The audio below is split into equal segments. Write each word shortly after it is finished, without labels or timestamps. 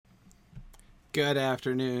Good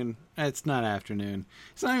afternoon. It's not afternoon.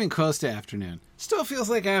 It's not even close to afternoon. Still feels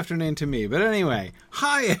like afternoon to me. But anyway,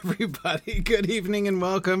 hi everybody. Good evening and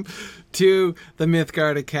welcome to the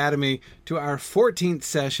Mythgard Academy, to our 14th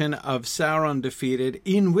session of Sauron Defeated,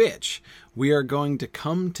 in which we are going to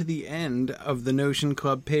come to the end of the Notion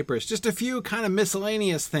Club papers. Just a few kind of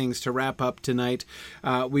miscellaneous things to wrap up tonight.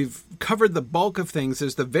 We've covered the bulk of things.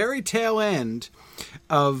 There's the very tail end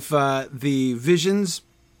of the visions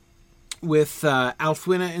with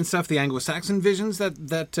Alfwine and stuff, the Anglo-Saxon visions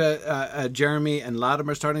that Jeremy and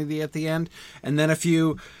Latimer are starting to at the end, and then a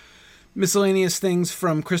few miscellaneous things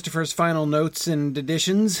from Christopher's final notes and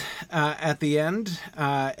additions at the end,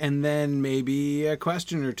 and then maybe a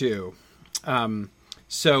question or two.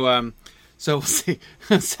 So we'll see.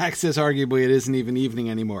 Zach says arguably it isn't even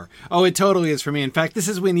evening anymore. Oh, it totally is for me. In fact, this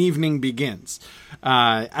is when evening begins.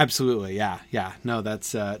 Absolutely. Yeah. No,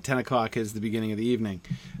 that's 10 o'clock is the beginning of the evening.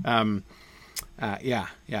 Yeah.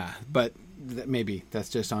 But maybe that's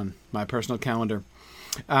just on my personal calendar.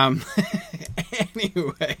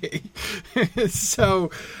 Anyway, so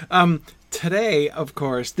today, of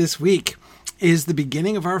course, this week is the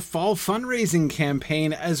beginning of our fall fundraising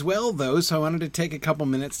campaign as well, though. So I wanted to take a couple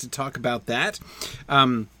minutes to talk about that.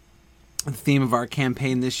 The theme of our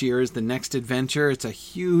campaign this year is the next adventure. It's a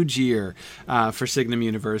huge year for Signum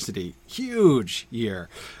University. Huge year.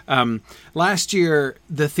 Last year,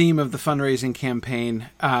 the theme of the fundraising campaign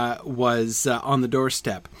was on the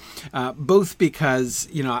doorstep. Both because,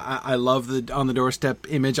 I love the on the doorstep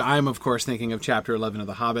image. I'm, of course, thinking of Chapter 11 of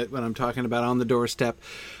The Hobbit when I'm talking about on the doorstep.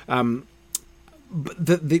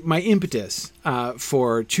 My impetus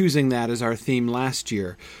for choosing that as our theme last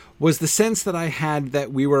year was the sense that I had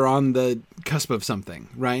that we were on the cusp of something,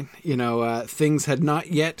 right? Things had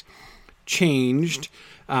not yet changed,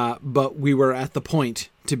 but we were at the point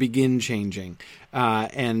to begin changing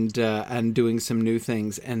and doing some new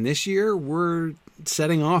things. And this year we're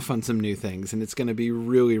setting off on some new things, and it's going to be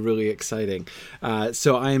really, really exciting.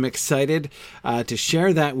 So I am excited to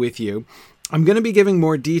share that with you. I'm going to be giving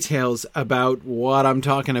more details about what I'm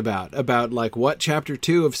talking about like what Chapter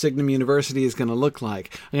 2 of Signum University is going to look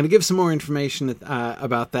like. I'm going to give some more information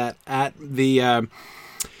about that at the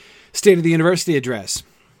State of the University address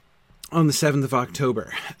on the 7th of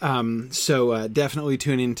October. So definitely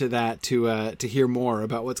tune into that to hear more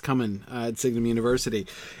about what's coming at Signum University.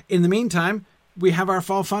 In the meantime, we have our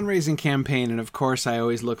fall fundraising campaign, and of course, I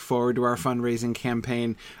always look forward to our fundraising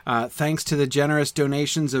campaign. Thanks to the generous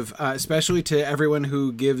donations of, especially to everyone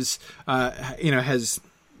who gives,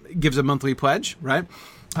 gives a monthly pledge, right?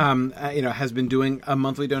 Has been doing a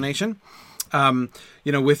monthly donation.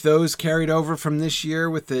 With those carried over from this year,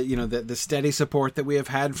 with the steady support that we have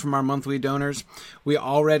had from our monthly donors, we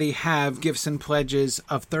already have gifts and pledges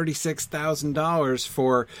of $36,000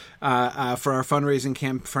 for our fundraising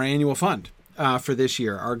camp for our annual fund. For this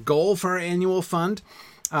year. Our goal for our annual fund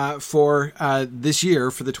for this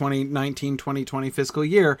year, for the 2019-2020 fiscal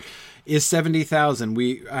year, is $70,000.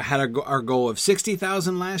 We had our goal of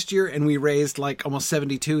 $60,000 last year, and we raised like almost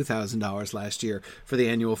 $72,000 last year for the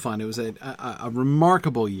annual fund. It was a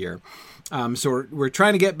remarkable year. So we're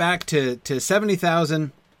trying to get back to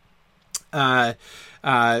 $70,000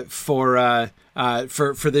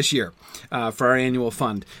 for this year for our annual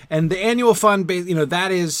fund. And the annual fund,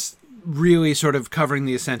 that is really sort of covering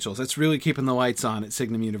the essentials. That's really keeping the lights on at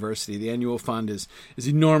Signum University. The annual fund is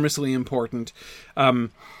enormously important.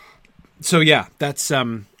 So yeah, that's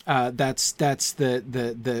the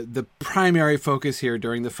primary focus here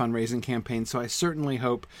during the fundraising campaign. So I certainly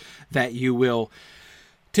hope that you will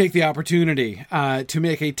take the opportunity to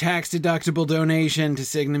make a tax-deductible donation to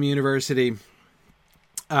Signum University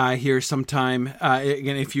here sometime.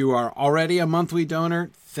 Again, if you are already a monthly donor,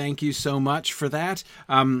 thank you so much for that.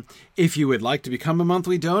 If you would like to become a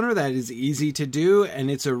monthly donor, that is easy to do, and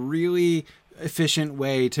it's a really efficient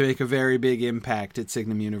way to make a very big impact at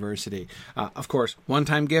Signum University. Of course,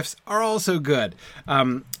 one-time gifts are also good.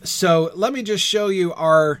 So let me just show you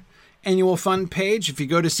our annual fund page. If you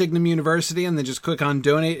go to Signum University and then just click on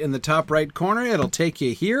Donate in the top right corner, it'll take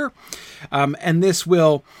you here. And this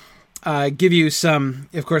will give you some,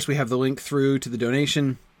 of course, we have the link through to the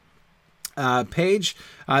donation page.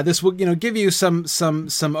 This will, give you some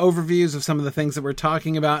overviews of some of the things that we're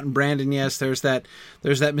talking about. And Brandon, yes, there's that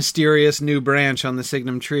mysterious new branch on the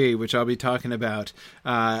Signum tree, which I'll be talking about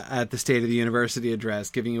at the State of the University address,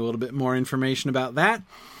 giving you a little bit more information about that.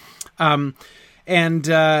 And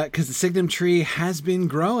because the Signum tree has been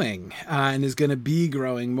growing and is going to be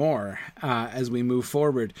growing more as we move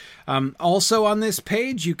forward. Also on this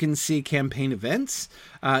page, you can see campaign events.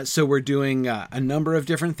 So we're doing a number of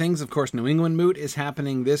different things. Of course, New England Moot is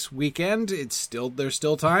happening this weekend. There's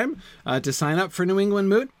still time to sign up for New England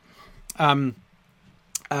Moot.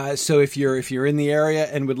 So if you're in the area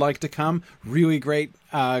and would like to come, really great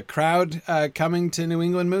crowd coming to New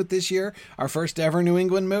England Moot this year, our first ever New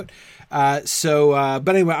England Moot. But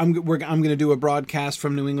anyway, I'm going to do a broadcast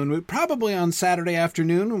from New England Moot probably on Saturday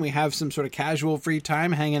afternoon when we have some sort of casual free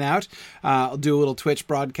time hanging out. I'll do a little Twitch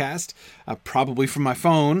broadcast, probably from my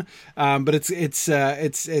phone, but it's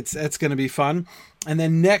going to be fun. And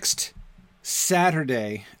then next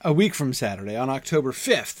Saturday, a week from Saturday, on October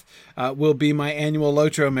 5th, will be my annual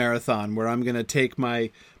Lotro Marathon, where I'm going to take my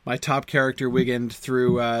top character Wiggend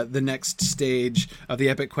through the next stage of the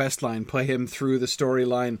epic quest line, play him through the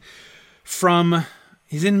storyline from...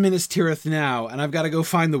 He's in Minas Tirith now, and I've got to go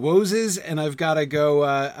find the Woses, and I've got to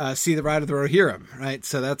go see the Ride of the Rohirrim, right?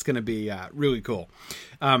 So that's going to be really cool.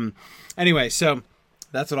 Anyway, so...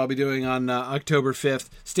 That's what I'll be doing on October 5th.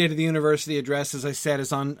 State of the University address, as I said,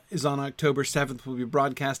 is on October 7th. We'll be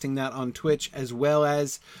broadcasting that on Twitch as well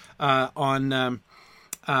as on here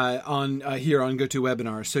on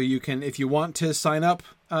GoToWebinar. So you can, if you want to sign up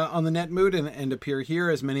on the NetMoot and appear here,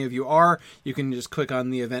 as many of you are, you can just click on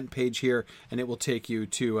the event page here, and it will take you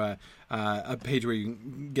to a page where you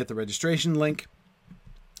can get the registration link.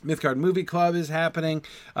 Mythgard Movie Club is happening.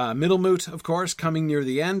 Middlemoot, of course, coming near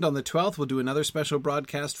the end on the 12th. We'll do another special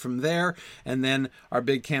broadcast from there. And then our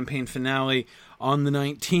big campaign finale on the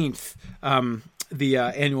 19th. The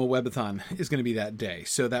annual webathon is going to be that day.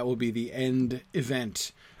 So that will be the end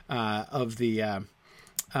event of the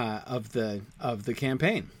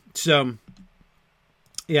campaign. So,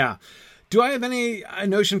 yeah. Do I have any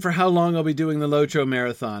notion for how long I'll be doing the Lotro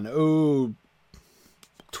Marathon?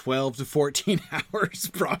 12 to 14 hours,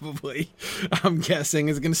 probably. I'm guessing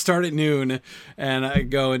it's going to start at noon and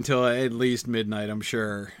go until at least midnight, I'm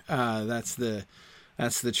sure. That's the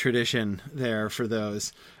tradition there for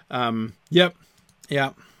those. Yep.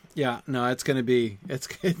 Yeah. No, it's going to be,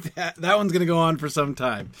 that one's going to go on for some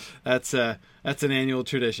time. That's an annual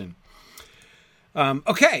tradition.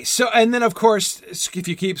 Okay, so, and then of course, if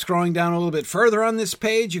you keep scrolling down a little bit further on this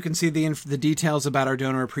page, you can see the details about our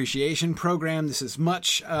donor appreciation program. This is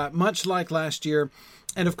much like last year.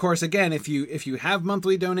 And of course, again, if you have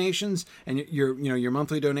monthly donations, and your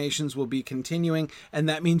monthly donations will be continuing, and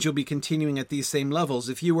that means you'll be continuing at these same levels.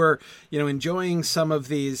 If you were, enjoying some of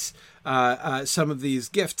these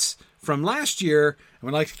gifts from last year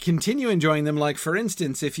and would like to continue enjoying them, like for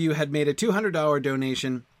instance, if you had made a $200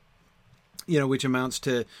 donation, which amounts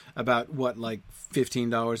to about like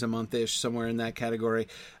 $15 a month-ish, somewhere in that category.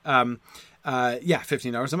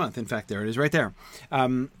 $15 a month. In fact, there it is right there.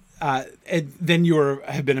 And then you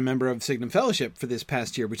have been a member of Signum Fellowship for this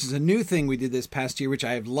past year, which is a new thing we did this past year, which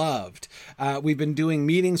I have loved. We've been doing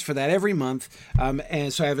meetings for that every month.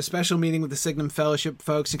 And so I have a special meeting with the Signum Fellowship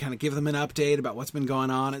folks to kind of give them an update about what's been going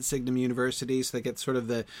on at Signum University. So they get sort of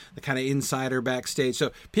the kind of insider backstage.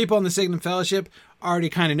 So people in the Signum Fellowship already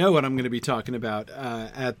kind of know what I'm going to be talking about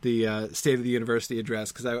at the State of the University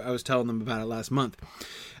address, because I was telling them about it last month.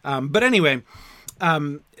 But anyway...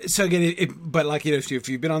 so again, if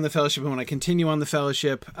you've been on the fellowship and want to continue on the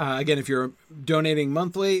fellowship, again, if you're donating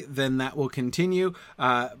monthly, then that will continue.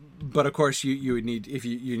 But of course, you would need, if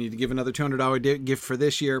you need to give another $200 gift for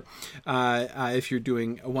this year, if you're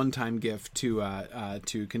doing a one-time gift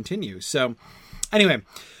to continue. So anyway,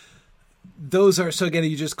 so again,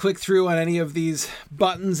 you just click through on any of these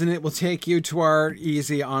buttons and it will take you to our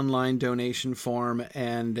easy online donation form.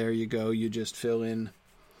 And there you go. You just fill in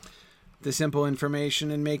the simple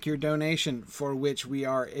information and make your donation, for which we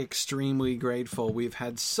are extremely grateful. We've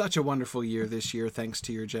had such a wonderful year this year, thanks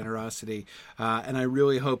to your generosity. And I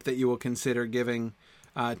really hope that you will consider giving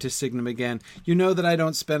to Signum again. You know that I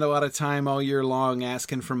don't spend a lot of time all year long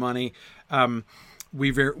asking for money.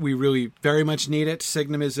 We really very much need it.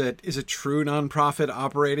 Signum is a true nonprofit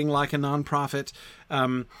operating like a nonprofit.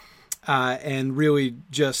 And really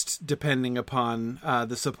just depending upon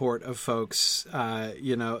the support of folks,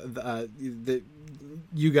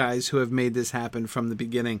 you guys who have made this happen from the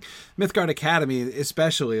beginning. Mythgard Academy,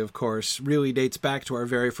 especially, of course, really dates back to our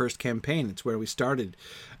very first campaign. It's where we started.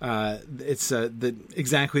 It's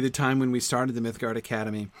exactly the time when we started the Mythgard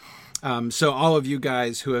Academy. So all of you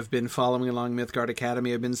guys who have been following along Mythgard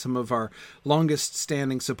Academy have been some of our longest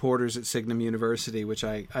standing supporters at Signum University, which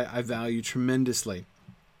I value tremendously.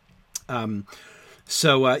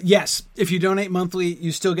 Yes, if you donate monthly,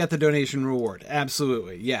 you still get the donation reward.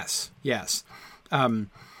 Absolutely. Yes.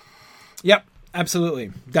 Yep,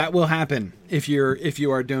 absolutely. That will happen if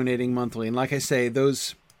you are donating monthly. And like I say,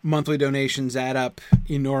 those monthly donations add up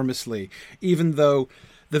enormously, even though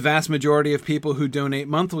the vast majority of people who donate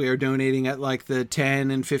monthly are donating at like the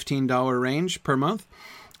 $10 and $15 range per month.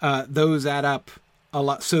 Those add up a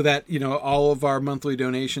lot, so that, all of our monthly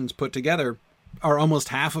donations put together are almost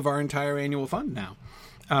half of our entire annual fund now.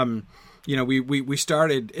 We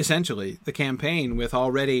started essentially the campaign with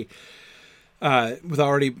already was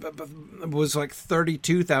like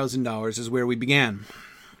 $32,000 is where we began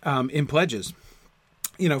in pledges,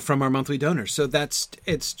 from our monthly donors. So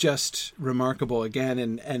it's just remarkable again.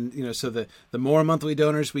 And so the more monthly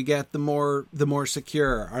donors we get, the more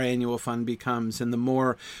secure our annual fund becomes, and the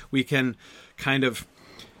more we can kind of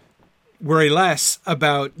worry less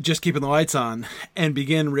about just keeping the lights on and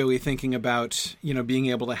begin really thinking about, being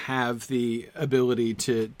able to have the ability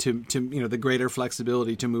to the greater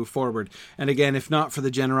flexibility to move forward. And again, if not for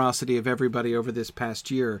the generosity of everybody over this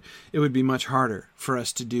past year, it would be much harder for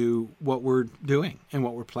us to do what we're doing and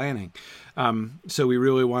what we're planning. So we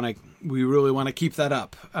really want to keep that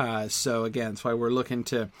up. So again, that's why we're hoping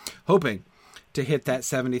to hit that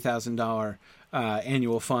 $70,000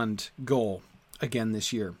 annual fund goal again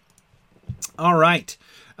this year. All right.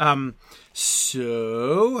 Oh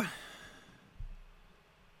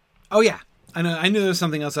yeah, I knew there was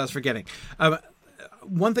something else I was forgetting.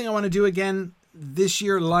 One thing I want to do again this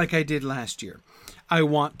year, like I did last year, I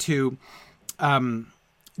want to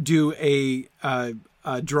do a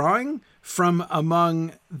drawing from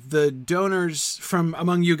among the donors, from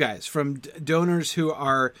among you guys, from donors who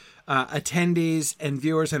are attendees and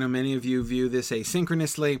viewers. I know many of you view this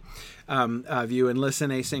asynchronously, view and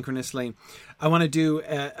listen asynchronously. I want to do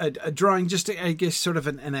a drawing, just to, I guess, sort of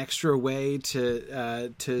an extra way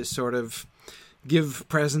to sort of give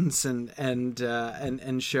presents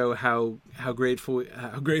and show how grateful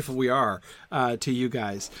we are to you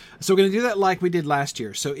guys. So we're going to do that like we did last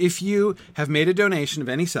year. So if you have made a donation of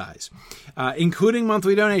any size, including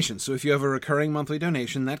monthly donations, so if you have a recurring monthly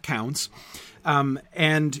donation, that counts.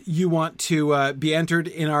 And you want to be entered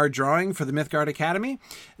in our drawing for the Mythgard Academy,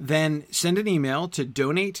 then send an email to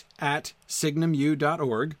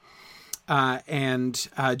donate@signumu.org and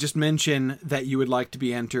just mention that you would like to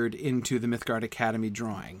be entered into the Mythgard Academy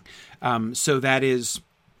drawing. So that is,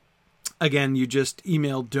 again, you just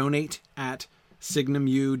email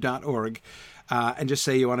donate@signumu.org and just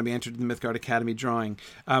say you want to be entered in the Mythgard Academy drawing.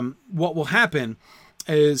 What will happen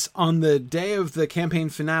is on the day of the campaign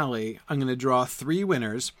finale, I'm going to draw 3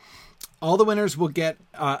 winners. All the winners will get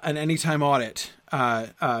an anytime audit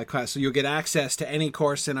class, so you'll get access to any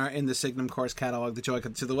course in the Signum course catalog that you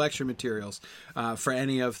like, to the lecture materials for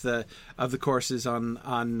any of the courses on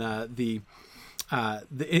in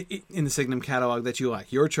the Signum catalog that you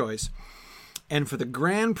like, your choice. And for the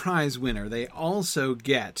grand prize winner, they also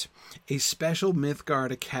get a special Mythgard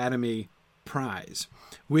Academy prize,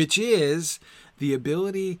 which is the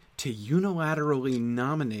ability to unilaterally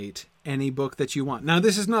nominate any book that you want. Now,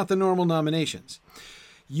 this is not the normal nominations.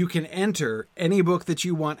 You can enter any book that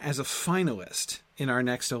you want as a finalist in our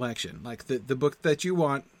next election. Like the book that you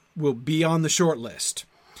want will be on the short list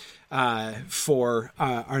for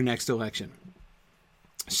our next election.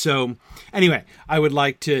 So anyway, I would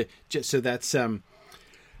like to just, so that's,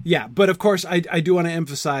 yeah, but of course, I do want to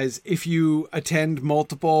emphasize, if you attend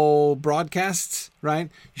multiple broadcasts, right,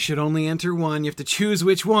 you should only enter one. You have to choose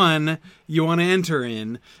which one you want to enter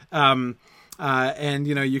in. And,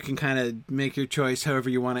 you can kind of make your choice however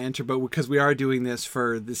you want to enter. But because we are doing this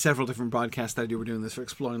for the several different broadcasts that I do, we're doing this for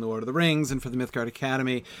Exploring the Lord of the Rings and for the Mythgard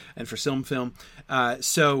Academy and for Silm Film.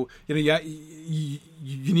 So,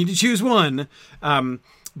 you need to choose one.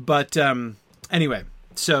 But anyway,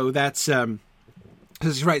 so that's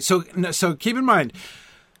right. So keep in mind,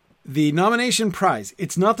 the nomination prize,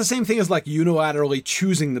 it's not the same thing as like unilaterally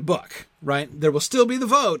choosing the book, right? There will still be the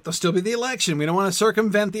vote. There'll still be the election. We don't want to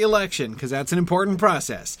circumvent the election because that's an important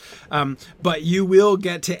process. But you will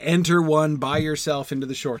get to enter one by yourself into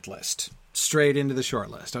the shortlist, straight into the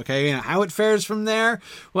shortlist. Okay. How it fares from there,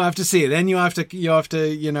 we'll have to see. Then you'll have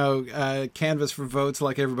to canvass for votes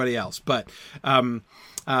like everybody else. But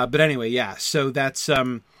anyway, yeah. So that's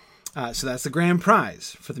the grand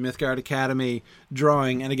prize for the Mythgard Academy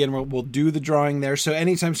drawing. And again, we'll do the drawing there. So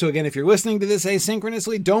anytime. So again, if you're listening to this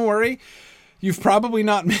asynchronously, don't worry. You've probably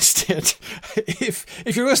not missed it.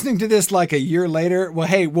 If you're listening to this like a year later, well,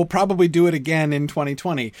 hey, we'll probably do it again in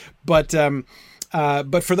 2020. But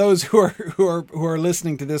for those who are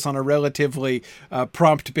listening to this on a relatively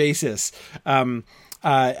prompt basis,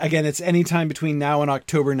 Again, it's anytime between now and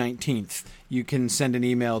October 19th. You can send an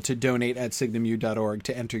email to donate@signumu.org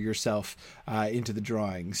to enter yourself into the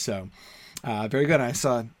drawing. So very good. I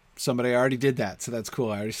saw somebody already did that, so that's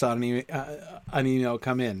cool. I already saw an email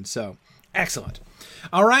come in. So excellent.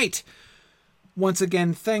 All right. Once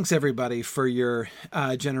again, thanks everybody for your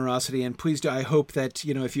generosity, and please do. I hope that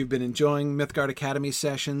if you've been enjoying Mythgard Academy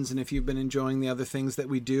sessions, and if you've been enjoying the other things that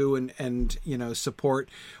we do, and support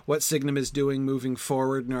what Signum is doing moving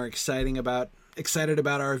forward, and are excited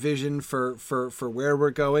about our vision for where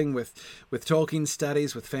we're going with Tolkien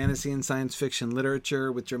studies, with fantasy and science fiction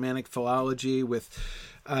literature, with Germanic philology, with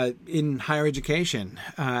in higher education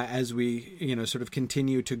as we sort of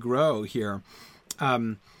continue to grow here.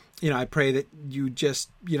 I pray that you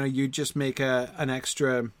just make an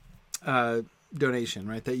extra donation,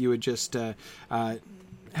 right? That you would just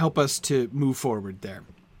help us to move forward there.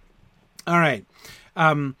 All right.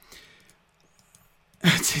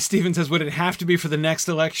 Stephen says, would it have to be for the next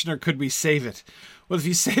election, or could we save it? Well, if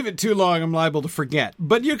you save it too long, I'm liable to forget.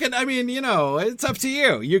 But you can, it's up to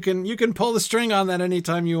you. You can pull the string on that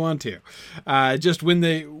anytime you want to. Just when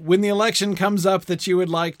the election comes up that you would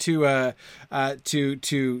like to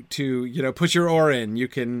put your oar in, you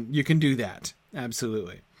can do that.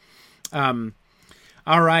 Absolutely. All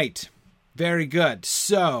right. Very good.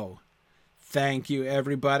 So thank you,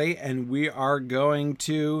 everybody. And we are going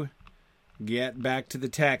to get back to the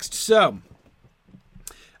text. So,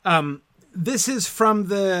 this is from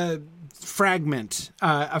the fragment,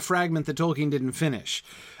 a fragment that Tolkien didn't finish,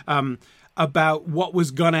 about what was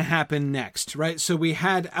going to happen next, right? So we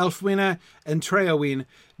had Ælfwine and Treowyn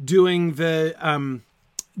doing the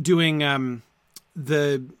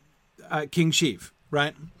King Sheev,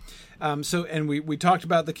 right? And we talked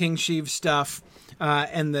about the King Sheev stuff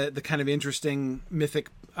and the kind of interesting mythic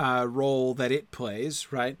role that it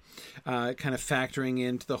plays, right? Kind of factoring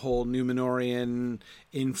into the whole Númenórean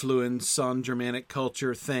influence on Germanic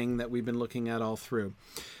culture thing that we've been looking at all through.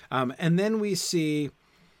 And then we see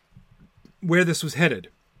where this was headed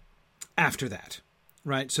after that,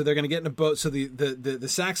 right? So they're going to get in a boat. So the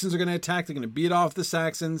Saxons are going to attack. They're going to beat off the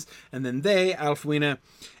Saxons. And then they, Ælfwine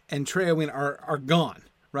and Treowyn, are gone,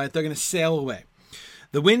 right? They're going to sail away.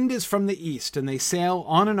 The wind is from the east, and they sail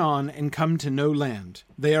on and come to no land.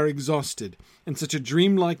 They are exhausted, and such a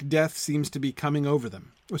dreamlike death seems to be coming over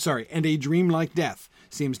them. And a dreamlike death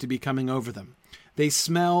seems to be coming over them. They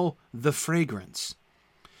smell the fragrance.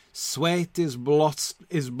 Sweet is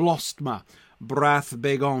blostma, brath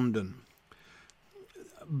begonden.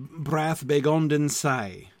 Brath begonden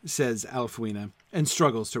sai, says Ælfwine, and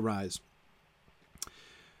struggles to rise.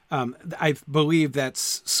 I believe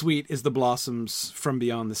that's sweet is the blossoms from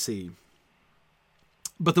beyond the sea.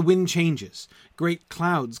 But the wind changes. Great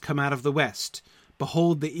clouds come out of the west.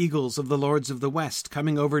 Behold the eagles of the lords of the west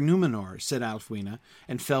coming over Númenor, said Ælfwine,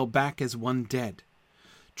 and fell back as one dead.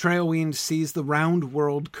 Treowyn sees the round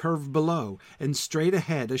world curve below, and straight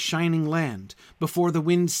ahead a shining land, before the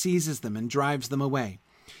wind seizes them and drives them away.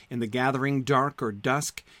 In the gathering dark or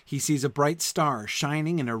dusk, he sees a bright star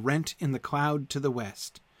shining in a rent in the cloud to the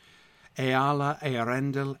west. Eala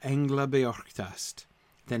earendel engla beorchtast.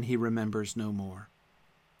 Then he remembers no more.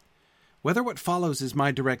 Whether what follows is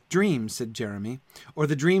my direct dream, said Jeremy, or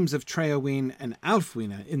the dreams of Treowyn and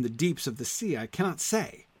Ælfwine in the deeps of the sea, I cannot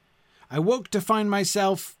say. I woke to find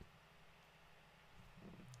myself...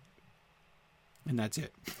 And that's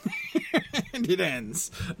it. And it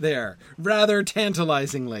ends there, rather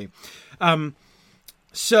tantalizingly.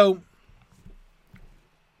 So...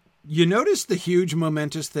 You notice the huge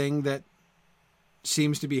momentous thing that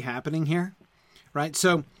seems to be happening here, right?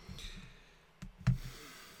 So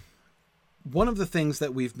one of the things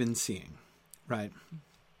that we've been seeing, right?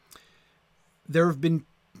 There have been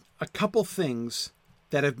a couple things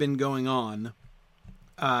that have been going on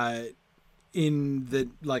in the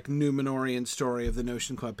Númenórean story of the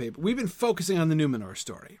Notion Club paper. We've been focusing on the Númenor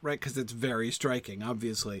story, right? Because it's very striking,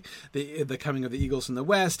 obviously. The coming of the Eagles from the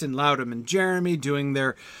West, and Loudham and Jeremy doing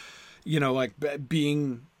their,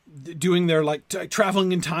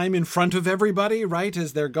 traveling in time in front of everybody, right?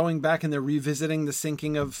 As they're going back and they're revisiting the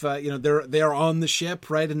sinking of, they're on the ship,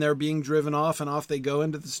 right? And they're being driven off, and off they go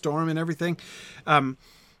into the storm and everything.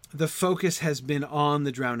 The focus has been on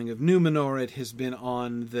the drowning of Númenor. It has been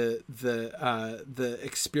on the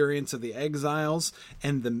experience of the exiles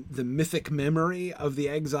and the mythic memory of the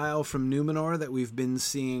exile from Númenor that we've been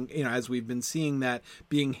seeing, as we've been seeing that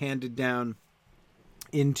being handed down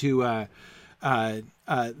into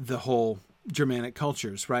the whole Germanic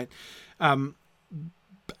cultures, right?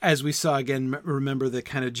 As we saw again, remember the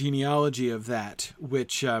kind of genealogy of that,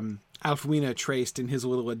 which Ælfwine traced in his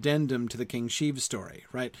little addendum to the King Sheev story,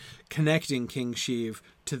 right? Connecting King Sheev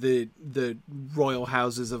to the royal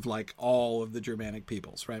houses of like all of the Germanic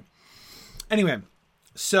peoples, right? Anyway,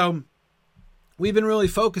 so we've been really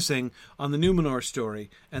focusing on the Numenor story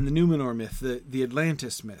and the Numenor myth, the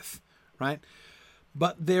Atlantis myth, right?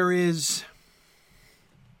 But there is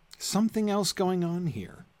something else going on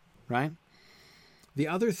here, right? The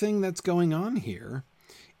other thing that's going on here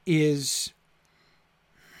is,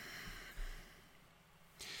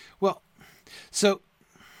 well, so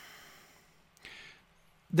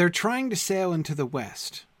they're trying to sail into the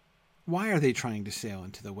west. Why are they trying to sail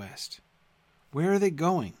into the west? Where are they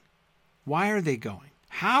going? Why are they going?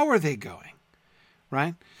 How are they going?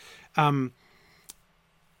 Right?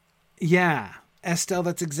 Yeah, Estelle,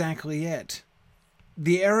 that's exactly it.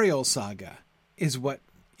 The Ariel saga is what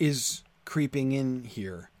is creeping in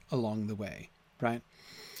here along the way, right?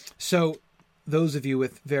 So those of you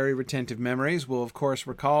with very retentive memories will, of course,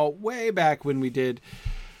 recall way back when we did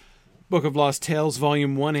Book of Lost Tales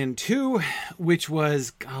Volume 1 and 2, which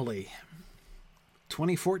was, golly,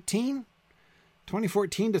 2014?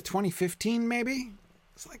 2014 to 2015, maybe?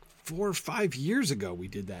 It's like 4 or 5 years ago we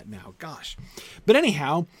did that now. Gosh. But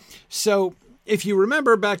anyhow, so if you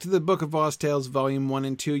remember back to the Book of Lost Tales Volume 1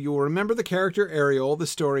 and 2, you'll remember the character Ariel, the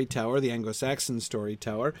storyteller, the Anglo-Saxon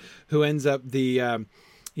storyteller, who ends up the,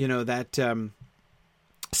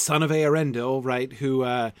 son of Eärendil, right,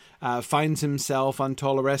 who finds himself on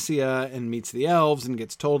Tolerancia and meets the elves and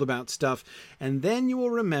gets told about stuff. And then you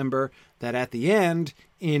will remember that at the end,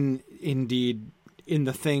 in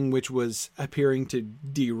the thing which was appearing to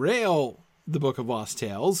derail the Book of Lost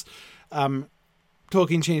Tales,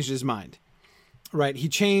 Tolkien changed his mind. Right? He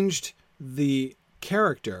changed the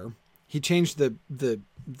character. He changed the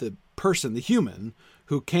person, the human,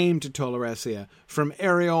 who came to Tolerancia from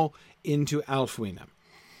Ariel into Ælfwine.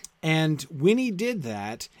 And when he did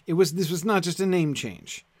that, this was not just a name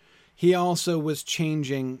change. He also was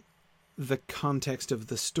changing the context of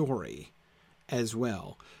the story as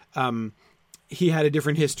well. He had a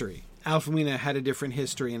different history. Ælfwine had a different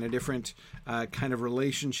history and a different kind of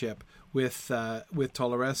relationship with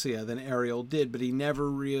Tolerancia than Ariel did, but he never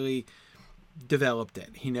really developed it.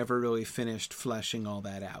 He never really finished fleshing all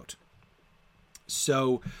that out.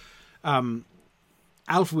 So,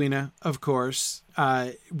 Ælfwine, of course,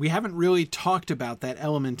 we haven't really talked about that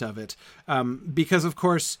element of it because, of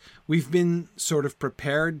course, we've been sort of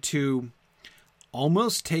prepared to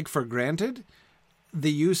almost take for granted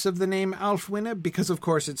the use of the name Ælfwine because, of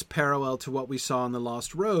course, it's parallel to what we saw on The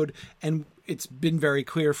Lost Road, and it's been very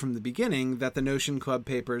clear from the beginning that the Notion Club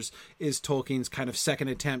Papers is Tolkien's kind of second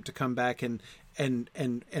attempt to come back and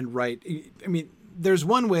write. I mean, there's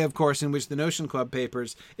one way, of course, in which the Notion Club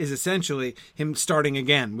Papers is essentially him starting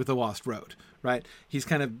again with The Lost Road, right? He's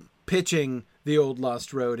kind of pitching the old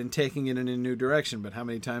Lost Road and taking it in a new direction. But how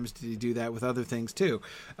many times did he do that with other things too?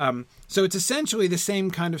 So it's essentially the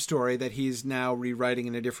same kind of story that he's now rewriting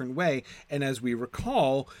in a different way. And as we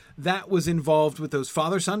recall, that was involved with those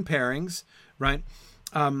father-son pairings, right?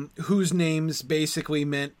 Whose names basically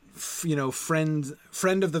meant, friend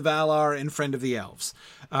of the Valar and friend of the elves.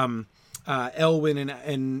 Elwyn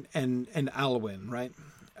and Alwyn, right?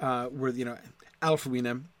 Were,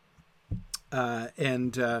 Ælfwine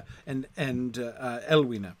and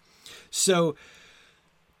Elwine. So,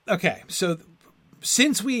 okay, so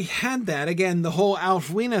since we had that, again, the whole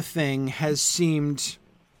Ælfwine thing has seemed,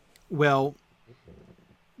 well,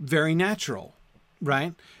 very natural,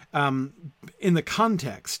 right? In the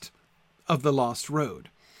context of The Lost Road.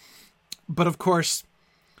 But of course,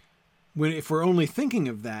 if we're only thinking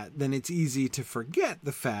of that, then it's easy to forget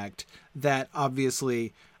the fact that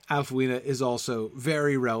obviously Ælfwine is also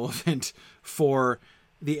very relevant for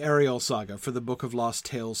the Ariel saga, for the Book of Lost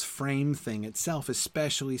Tales frame thing itself,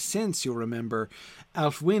 especially since, you'll remember,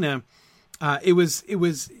 Ælfwine, it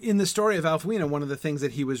was in the story of Ælfwine, one of the things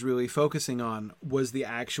that he was really focusing on was the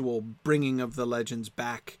actual bringing of the legends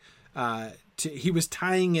back. He was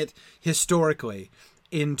tying it historically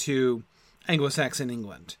into Anglo-Saxon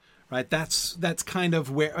England. Right, that's kind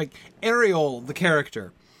of where, like, Ariel, the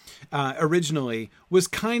character, originally was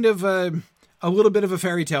kind of a little bit of a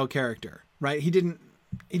fairy tale character. Right, he didn't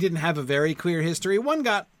have a very clear history. One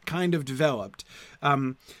got kind of developed,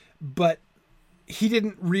 but he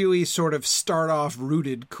didn't really sort of start off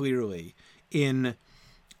rooted clearly in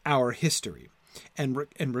our history. And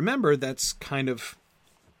remember, that's kind of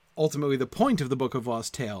ultimately the point of the Book of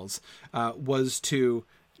Lost Tales, was to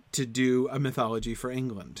do a mythology for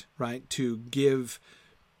England, right? To give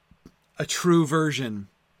a true version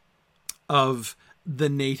of the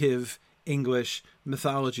native English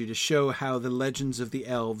mythology to show how the legends of the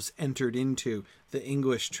elves entered into the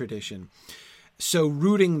English tradition. So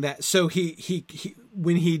rooting that, so he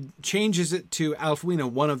when he changes it to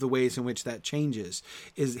Ælfwine, one of the ways in which that changes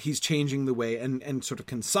is he's changing the way and sort of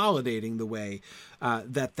consolidating the way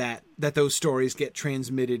that those stories get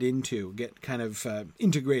transmitted into, get kind of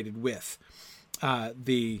integrated with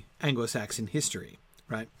the Anglo-Saxon history,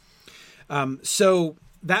 right? So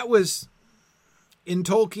that was, in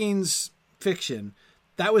Tolkien's fiction,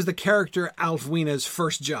 that was the character Ælfwine's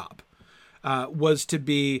first job, was to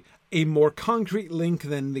be a more concrete link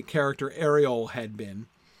than the character Ariel had been,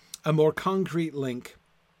 a more concrete link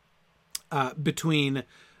between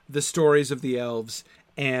the stories of the elves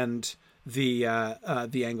and the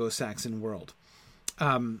Anglo-Saxon world.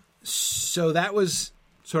 So that was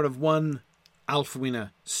sort of one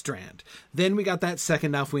Ælfwine strand. Then we got that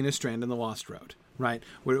second Ælfwine strand in The Lost Road, right,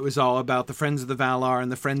 where it was all about the Friends of the Valar and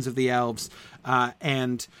the Friends of the Elves,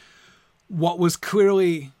 and what was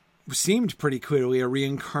seemed pretty clearly a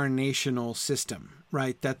reincarnational system,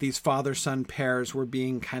 right? That these father-son pairs were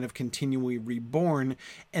being kind of continually reborn,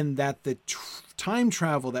 and that the time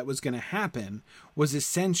travel that was going to happen was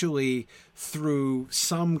essentially through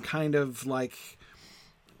some kind of like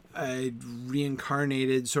a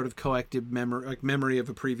reincarnated sort of collective memory, like memory of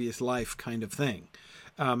a previous life kind of thing,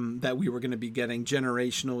 that we were going to be getting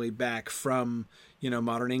generationally back from,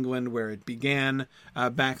 modern England, where it began,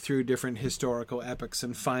 back through different historical epochs,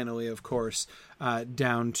 and finally, of course,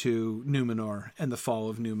 down to Numenor and the fall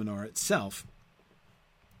of Numenor itself.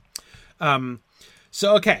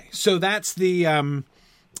 So that's the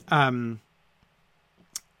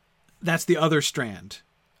other strand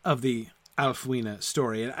of the Ælfwine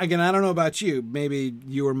story. And again, I don't know about you. Maybe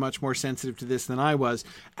you were much more sensitive to this than I was.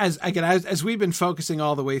 As we've been focusing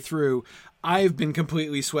all the way through, I've been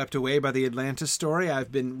completely swept away by the Atlantis story.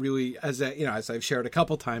 I've been really, as I've shared a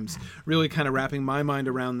couple times, really kind of wrapping my mind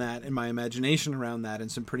around that and my imagination around that in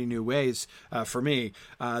some pretty new ways for me,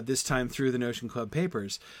 this time through the Notion Club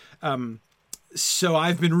papers. So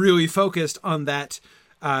I've been really focused on that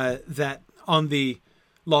on the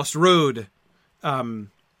Lost Road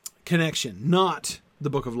connection, not the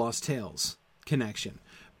Book of Lost Tales connection.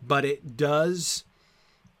 But it does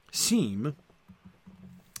seem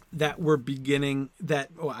that we're beginning,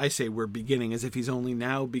 I say we're beginning as if he's only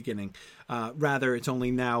now beginning. Rather, it's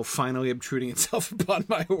only now finally obtruding itself upon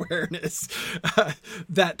my awareness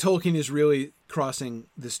that Tolkien is really crossing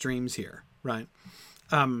the streams here, right?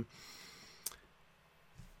 And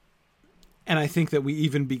I think that we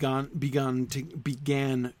even began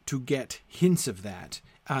to get hints of that,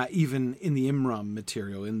 even in the Imram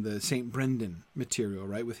material, in the St. Brendan material,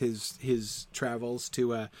 right, with his travels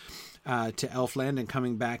to Elfland and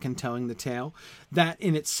coming back and telling the tale. That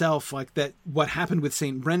in itself, like that, what happened with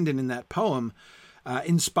St. Brendan in that poem,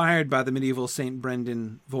 inspired by the medieval St.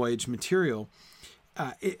 Brendan voyage material,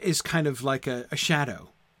 is kind of like a shadow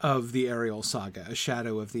of the Ariel saga, a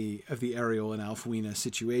shadow of the Ariel and Ælfwine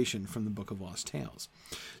situation from the Book of Lost Tales.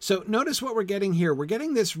 So notice what we're getting here. We're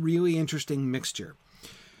getting this really interesting mixture.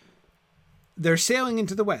 They're sailing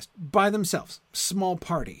into the west by themselves, small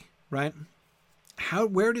party, right?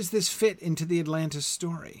 Where does this fit into the Atlantis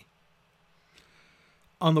story?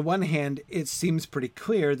 On the one hand, it seems pretty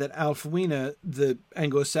clear that Ælfwine, the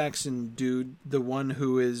Anglo-Saxon dude, the one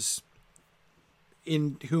who is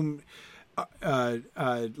in whom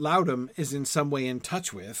Laudum is in some way in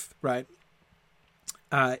touch with, right,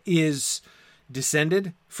 is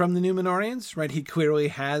descended from the Númenóreans, right? He clearly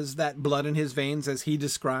has that blood in his veins, as he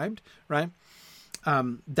described, right?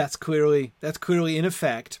 That's clearly in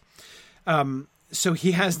effect. So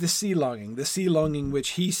he has the sea longing, which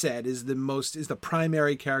he said is the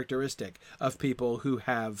primary characteristic of people who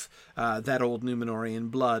have that old Númenórean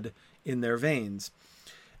blood in their veins.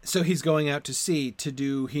 So he's going out to sea to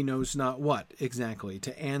do he knows not what exactly,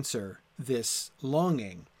 to answer this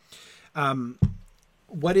longing.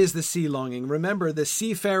 What is the sea longing? Remember the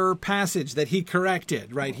seafarer passage that he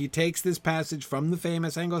corrected, right? He takes this passage from the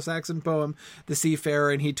famous Anglo-Saxon poem, The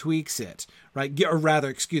Seafarer, and he tweaks it, right? Or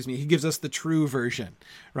rather, he gives us the true version,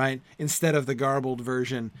 right? Instead of the garbled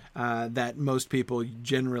version that most people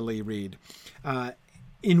generally read,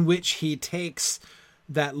 in which he takes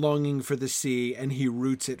that longing for the sea and he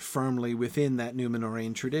roots it firmly within that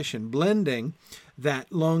Númenórean tradition, blending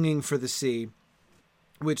that longing for the sea,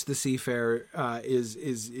 which the seafarer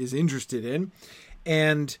is interested in,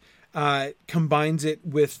 and combines it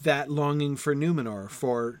with that longing for Númenor,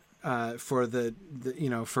 for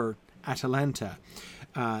Atalanta,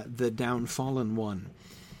 the downfallen one.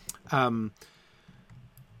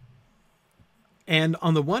 And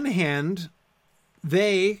on the one hand,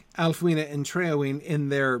 they, Alfwine and Treowyn, in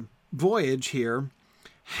their voyage here,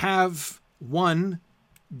 have one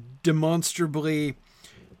demonstrably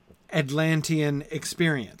Atlantean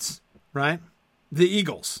experience, right? The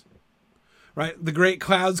eagles, right? The great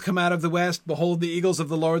clouds come out of the west. Behold, the eagles of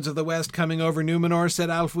the lords of the west coming over Numenor, said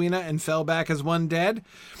Alfwine, and fell back as one dead.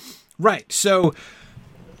 Right, so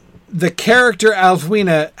the character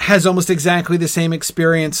Alfwine has almost exactly the same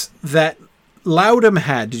experience that Loudham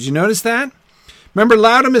had. Did you notice that? Remember,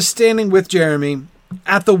 Loudham is standing with Jeremy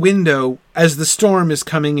at the window as the storm is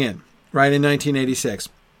coming in, right, in 1986.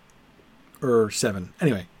 Or 7.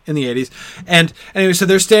 Anyway, in the 80s. And anyway, so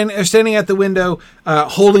they're standing at the window,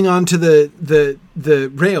 holding on to the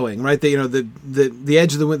railing, right? The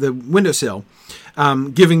edge of the windowsill,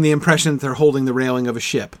 giving the impression that they're holding the railing of a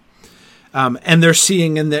ship. And they're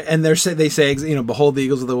seeing, they say, behold the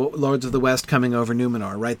eagles of the lords of the west coming over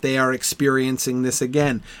Numenor, right? They are experiencing this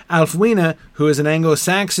again. Alfwine, who is an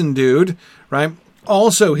Anglo-Saxon dude, right?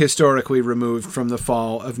 Also historically removed from the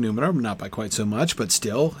fall of Numenor, not by quite so much, but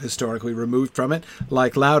still historically removed from it,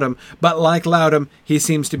 like Loudham. But like Loudham, he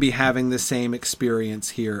seems to be having the same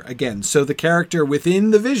experience here again. So the character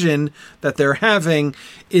within the vision that they're having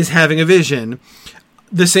is having a vision,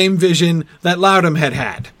 the same vision that Loudham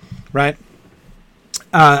had, right?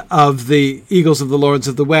 Of the eagles of the lords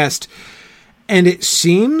of the west. And it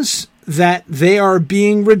seems that they are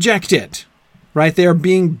being rejected, right? They are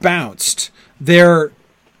being bounced. They're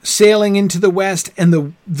sailing into the west, and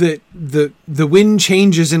the wind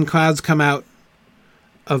changes and clouds come out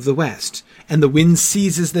of the west, and the wind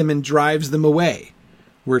seizes them and drives them away,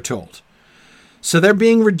 we're told. So they're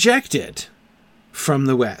being rejected from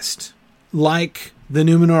the west, like the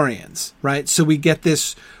Numenorians, right? So we get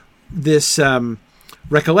this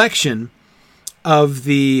recollection of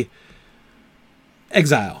the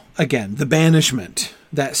exile again, the banishment,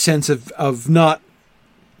 that sense of not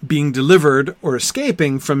being delivered or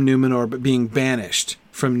escaping from Numenor, but being banished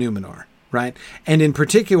from Numenor, right? And in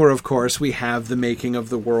particular, of course, we have the making of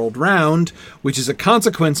the world round, which is a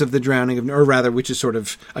consequence of the drowning of, or rather, which is sort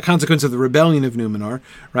of a consequence of the rebellion of Numenor,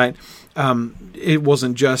 right? It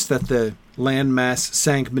wasn't just that the landmass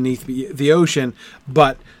sank beneath the ocean,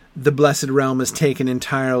 but the Blessed Realm is taken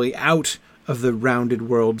entirely out of the rounded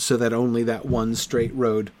world so that only that one straight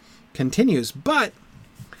road continues. But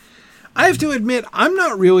I have to admit, I'm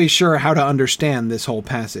not really sure how to understand this whole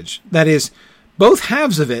passage. That is, both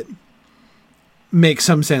halves of it make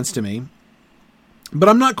some sense to me, but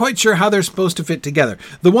I'm not quite sure how they're supposed to fit together.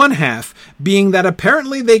 The one half being that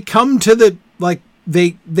apparently they come to the,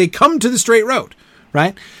 they come to the straight road,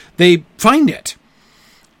 right? They find it,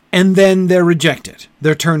 and then they're rejected.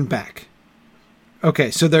 They're turned back.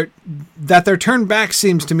 Okay, so they're turned back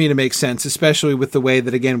seems to me to make sense, especially with the way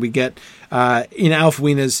that, again, we get in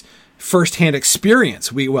Alfwine's first-hand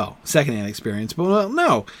experience, second-hand experience, but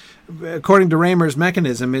no, according to Raymer's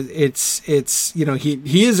mechanism, it's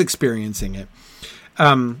he is experiencing it.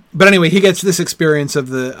 But anyway, he gets this experience of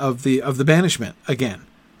the banishment again,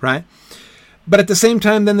 right? But at the same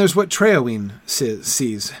time, then there's what Treowyn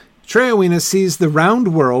sees. Treowyn sees the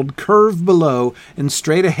round world curve below and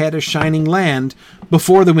straight ahead a shining land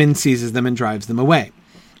before the wind seizes them and drives them away.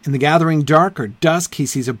 In the gathering dark or dusk, he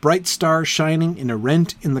sees a bright star shining in a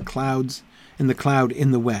rent in the cloud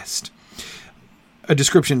in the west. A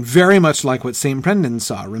description very much like what St. Brendan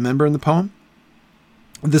saw. Remember in the poem?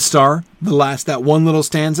 The star, that one little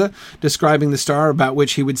stanza describing the star about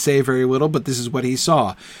which he would say very little, but this is what he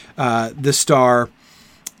saw. The star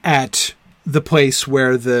at the place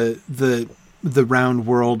where the round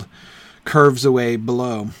world curves away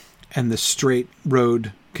below and the straight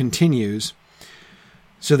road continues.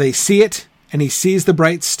 So they see it, and he sees the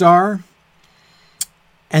bright star,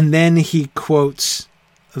 and then he quotes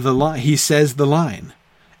the line. He says the line,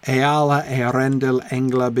 "Eala earendel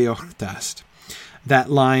engla beortast,"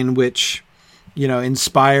 that line which,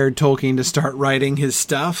 inspired Tolkien to start writing his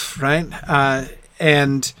stuff, right?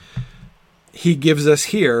 And he gives us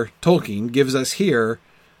here, Tolkien gives us here,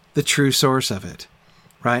 the true source of it,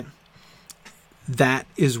 right? That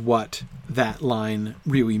is what that line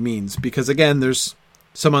really means, because again, there's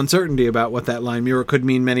some uncertainty about what that line could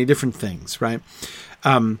mean many different things, right?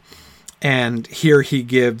 And here he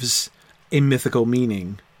gives a mythical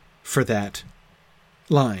meaning for that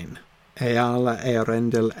line. Eala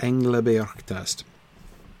earendel engla beortast.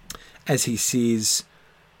 As he sees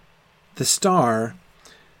the star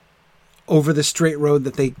over the straight road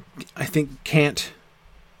that they, I think, can't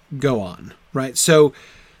go on, right? So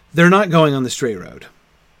they're not going on the straight road.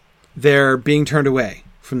 They're being turned away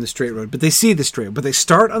from the straight road, but they see the straight road. But they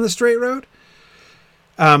start on the straight road.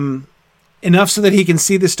 enough so that he can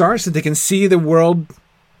see the stars, so they can see the world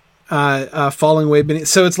falling away beneath.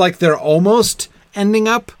 So it's like they're almost ending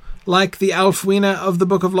up like the Alfwine of the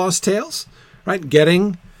Book of Lost Tales, right?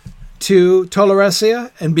 Getting to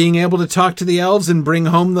Tolaresia and being able to talk to the elves and bring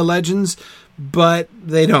home the legends, but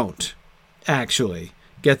they don't actually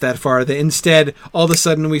get that far. Instead, all of a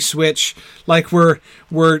sudden we switch, like we're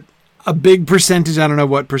a big percentage, I don't know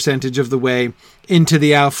what percentage of the way into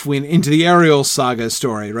the Alfwine, into the Ariel saga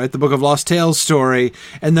story, right? The Book of Lost Tales story.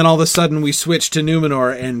 And then all of a sudden we switch to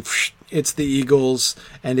Numenor and it's the eagles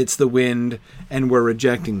and it's the wind and we're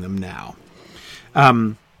rejecting them now.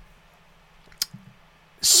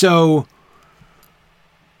 So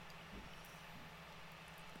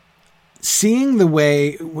seeing the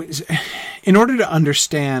way, in order to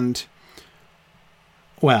understand,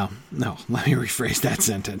 well, no, let me rephrase that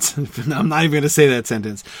sentence. I'm not even going to say that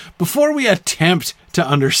sentence. Before we attempt to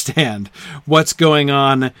understand what's going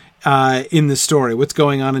on in the story, what's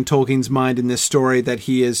going on in Tolkien's mind in this story that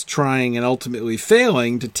he is trying and ultimately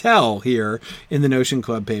failing to tell here in the Notion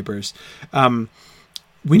Club papers,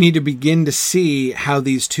 we need to begin to see how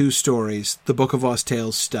these two stories, the Book of Lost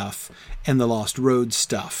Tales stuff and the Lost Road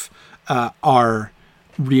stuff, are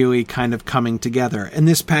really kind of coming together. And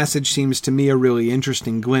this passage seems to me a really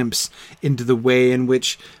interesting glimpse into the way in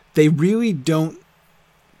which they really don't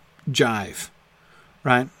jive,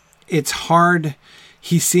 right? It's hard.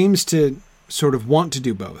 He seems to sort of want to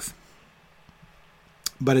do both,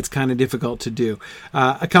 but it's kind of difficult to do.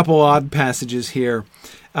 A couple odd passages here.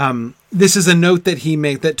 This is a note that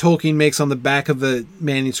that Tolkien makes on the back of the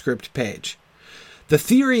manuscript page. The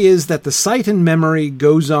theory is that the sight and memory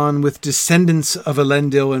goes on with descendants of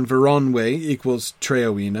Elendil and Veronwe equals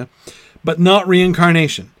Treowina, but not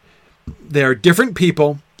reincarnation. They are different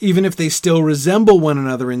people, even if they still resemble one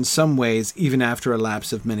another in some ways, even after a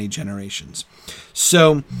lapse of many generations.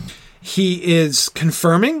 So he is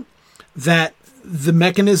confirming that the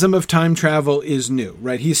mechanism of time travel is new,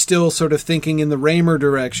 right? He's still sort of thinking in the Raymer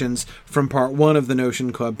directions from part one of the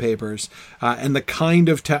Notion Club papers, and the kind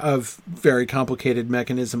of very complicated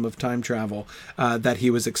mechanism of time travel that he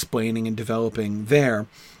was explaining and developing there.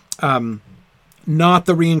 Not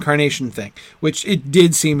the reincarnation thing, which it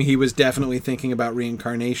did seem he was definitely thinking about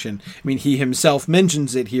reincarnation. I mean, he himself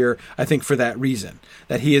mentions it here, I think, for that reason,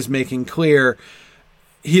 that he is making a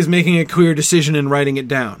clear decision in writing it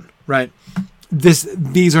down, right?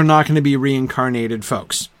 These are not going to be reincarnated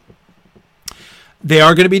folks. They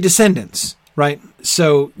are going to be descendants, right?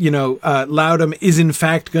 So, Laudum is in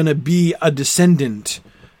fact going to be a descendant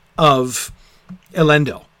of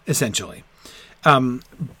Elendil, essentially.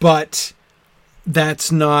 But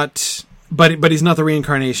that's not, but he's not the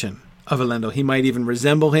reincarnation of Elendil. He might even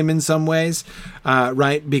resemble him in some ways,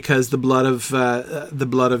 right? Because the blood of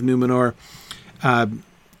Numenor,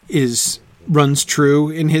 runs true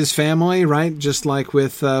in his family, right? Just like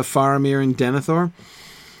with Faramir and Denethor.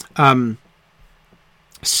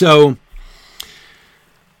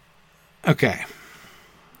 Okay.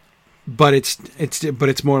 But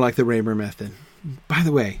it's more like the Raymer method. By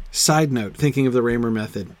the way, side note, thinking of the Raymer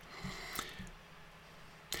method.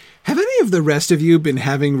 Have any of the rest of you been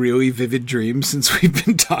having really vivid dreams since we've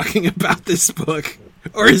been talking about this book?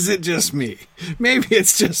 Or is it just me? Maybe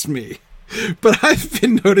it's just me. But I've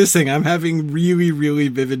been noticing I'm having really, really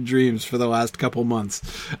vivid dreams for the last couple months,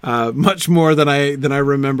 much more than I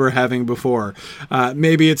remember having before.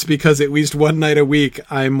 Maybe it's because at least one night a week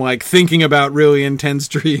I'm like thinking about really intense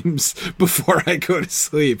dreams before I go to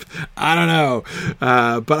sleep. I don't know,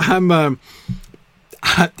 but I'm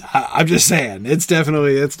just saying it's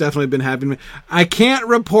definitely been happening. I can't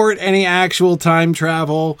report any actual time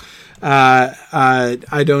travel.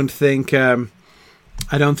 I don't think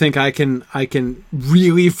I can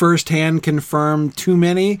really firsthand confirm too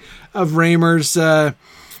many of Raymer's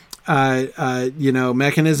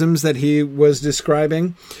mechanisms that he was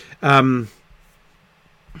describing. Nor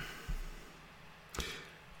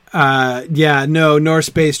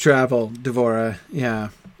space travel, Devora. Yeah.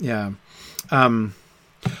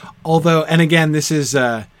 Although, and again, this is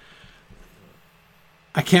I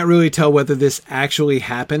can't really tell whether this actually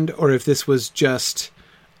happened or if this was just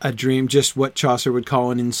a dream, just what Chaucer would call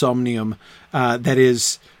an insomnium. That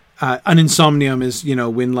is, an insomnium is,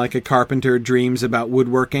 when like a carpenter dreams about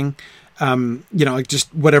woodworking.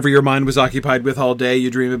 Just whatever your mind was occupied with all day,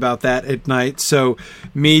 you dream about that at night. So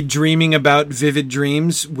me dreaming about vivid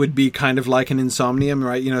dreams would be kind of like an insomnium,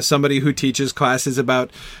 right? Somebody who teaches classes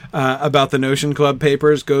about the Notion Club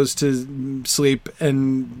papers goes to sleep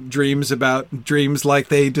and dreams about dreams like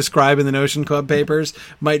they describe in the Notion Club papers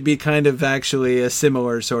might be kind of actually a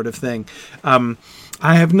similar sort of thing.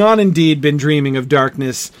 I have not indeed been dreaming of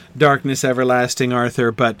darkness everlasting,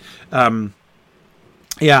 Arthur, but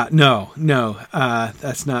yeah, no,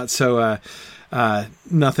 that's not so.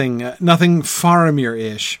 Nothing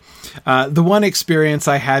Faramir-ish. The one experience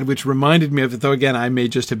I had, which reminded me of it, though again I may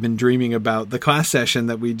just have been dreaming about the class session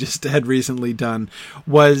that we just had recently done,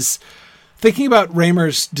 was thinking about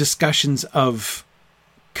Raymer's discussions of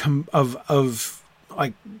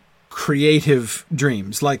like creative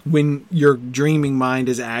dreams, like when your dreaming mind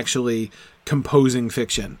is actually composing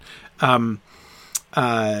fiction.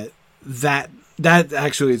 That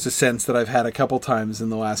actually is a sense that I've had a couple times in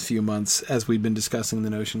the last few months as we've been discussing the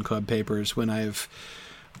Notion Club papers, when I've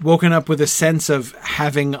woken up with a sense of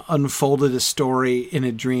having unfolded a story in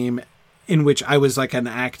a dream in which I was like an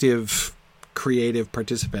active creative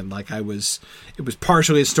participant. Like it was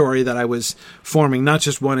partially a story that I was forming, not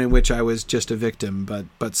just one in which I was just a victim,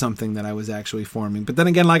 but something that I was actually forming. But then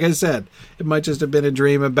again, like I said, it might just have been a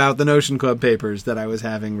dream about the Notion Club papers that I was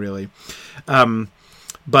having, really.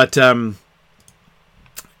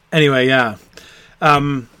 Anyway, yeah.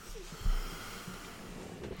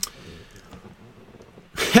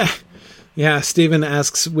 Yeah, Stephen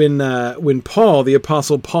asks when Paul, the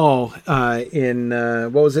Apostle Paul, in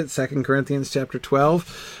what was it, 2 Corinthians chapter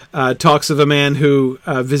 12, talks of a man who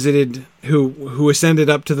who ascended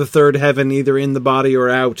up to the third heaven, either in the body or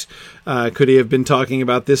out. Could he have been talking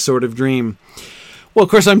about this sort of dream? Well,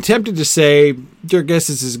 of course, I'm tempted to say your guess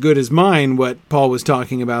is as good as mine what Paul was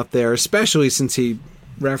talking about there, especially since he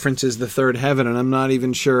references the third heaven, and I'm not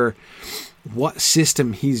even sure what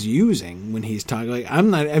system he's using when he's talking. Like, I've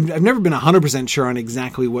never been 100% sure on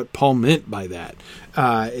exactly what Paul meant by that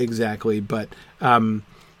exactly, but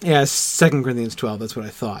yeah, 2 Corinthians 12, that's what I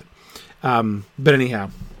thought. But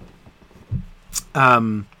anyhow,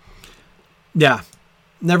 yeah,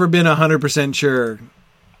 never been 100% sure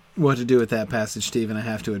what to do with that passage, Stephen, I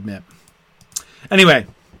have to admit. Anyway,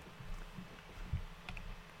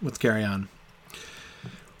 let's carry on.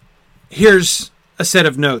 Here's a set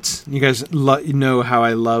of notes. You guys know how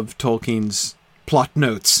I love Tolkien's plot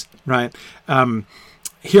notes, right?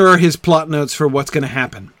 Here are his plot notes for what's going to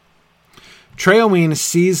happen. Trailween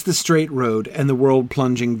sees the straight road and the world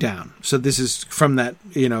plunging down. So this is from that,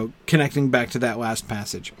 connecting back to that last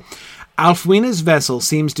passage. Alfwina's vessel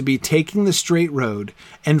seems to be taking the straight road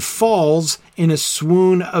and falls in a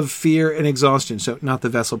swoon of fear and exhaustion. So not the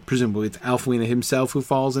vessel, presumably it's Alfwina himself who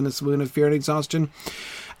falls in a swoon of fear and exhaustion.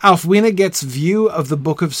 Alfwina gets view of the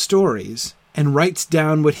Book of Stories and writes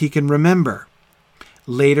down what he can remember.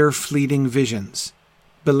 Later fleeting visions.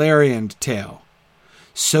 Beleriand tale.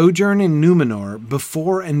 Sojourn in Númenor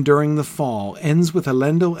before and during the fall ends with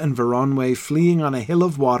Elendil and Veronwë fleeing on a hill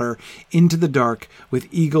of water into the dark with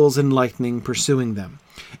eagles and lightning pursuing them.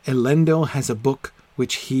 Elendil has a book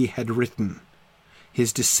which he had written.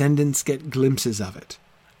 His descendants get glimpses of it.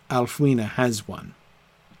 Alfwina has one.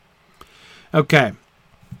 Okay.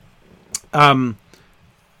 So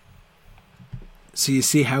you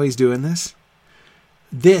see how he's doing this?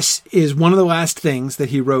 This is one of the last things that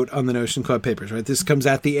he wrote on the Notion Club papers, right? This comes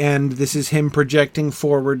at the end. This is him projecting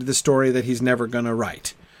forward the story that he's never going to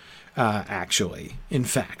write, actually, in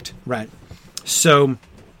fact, right? So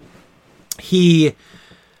he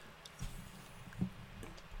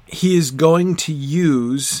is going to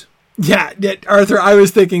use... Yeah, Arthur, I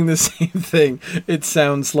was thinking the same thing. It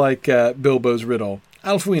sounds like Bilbo's riddle.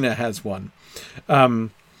 Alfwina has one.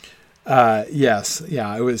 Yes, yeah,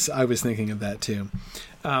 I was thinking of that too.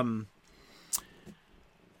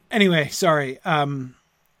 Anyway, sorry.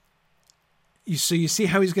 You see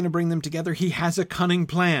how he's going to bring them together? He has a cunning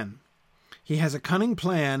plan. He has a cunning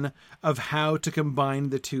plan of how to combine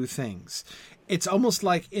the two things. It's almost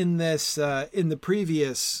like in this, in the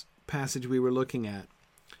previous passage we were looking at,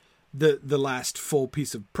 the last full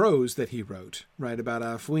piece of prose that he wrote, right, about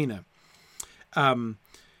Alfwina.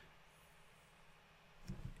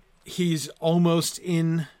 He's almost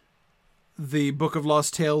in the Book of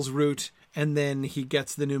Lost Tales route, and then he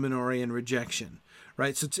gets the Númenórean rejection,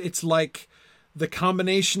 right? So it's like the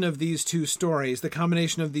combination of these two stories, the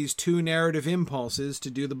combination of these two narrative impulses to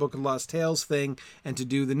do the Book of Lost Tales thing and to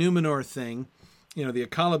do the Númenor thing, the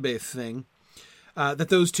Akalabaith thing, that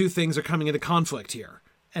those two things are coming into conflict here.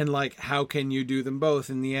 And like, how can you do them both?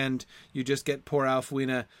 In the end, you just get poor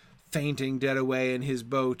Alfwina fainting dead away in his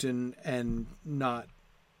boat and not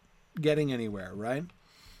getting anywhere, right?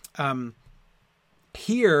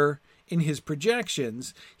 Here in his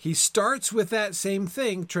projections, he starts with that same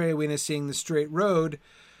thing, Traewyn is seeing the straight road,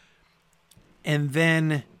 and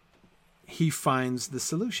then he finds the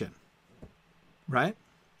solution, right?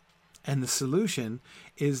 And the solution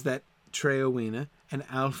is that Traewyn and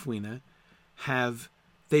Alfwina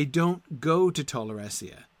they don't go to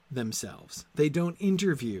Tolerancia themselves. They don't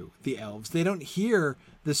interview the elves. They don't hear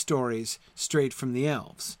the stories straight from the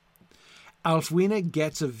elves. Ælfwine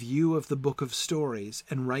gets a view of the book of stories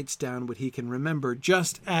and writes down what he can remember,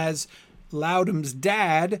 just as Laudum's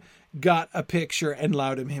dad got a picture, and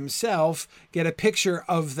Laudum himself get a picture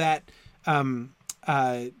of that,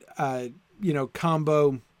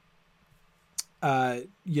 combo,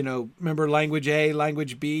 remember language A,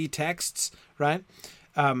 language B texts, right?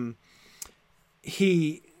 So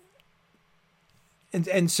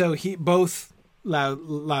both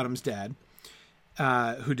Laudum's dad,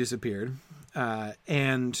 who disappeared,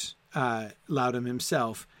 and Laudum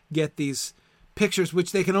himself get these pictures,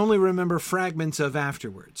 which they can only remember fragments of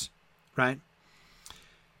afterwards, right?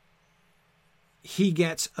 He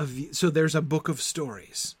gets so there's a book of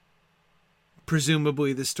stories,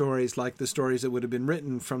 presumably the stories like the stories that would have been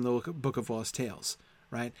written from the Book of Lost Tales,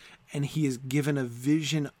 right? And he is given a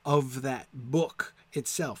vision of that book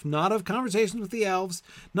itself, not of conversations with the elves,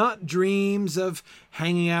 not dreams of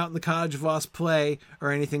hanging out in the Cottage of Lost Play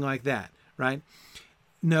or anything like that, right?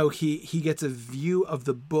 No, he gets a view of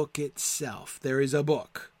the book itself. There is a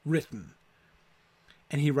book written,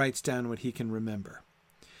 and he writes down what he can remember.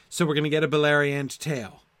 So we're going to get a Beleriand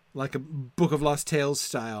tale, like a Book of Lost Tales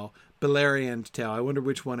style Beleriand tale. I wonder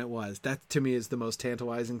which one it was. That, to me, is the most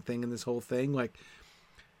tantalizing thing in this whole thing. Like,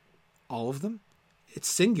 all of them? It's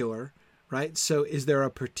singular, right? So is there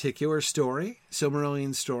a particular story,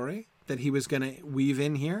 Silmarillion story, that he was going to weave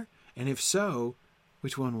in here? And if so,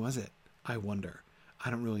 which one was it? I wonder. I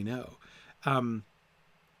don't really know.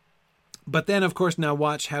 But then, of course, now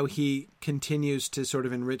watch how he continues to sort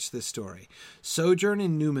of enrich this story. Sojourn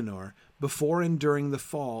in Númenor, before and during the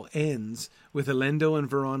fall, ends with Elendil and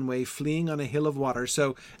Veronwë fleeing on a hill of water.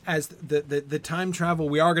 So as the time travel,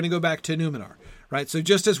 we are going to go back to Númenor, right? So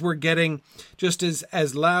just as Laudum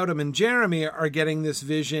and Jeremy are getting this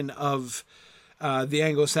vision of the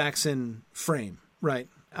Anglo-Saxon frame, right?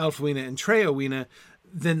 Ælfwine and Treowine,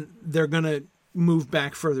 then they're going to move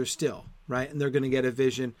back further still, right? And they're going to get a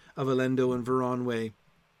vision of Elendil and Veronwë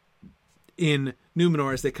in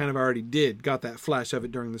Númenor, as they kind of already got that flash of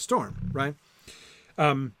it during the storm, right?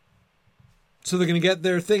 So they're going to get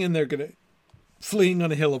their thing, and they're going to fleeing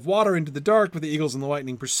on a hill of water into the dark with the eagles and the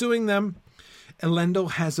lightning pursuing them.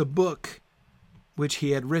 Elendil has a book which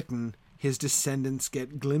he had written. His descendants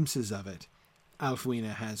get glimpses of it.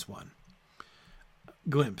 Ælfwine has one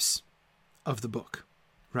glimpse of the book,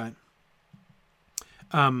 right?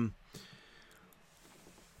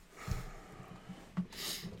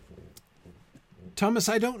 Thomas,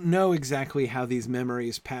 I don't know exactly how these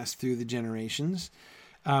memories pass through the generations.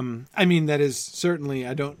 That is certainly,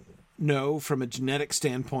 I don't know from a genetic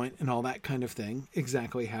standpoint and all that kind of thing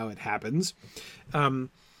exactly how it happens. In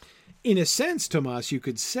a sense, Thomas, you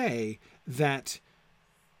could say that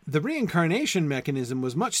the reincarnation mechanism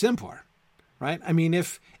was much simpler, right? I mean,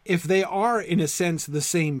 if they are, in a sense, the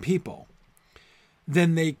same people,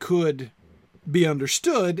 then they could be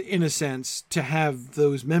understood, in a sense, to have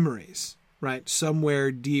those memories, right?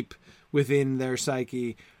 Somewhere deep within their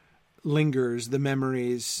psyche lingers the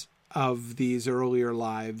memories of these earlier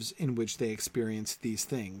lives in which they experienced these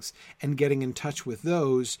things. And getting in touch with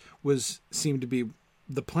those seemed to be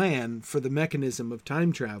the plan for the mechanism of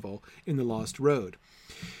time travel in the Lost Road.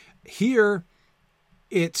 Here,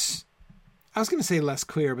 it's, I was going to say less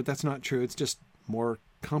clear, but that's not true. It's just more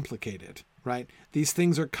complicated, right? These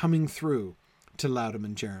things are coming through to Laudum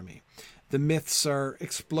and Jeremy. The myths are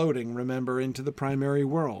exploding, remember, into the primary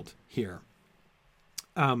world here.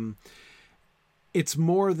 It's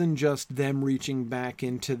more than just them reaching back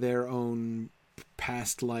into their own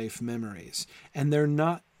past life memories. And they're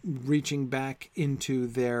not reaching back into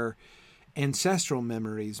their ancestral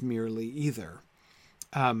memories merely either.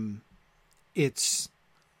 It's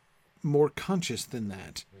more conscious than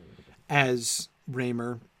that, as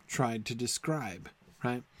Raymer tried to describe,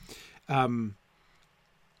 right?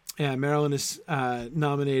 Marilyn is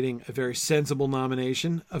nominating a very sensible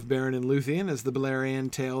nomination of Beren and Luthien as the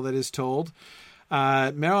Beleriand tale that is told.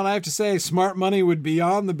 Marilyn, I have to say, smart money would be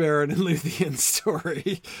on the Beren and Luthien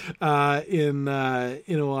story in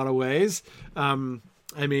a lot of ways.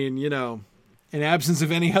 In absence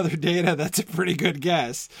of any other data, that's a pretty good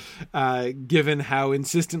guess, given how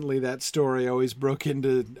insistently that story always broke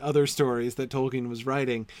into other stories that Tolkien was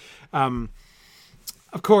writing.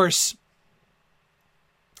 Of course,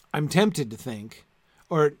 I'm tempted to think,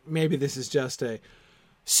 or maybe this is just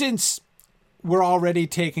since we're already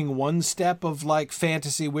taking one step of like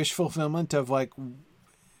fantasy wish fulfillment of like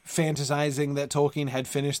fantasizing that Tolkien had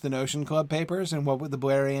finished the Notion Club papers, and what would the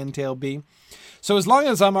Beleriand tale be? So as long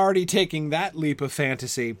as I'm already taking that leap of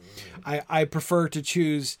fantasy, I prefer to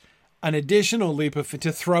choose an additional leap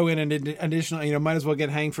to throw in an additional, might as well get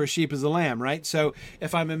hanged for a sheep as a lamb, right? So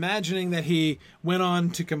if I'm imagining that he went on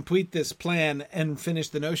to complete this plan and finish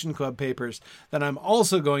the Notion Club papers, then I'm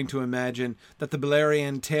also going to imagine that the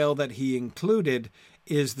Beleriand tale that he included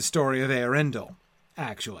is the story of Eärendil,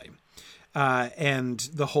 actually. And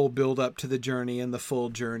the whole build up to the journey and the full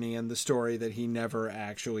journey and the story that he never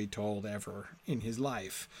actually told ever in his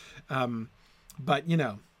life. But,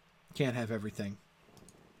 can't have everything.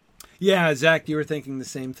 Yeah, Zach, you were thinking the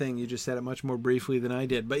same thing. You just said it much more briefly than I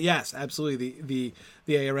did. But yes, absolutely, the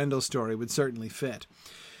Eärendil story would certainly fit.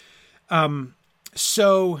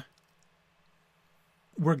 So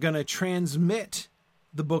we're going to transmit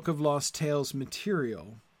the Book of Lost Tales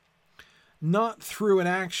material, not through an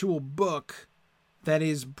actual book that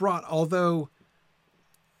is brought, although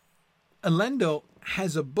Elendil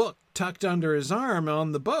has a book tucked under his arm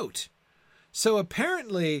on the boat. So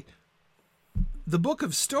apparently the Book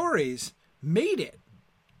of Stories made it,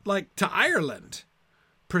 to Ireland,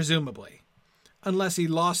 presumably. Unless he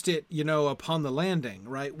lost it, upon the landing,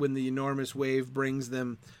 right? When the enormous wave brings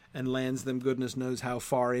them and lands them goodness knows how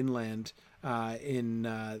far inland in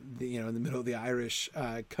the middle of the Irish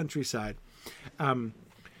countryside.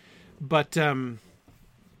 But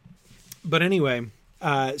anyway,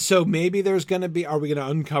 so maybe there's going to be, are we going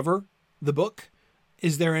to uncover the book?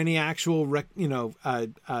 Is there any actual record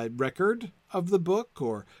of the book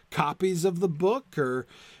or copies of the book or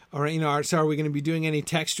so are we going to be doing any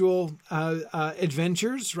textual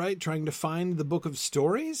adventures, right? Trying to find the Book of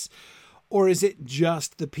Stories, or is it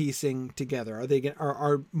just the piecing together?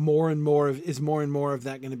 Are more and more of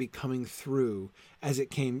that going to be coming through as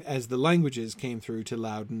the languages came through to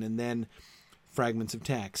Loudon and then fragments of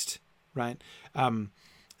text, right?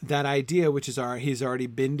 That idea, which is he's already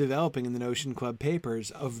been developing in the Notion Club papers,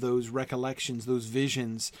 of those recollections, those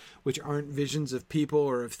visions, which aren't visions of people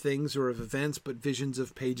or of things or of events, but visions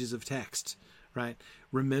of pages of text, right?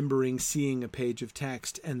 Remembering seeing a page of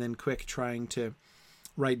text and then trying to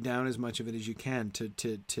write down as much of it as you can to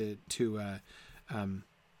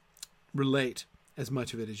relate as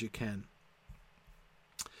much of it as you can.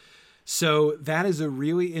 So that is a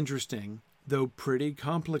really interesting, though pretty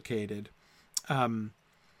complicated,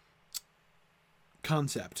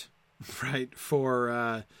 concept, right,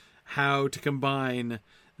 for how to combine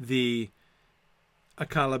the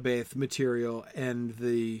Akalabaith material and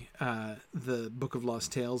the Book of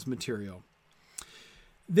Lost Tales material.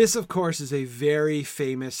 This, of course, is a very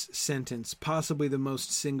famous sentence, possibly the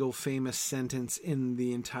most single famous sentence in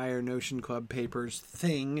the entire Notion Club papers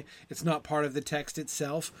thing. It's not part of the text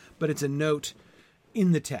itself, but it's a note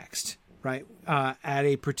in the text, right, at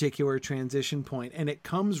a particular transition point. And it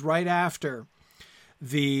comes right after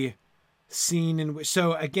the scene in which,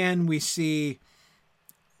 so again, we see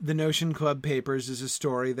the Notion Club papers as a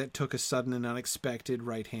story that took a sudden and unexpected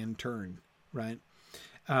right-hand turn, right?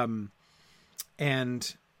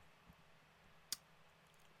 And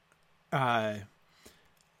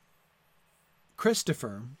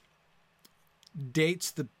Christopher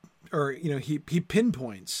dates he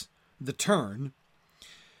pinpoints the turn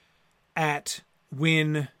at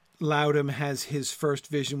when Loudon has his first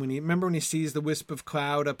vision, when he sees the wisp of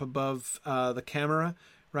cloud up above the camera,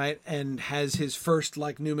 right, and has his first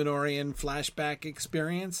Numenorean flashback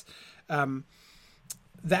experience.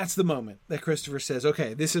 That's the moment that Christopher says,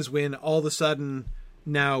 okay, this is when all of a sudden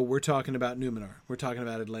now we're talking about Numenor. We're talking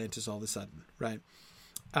about Atlantis all of a sudden, right?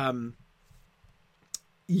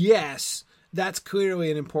 Yes, that's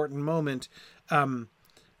clearly an important moment.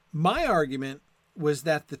 My argument was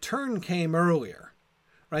that the turn came earlier,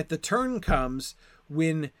 right? The turn comes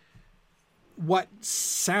when what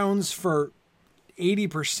sounds for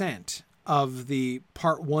 80% of the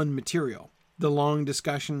part one material, the long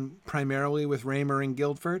discussion primarily with Raymer and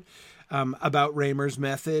Guildford about Raymer's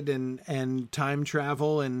method and time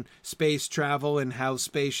travel and space travel and how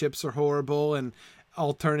spaceships are horrible and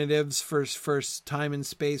alternatives for time and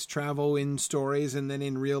space travel in stories and then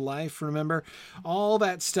in real life. Remember all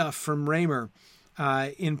that stuff from Raymer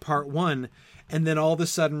in part one. And then all of a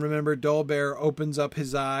sudden, remember, Dolbear opens up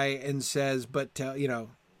his eye and says, but,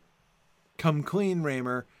 come clean,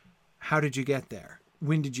 Raymer. How did you get there?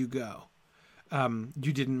 When did you go?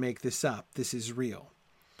 You didn't make this up. This is real.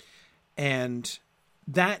 And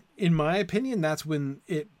that, in my opinion, that's when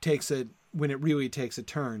it really takes a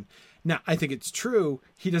turn. Now, I think it's true.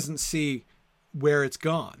 He doesn't see where it's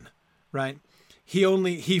gone, right?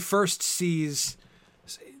 He first sees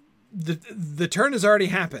the turn has already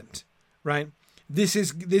happened, right? this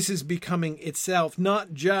is becoming itself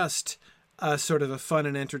not just a sort of a fun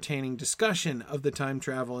and entertaining discussion of the time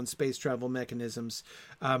travel and space travel mechanisms,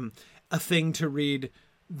 a thing to read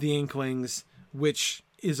the Inklings, which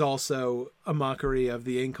is also a mockery of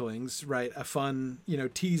the Inklings, right? A fun,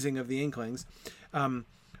 teasing of the Inklings.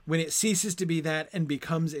 When it ceases to be that and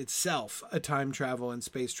becomes itself a time travel and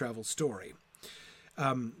space travel story.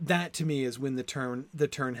 That to me is when the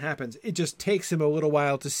turn happens. It just takes him a little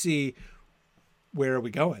while to see, where are we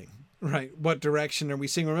going? Right. What direction are we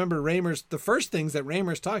seeing? Remember, the first things that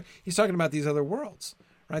Raymer's he's talking about these other worlds,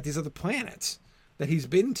 right? These other planets that he's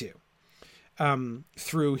been to,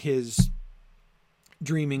 through his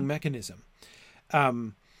dreaming mechanism.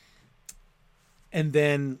 And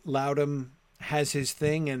then Loudon has his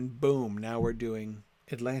thing, and boom, now we're doing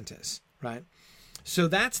Atlantis, right? So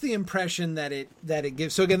that's the impression that it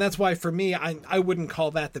gives. So again, that's why for me, I wouldn't call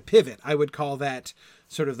that the pivot. I would call that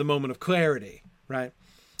sort of the moment of clarity, right?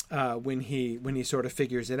 When he sort of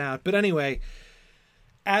figures it out. But anyway,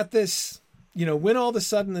 at this, when all of a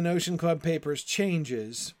sudden the Notion Club papers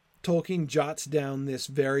changes, Tolkien jots down this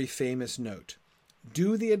very famous note: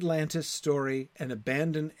 do the Atlantis story and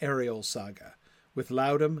abandon Ariel saga, with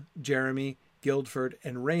Loudon, Jeremy, Guildford,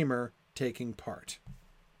 and Raymer taking part.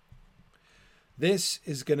 This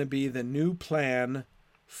is going to be the new plan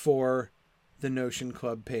for the Notion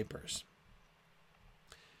Club papers.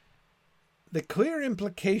 The clear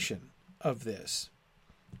implication of this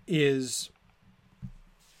is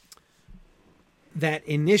that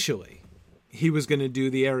initially he was going to do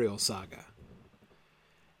the Ariel saga,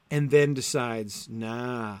 and then decides,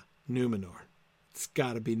 Numenor. It's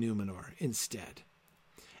got to be Numenor instead.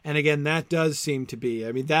 And again, that does seem to be,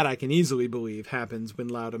 that I can easily believe happens when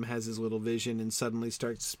Loudon has his little vision and suddenly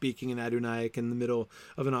starts speaking in Adunaic in the middle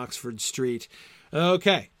of an Oxford street.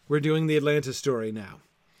 Okay, we're doing the Atlantis story now.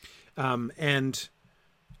 And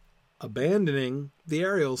abandoning the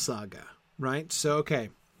Ariel saga, right? So, okay.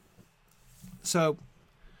 So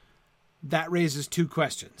that raises two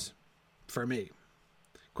questions for me.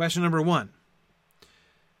 Question number one.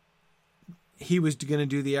 He was going to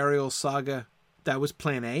do the Ariel saga. That was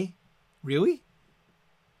plan A? Really?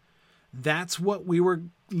 That's what we were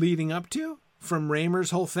leading up to from Raymer's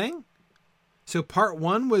whole thing? So part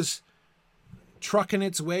one was trucking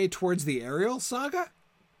its way towards the Ariel saga?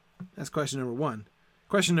 That's question number one.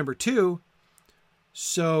 Question number two.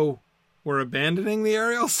 So we're abandoning the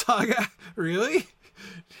Ariel saga? Really?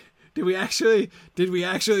 Did we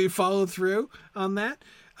actually follow through on that?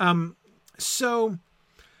 So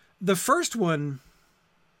the first one,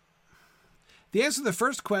 the answer to the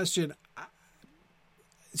first question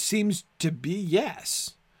seems to be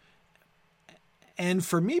yes. And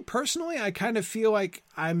for me personally, I kind of feel like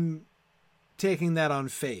I'm taking that on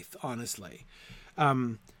faith, honestly.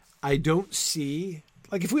 I don't see,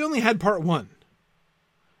 like, if we only had part one,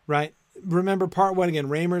 right? Remember part one again,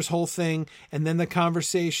 Raymer's whole thing, and then the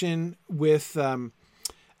conversation with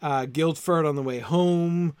Guildford on the way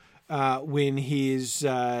home, when he's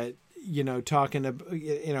talking to,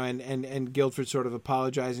 and Guildford sort of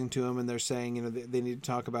apologizing to him, and they're saying, they need to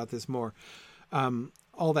talk about this more.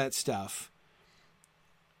 All that stuff.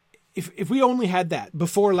 If we only had that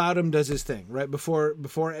before Loudon does his thing, right? Before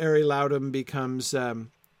Ari Loudon becomes, the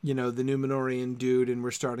Numenorian dude, and we're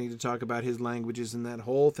starting to talk about his languages and that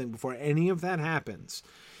whole thing, before any of that happens,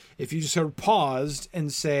 if you just sort of paused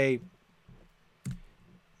and say,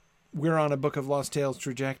 we're on a Book of Lost Tales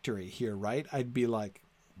trajectory here, right? I'd be like,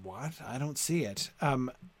 what? I don't see it.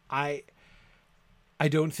 I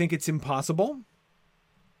don't think it's impossible.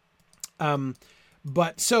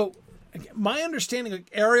 But so my understanding of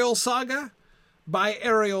Ariel saga, by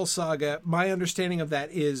Ariel saga, my understanding of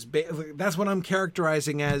that is that's what I'm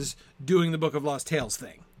characterizing as doing the Book of Lost Tales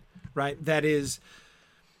thing, right? That is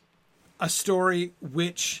a story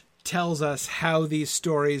which tells us how these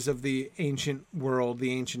stories of the ancient world,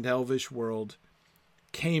 the ancient elvish world,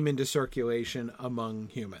 came into circulation among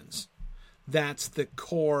humans. That's the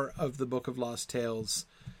core of the Book of Lost Tales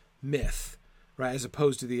myth, right? As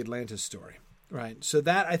opposed to the Atlantis story, right? So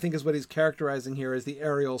that, I think, is what he's characterizing here as the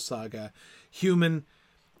Ariel saga. Human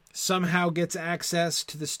somehow gets access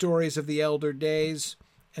to the stories of the Elder Days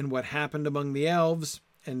and what happened among the elves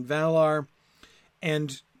and Valar,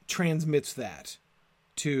 and transmits that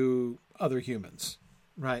to other humans,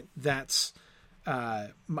 right? That's,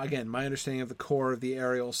 again, my understanding of the core of the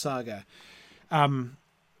Ariel saga.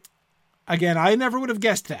 Again, I never would have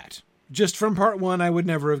guessed that. Just from part one, I would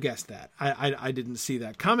never have guessed that. I didn't see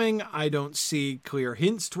that coming. I don't see clear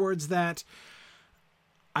hints towards that.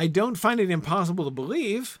 I don't find it impossible to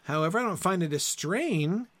believe. However, I don't find it a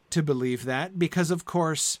strain to believe that, because, of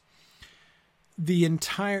course, the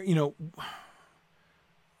entire,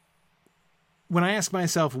 when I ask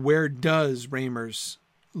myself, where does Raymer's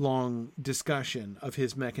long discussion of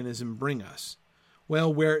his mechanism bring us?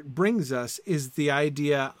 Well, where it brings us is the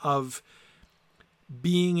idea of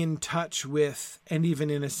being in touch with, and even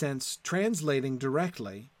in a sense, translating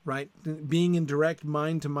directly, right? Being in direct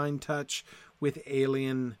mind-to-mind touch with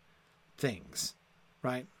alien things,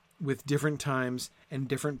 right? With different times and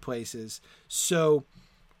different places. So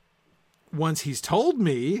once he's told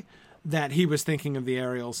me that he was thinking of the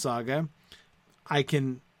Ariel saga, I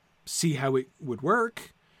can see how it would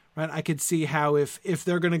work, right? I could see how if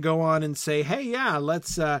they're going to go on and say, hey, yeah,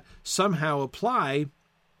 let's somehow apply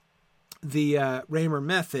the Raymer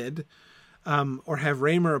method, or have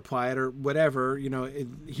Raymer apply it, or whatever,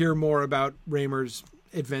 hear more about Raymer's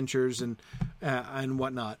adventures and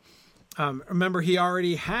whatnot. Remember, he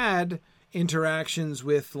already had interactions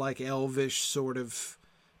with like elvish sort of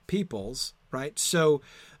peoples, right? So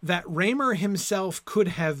that Raymer himself could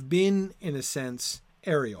have been, in a sense,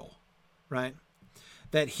 Ariel, right?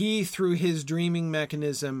 That he, through his dreaming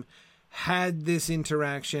mechanism, had this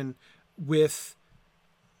interaction with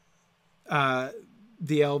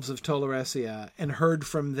the elves of Tolaresia and heard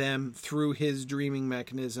from them through his dreaming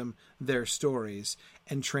mechanism their stories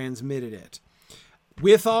and transmitted it.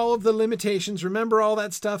 With all of the limitations, remember all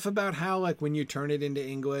that stuff about how, like, when you turn it into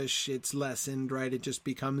English, it's lessened, right? It just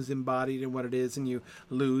becomes embodied in what it is and you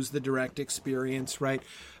lose the direct experience, right?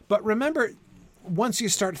 But remember, once you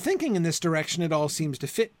start thinking in this direction, it all seems to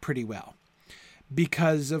fit pretty well.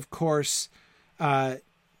 Because, of course,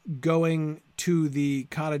 going to the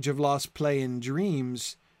Cottage of Lost Play and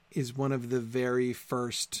Dreams is one of the very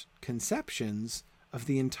first conceptions of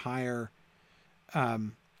the entire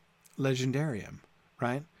legendarium,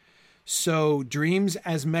 right? So dreams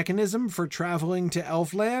as mechanism for traveling to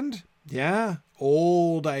Elfland? Yeah,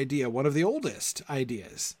 old idea, one of the oldest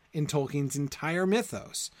ideas in Tolkien's entire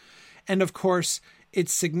mythos. And of course,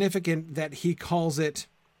 it's significant that he calls it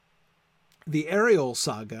the Ariel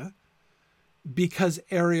saga, because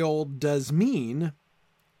Ariel does mean,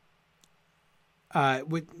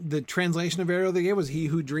 the translation of Ariel they gave was he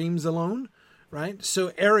who dreams alone, right?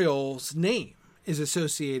 So Ariel's name is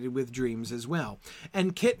associated with dreams as well.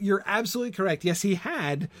 And Kit, you're absolutely correct. Yes, he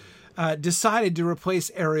had decided to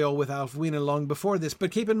replace Ariel with Alfwine long before this,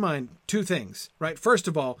 but keep in mind two things, right? First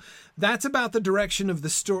of all, that's about the direction of the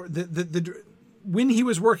story. When he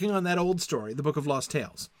was working on that old story, the Book of Lost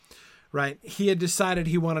Tales, right? He had decided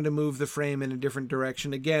he wanted to move the frame in a different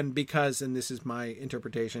direction again because, and this is my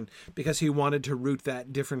interpretation, because he wanted to root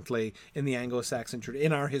that differently in the Anglo-Saxon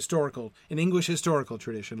tradition, in English historical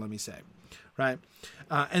tradition, let me say, right?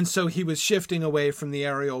 And so he was shifting away from the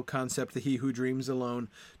Ariel concept, the he who dreams alone,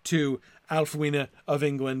 to Alfwine of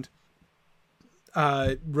England,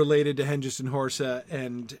 related to Hengist and Horsa,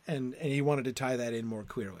 and he wanted to tie that in more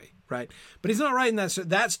clearly, right? But he's not writing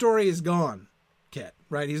that story is gone. Kit,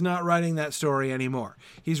 right? He's not writing that story anymore.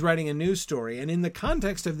 He's writing a new story. And in the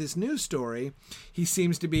context of this new story, he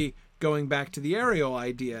seems to be going back to the Ariel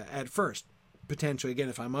idea at first. Potentially, again,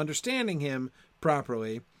 if I'm understanding him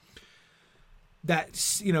properly,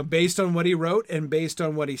 that's, based on what he wrote and based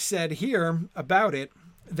on what he said here about it,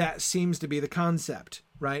 that seems to be the concept,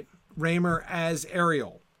 right? Raymer as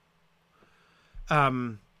Ariel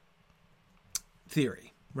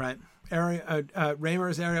theory, right? Raymer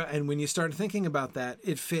as Ariel, and when you start thinking about that,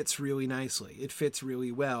 it fits really nicely. It fits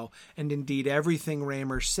really well. And indeed, everything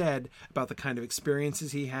Raymer said about the kind of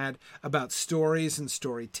experiences he had, about stories and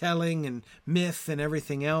storytelling and myth and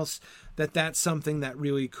everything else, that's something that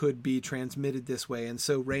really could be transmitted this way. And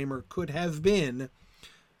so Raymer could have been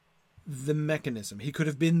the mechanism. He could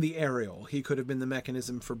have been the Ariel. He could have been the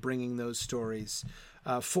mechanism for bringing those stories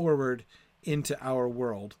forward into our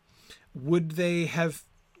world. Would they have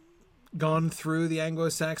gone through the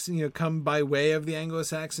Anglo-Saxon, come by way of the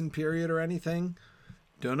Anglo-Saxon period or anything?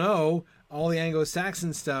 Don't know. All the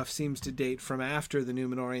Anglo-Saxon stuff seems to date from after the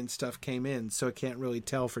Númenórean stuff came in, so I can't really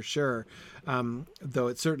tell for sure, though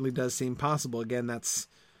it certainly does seem possible. Again, that's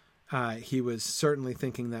he was certainly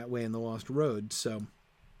thinking that way in The Lost Road, so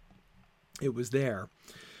it was there.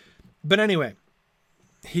 But anyway,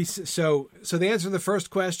 so the answer to the first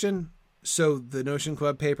question, so the Notion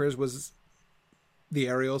Club papers was the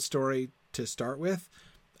Ariel story to start with,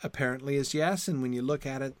 apparently is yes. And when you look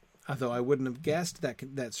at it, although I wouldn't have guessed,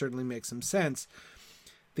 that certainly makes some sense.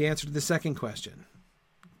 The answer to the second question.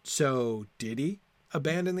 So did he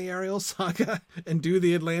abandon the Ariel saga and do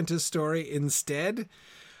the Atlantis story instead?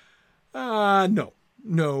 No,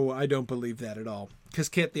 I don't believe that at all. Because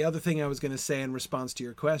Kit, the other thing I was going to say in response to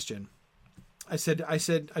your question, I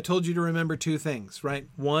told you to remember two things, right?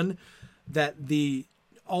 One, that the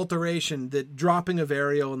alteration, the dropping of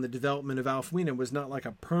Ariel and the development of Alfwine was not like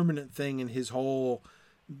a permanent thing in his whole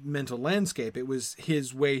mental landscape. It was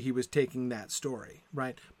his way he was taking that story,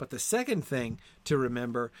 right? But the second thing to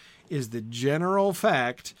remember is the general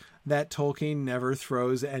fact that Tolkien never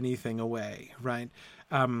throws anything away, right?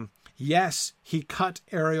 Yes, he cut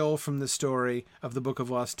Ariel from the story of the Book of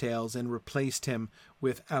Lost Tales and replaced him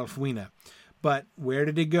with Alfwine. But where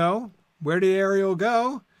did he go? Where did Ariel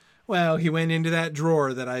go? Well, he went into that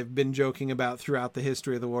drawer that I've been joking about throughout the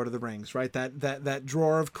history of the Lord of the Rings, right? That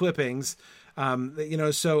drawer of clippings.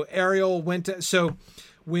 So Ariel went to, so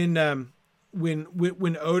when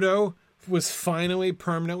Odo was finally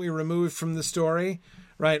permanently removed from the story,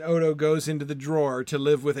 right? Odo goes into the drawer to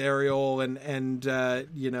live with Ariel and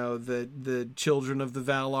the children of the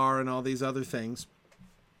Valar and all these other things.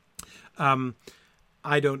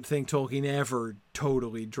 I don't think Tolkien ever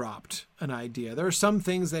totally dropped an idea. There are some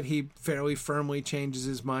things that he fairly firmly changes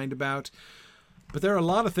his mind about, but there are a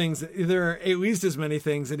lot of things there are at least as many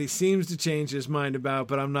things that he seems to change his mind about,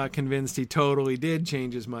 but I'm not convinced he totally did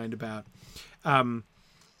change his mind about.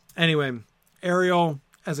 Anyway, Ariel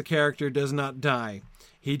as a character does not die.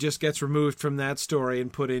 He just gets removed from that story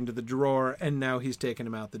and put into the drawer, and now he's taken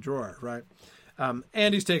him out the drawer, right?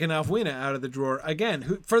 And he's taken Alfwine out of the drawer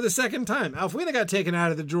again, for the second time. Alfwine got taken out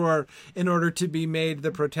of the drawer in order to be made the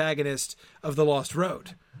protagonist of The Lost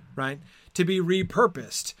Road, right? To be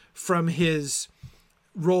repurposed from his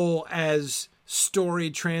role as story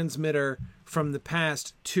transmitter from the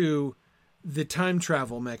past to the time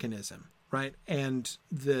travel mechanism, right? And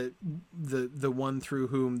the one through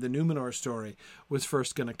whom the Numenor story was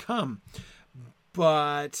first going to come.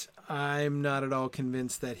 But I'm not at all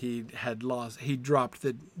convinced that he dropped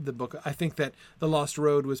the book. I think that The Lost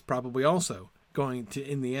Road was probably also going to,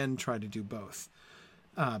 in the end, try to do both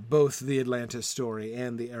the Atlantis story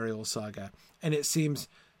and the Ariel saga. And it seems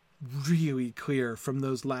really clear from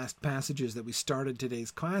those last passages that we started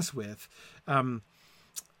today's class with.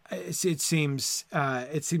 It seems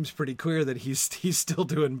pretty clear that he's still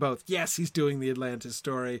doing both. Yes, he's doing the Atlantis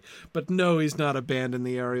story, but no, he's not abandoned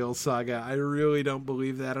the Ariel saga. I really don't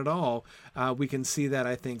believe that at all. We can see that,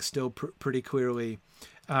 I think, still pretty clearly.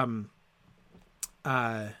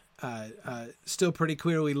 Still pretty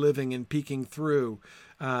clearly living and peeking through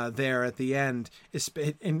there at the end,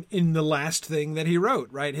 in the last thing that he wrote,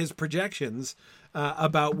 right? His projections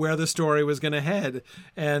about where the story was going to head,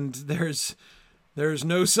 and there's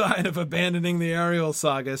no sign of abandoning the Ariel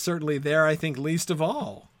saga. Certainly there, I think, least of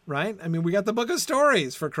all, right? I mean, we got the Book of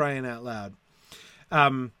Stories, for crying out loud.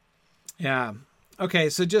 Yeah. Okay,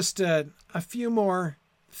 so just a few more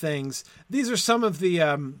things. These are some of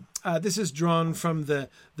the... this is drawn from the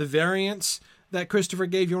variants that Christopher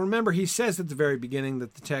gave. You'll remember he says at the very beginning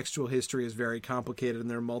that the textual history is very complicated and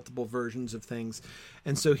there are multiple versions of things.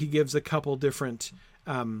 And so he gives a couple different...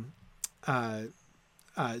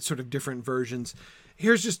 sort of different versions.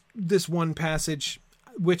 Here's just this one passage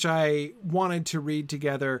which I wanted to read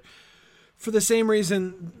together for the same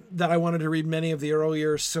reason that I wanted to read many of the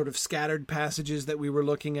earlier sort of scattered passages that we were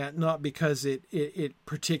looking at, not because it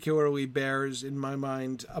particularly bears in my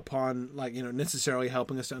mind upon necessarily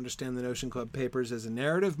helping us to understand the Notion Club papers as a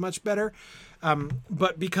narrative much better,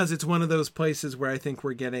 but because it's one of those places where I think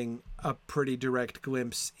we're getting a pretty direct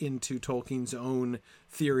glimpse into Tolkien's own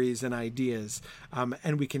theories and ideas,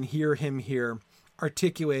 and we can hear him here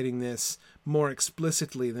articulating this more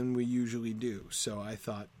explicitly than we usually do. So I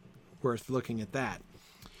thought worth looking at that.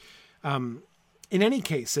 In any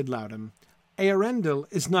case, said Loudon, Earendel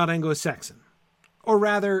is not Anglo-Saxon. Or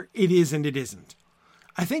rather, it is and it isn't.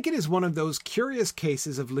 I think it is one of those curious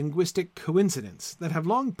cases of linguistic coincidence that have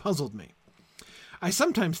long puzzled me. I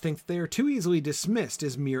sometimes think that they are too easily dismissed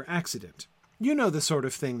as mere accident. You know the sort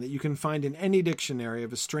of thing that you can find in any dictionary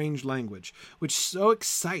of a strange language, which so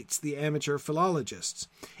excites the amateur philologists,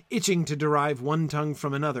 itching to derive one tongue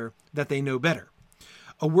from another that they know better.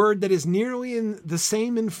 A word that is nearly the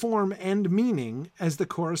same in form and meaning as the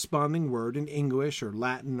corresponding word in English or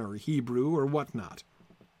Latin or Hebrew or whatnot.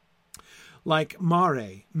 Like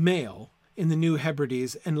mare, male, in the New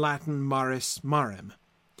Hebrides and Latin maris, marem.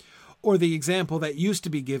 Or the example that used to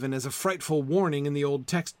be given as a frightful warning in the old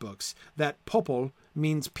textbooks, that popol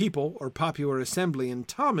means people or popular assembly in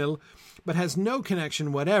Tamil, but has no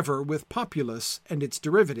connection whatever with populace and its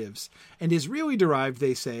derivatives, and is really derived,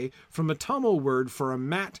 they say, from a Tamil word for a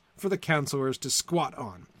mat for the counselors to squat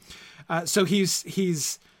on. So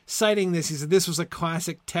he's citing this. He said this was a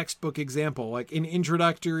classic textbook example. Like in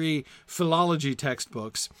introductory philology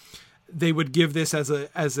textbooks, they would give this as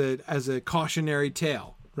a cautionary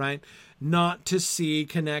tale, right? not to see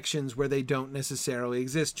connections where they don't necessarily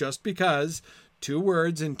exist. Just because two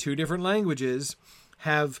words in two different languages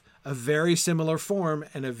have a very similar form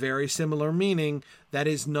and a very similar meaning, that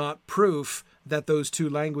is not proof that those two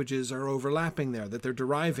languages are overlapping there, that they're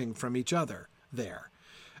deriving from each other there.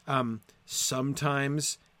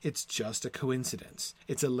 Sometimes it's just a coincidence.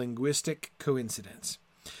 It's a linguistic coincidence.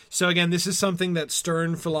 So again, this is something that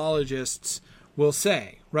stern philologists will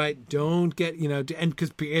say, right? Don't get, and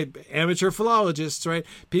because amateur philologists, right?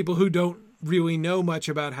 People who don't really know much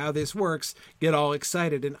about how this works get all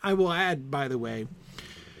excited. And I will add, by the way,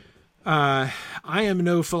 I am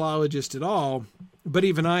no philologist at all, but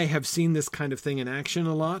even I have seen this kind of thing in action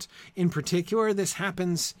a lot. In particular, this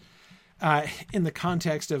happens in the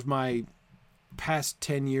context of my past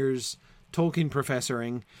 10 years Tolkien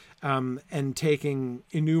professoring and taking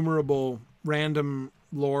innumerable random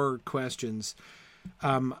lore questions.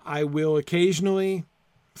 I will occasionally,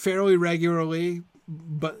 fairly regularly,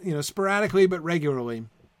 but sporadically but regularly,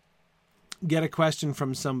 get a question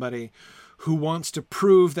from somebody who wants to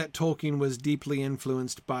prove that Tolkien was deeply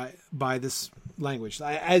influenced by this language,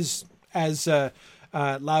 as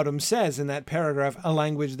Laudum says in that paragraph, a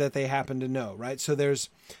language that they happen to know, right? So there's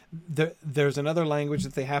another language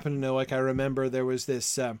that they happen to know. Like I remember there was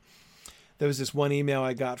this one email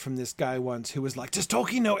I got from this guy once who was like, "Does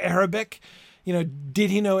Tolkien know Arabic?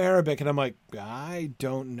 Did he know Arabic?" And I'm like, I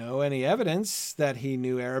don't know any evidence that he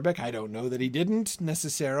knew Arabic. I don't know that he didn't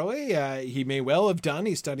necessarily. He may well have done.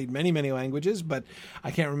 He studied many, many languages, but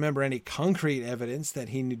I can't remember any concrete evidence that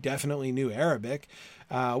he definitely knew Arabic.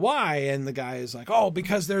 Why? And the guy is like, oh,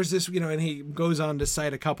 because there's this, and he goes on to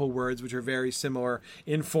cite a couple words which are very similar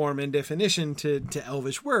in form and definition to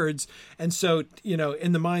Elvish words. And so,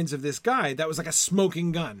 in the minds of this guy, that was like a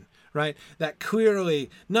smoking gun. Right? That clearly,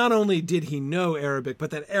 not only did he know Arabic, but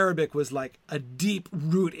that Arabic was like a deep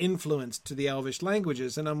root influence to the Elvish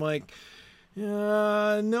languages. And I'm like,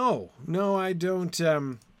 no, I don't.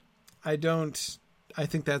 I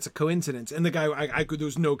think that's a coincidence. And the guy, there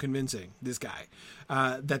was no convincing this guy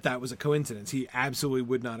that was a coincidence. He absolutely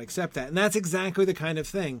would not accept that. And that's exactly the kind of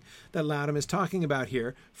thing that Laudum is talking about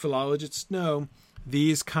here. Philologists know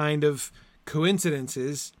these kind of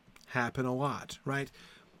coincidences happen a lot, right?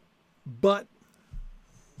 But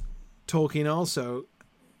Tolkien also,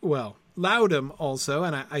 Laudum also,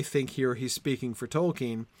 and I think here he's speaking for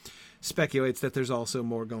Tolkien, speculates that there's also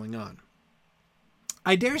more going on.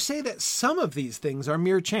 I dare say that some of these things are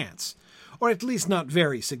mere chance, or at least not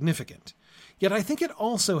very significant. Yet I think it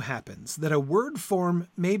also happens that a word form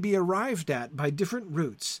may be arrived at by different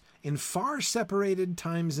routes in far separated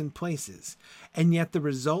times and places, and yet the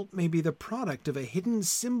result may be the product of a hidden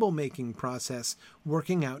symbol-making process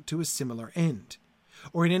working out to a similar end.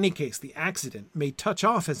 Or in any case, the accident may touch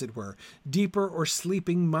off, as it were, deeper or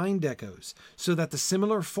sleeping mind echoes, so that the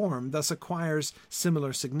similar form thus acquires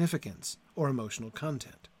similar significance or emotional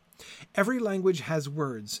content. Every language has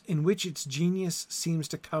words in which its genius seems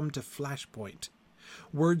to come to flashpoint.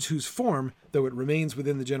 Words whose form, though it remains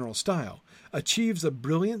within the general style, achieves a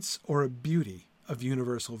brilliance or a beauty of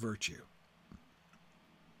universal virtue.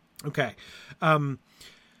 Okay,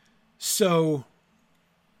 so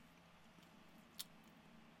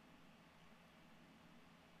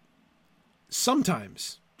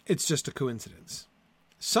sometimes it's just a coincidence.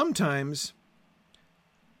 Sometimes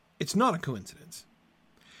it's not a coincidence.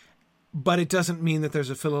 But it doesn't mean that there's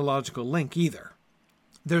a philological link either.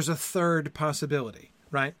 There's a third possibility,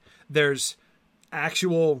 right? There's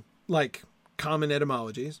actual, common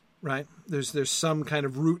etymologies, right? There's some kind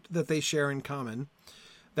of root that they share in common.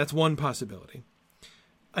 That's one possibility.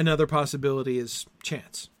 Another possibility is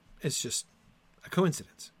chance. It's just a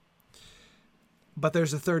coincidence. But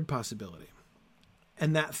there's a third possibility.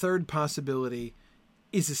 And that third possibility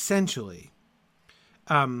is essentially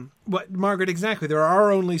Margaret, exactly. There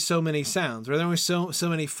are only so many sounds, or there are only so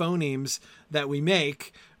many phonemes that we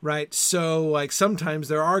make, right? So, sometimes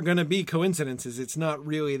there are going to be coincidences. It's not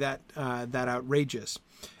really that outrageous.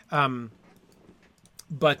 But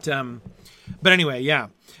anyway, yeah.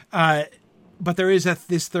 But there is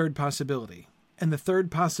this third possibility, and the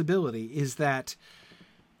third possibility is that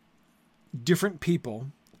different people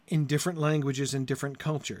in different languages and different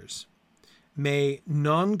cultures may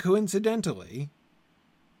non-coincidentally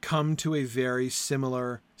come to a very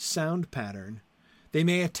similar sound pattern. They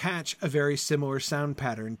may attach a very similar sound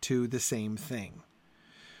pattern to the same thing.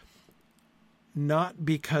 Not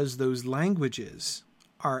because those languages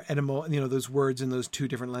are those words in those two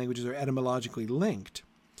different languages are etymologically linked,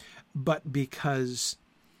 but because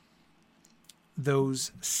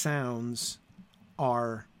those sounds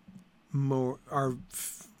are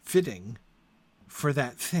fitting for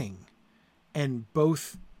that thing. and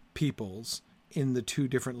both peoples in the two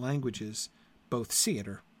different languages both see it,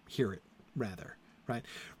 or hear it rather, right?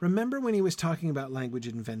 Remember when he was talking about language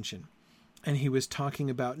invention, and he was talking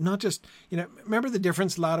about not just, remember the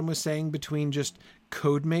difference Latham was saying between just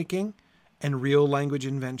code making and real language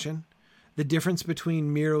invention? The difference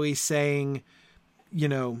between merely saying,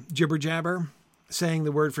 jibber jabber, saying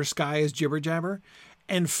the word for sky is jibber jabber,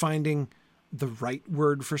 and finding the right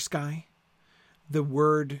word for sky.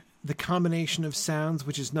 The combination of sounds,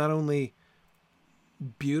 which is not only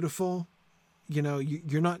beautiful,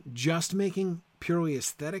 you're not just making purely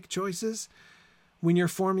aesthetic choices. When you're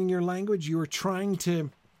forming your language, you are trying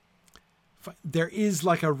to, there is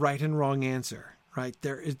like a right and wrong answer, right?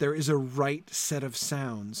 There is a right set of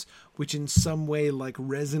sounds, which in some way like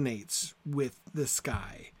resonates with the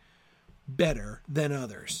sky better than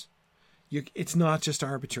others. It's not just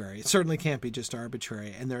arbitrary. It certainly can't be just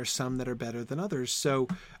arbitrary. And there are some that are better than others. So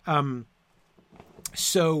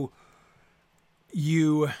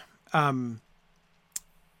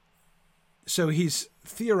he's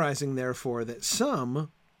theorizing, therefore, that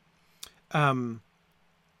some of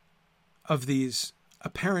these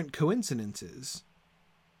apparent coincidences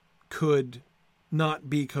could not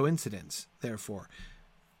be coincidence. Therefore,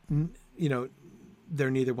 they're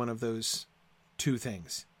neither one of those two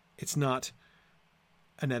things. It's not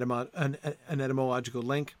an etymological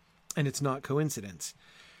link, and it's not coincidence.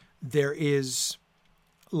 There is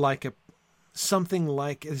something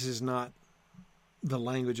like, this is not the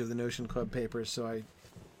language of the Notion Club papers, so I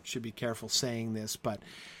should be careful saying this, but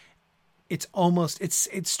it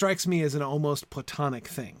strikes me as an almost Platonic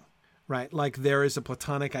thing, right? Like there is a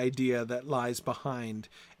Platonic idea that lies behind,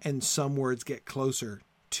 and some words get closer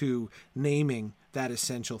to naming that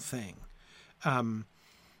essential thing.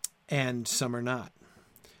 And some are not.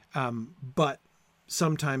 But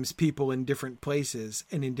sometimes people in different places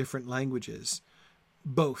and in different languages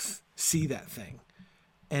both see that thing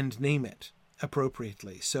and name it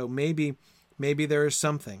appropriately. So maybe there is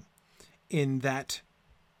something in that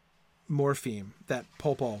morpheme, that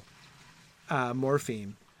popol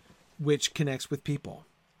morpheme, which connects with people.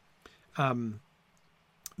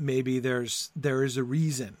 Maybe there is a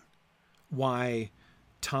reason why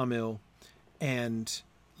Tamil and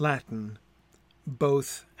Latin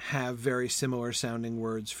both have very similar sounding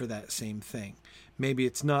words for that same thing. Maybe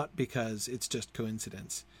it's not because it's just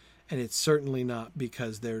coincidence, and it's certainly not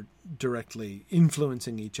because they're directly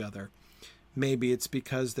influencing each other. Maybe it's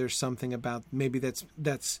because there's something about, maybe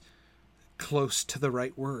that's close to the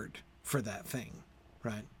right word for that thing,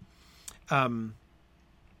 right?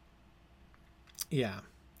 Yeah.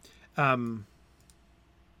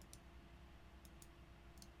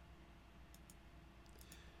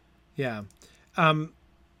 Yeah.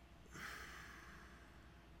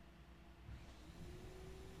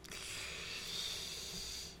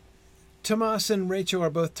 Tomas and Rachel are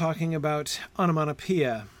both talking about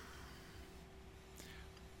onomatopoeia.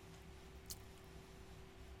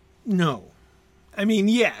 No. I mean,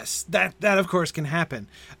 yes, that of course can happen.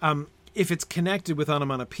 If it's connected with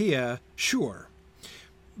onomatopoeia, sure.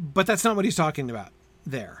 But that's not what he's talking about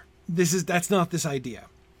there. That's not this idea.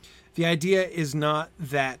 The idea is not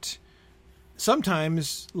that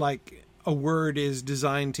sometimes, like, a word is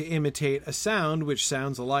designed to imitate a sound which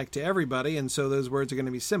sounds alike to everybody, and so those words are going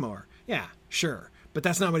to be similar. Yeah, sure. But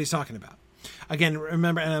that's not what he's talking about. Again,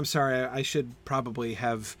 remember, and I'm sorry, I should probably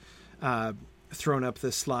have thrown up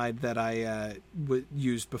the slide that I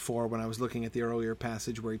used before when I was looking at the earlier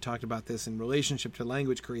passage where he talked about this in relationship to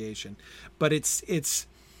language creation. But it is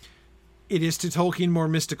to Tolkien more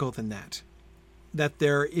mystical than that. That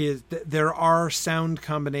there are sound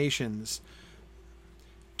combinations.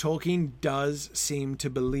 Tolkien does seem to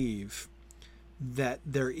believe that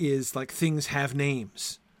there is, like, things have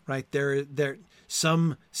names, right? There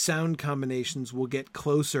some sound combinations will get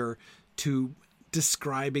closer to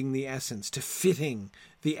describing the essence, to fitting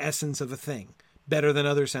the essence of a thing better than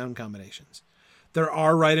other sound combinations. There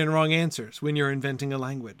are right and wrong answers when you're inventing a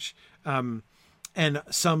language. And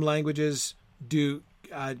some languages do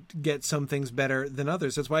get some things better than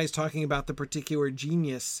others. That's why he's talking about the particular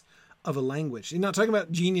genius of a language. He's not talking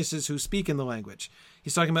about geniuses who speak in the language.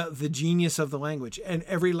 He's talking about the genius of the language. And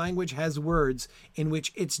every language has words in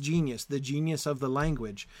which its genius, the genius of the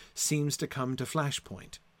language, seems to come to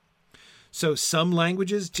flashpoint. So some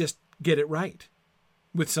languages just get it right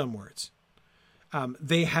with some words.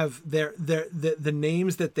 They have the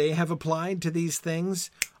names that they have applied to these things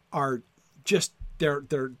are just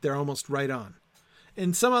they're almost right on.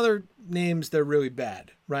 In some other names they're really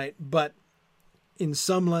bad, right? But in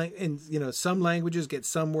some languages get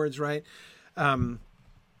some words right.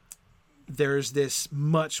 there's this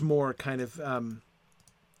much more kind of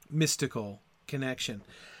mystical connection.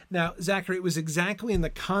 Now, Zachary, it was exactly in the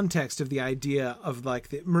context of the idea of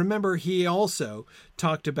remember, he also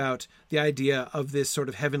talked about the idea of this sort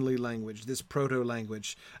of heavenly language, this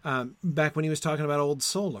proto-language, back when he was talking about Old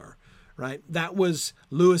Solar, right? That was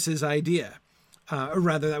Lewis's idea. Or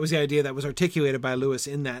rather, that was the idea that was articulated by Lewis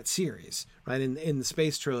in that series, right? In the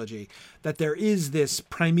Space Trilogy, that there is this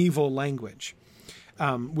primeval language,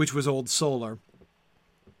 which was Old Solar,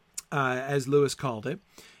 as Lewis called it.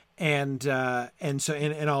 And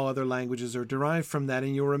all other languages are derived from that.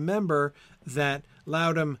 And you'll remember that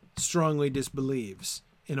Loudon strongly disbelieves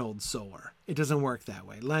in Old Solar. It doesn't work that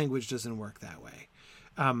way. Language doesn't work that way.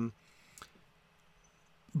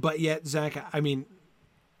 But yet, Zach, I mean,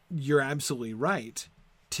 you're absolutely right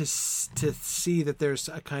to see that there's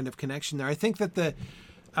a kind of connection there. I think that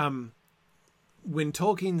when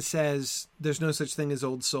Tolkien says there's no such thing as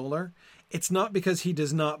Old Solar, it's not because he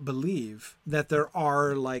does not believe that there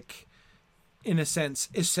are, in a sense,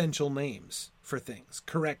 essential names for things,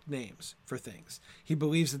 correct names for things. He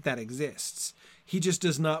believes that exists. He just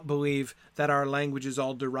does not believe that our languages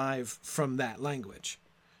all derive from that language.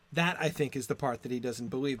 That, I think, is the part that he doesn't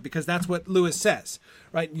believe, because that's what Lewis says,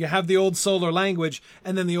 right? You have the Old Solar language,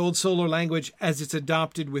 and then the Old Solar language, as it's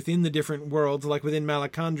adopted within the different worlds, like within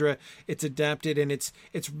Malacandra, it's adapted and it's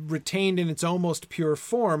retained in its almost pure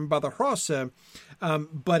form by the Hrossa,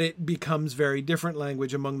 but it becomes very different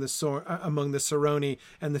language among the Saroni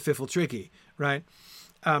and the Fifiltriki, right?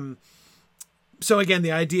 So again,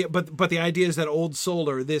 the idea, but the idea is that Old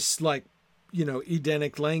Solar, this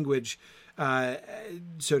Edenic language,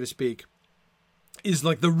 so to speak, is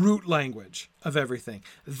like the root language of everything.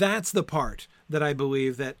 That's the part that I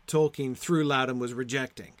believe that Tolkien through Loudon was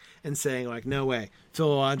rejecting and saying no way,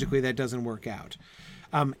 philologically that doesn't work out.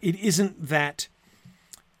 It isn't that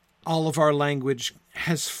all of our language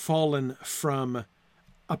has fallen from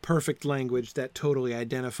a perfect language that totally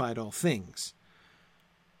identified all things.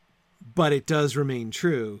 But it does remain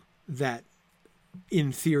true that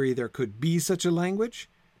in theory there could be such a language.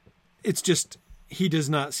 It's just he does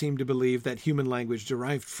not seem to believe that human language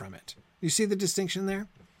derived from it. You see the distinction there?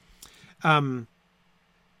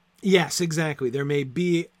 Yes, exactly. There may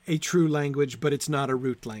be a true language, but it's not a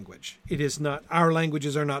root language. It is not. Our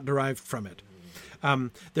languages are not derived from it.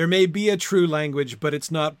 There may be a true language, but it's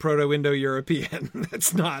not Proto-Indo-European.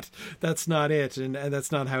 That's not it, and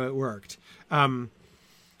that's not how it worked. Yeah.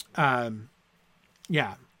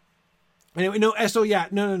 Anyway, no.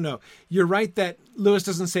 You're right that Lewis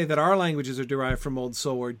doesn't say that our languages are derived from Old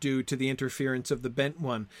Solar due to the interference of the Bent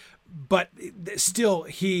One. But still,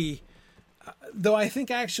 though I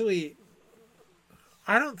think actually,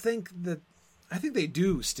 I think they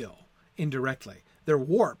do still, indirectly. They're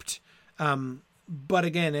warped. But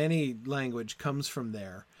again, any language comes from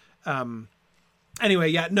there. Anyway,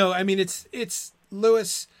 yeah, no, I mean, it's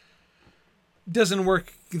Lewis doesn't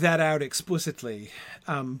work that out explicitly,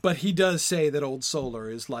 but he does say that Old Solar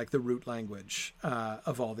is like the root language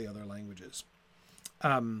of all the other languages.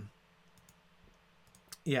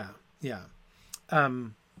 Yeah.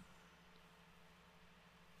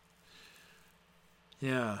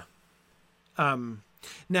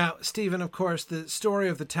 Now, Stephen, of course, the story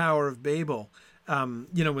of the Tower of Babel, when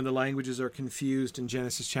the languages are confused in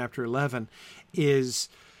Genesis chapter 11, is...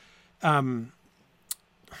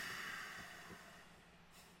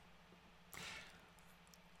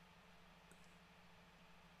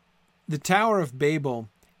 The Tower of Babel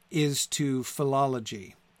is to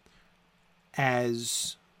philology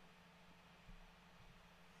as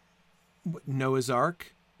Noah's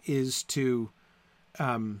Ark is to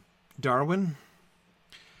Darwin.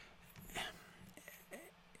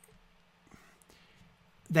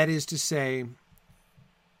 That is to say,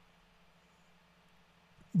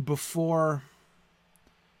 before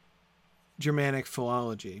Germanic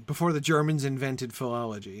philology, before the Germans invented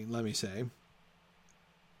philology, let me say,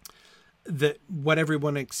 that what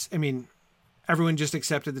everyone just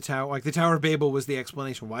accepted the Tower. Like the Tower of Babel was the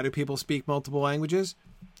explanation. Why do people speak multiple languages?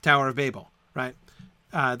 Tower of Babel, right?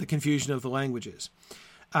 The confusion of the languages.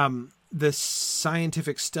 The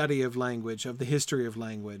scientific study of language, of the history of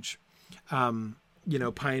language,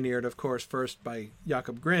 pioneered, of course, first by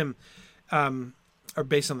Jakob Grimm, or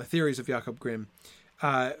based on the theories of Jakob Grimm,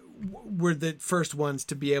 were the first ones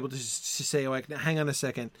to be able to say, hang on a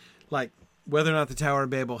second, whether or not the Tower of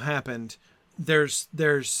Babel happened, there's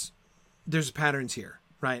patterns here,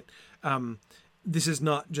 right? This is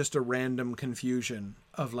not just a random confusion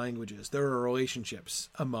of languages. There are relationships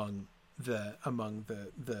among the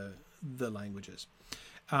languages.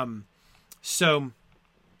 So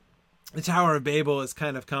the Tower of Babel is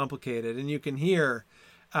kind of complicated, and you can hear,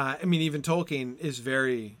 even Tolkien is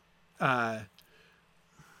very, there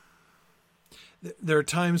are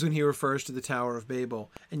times when he refers to the Tower of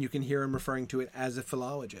Babel, and you can hear him referring to it as a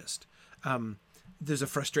philologist. There's a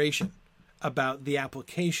frustration about the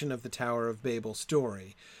application of the Tower of Babel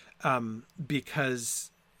story,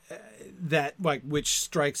 because which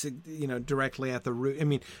strikes, directly at the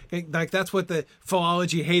root. That's what the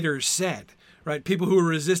philology haters said, right? People who were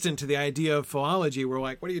resistant to the idea of philology were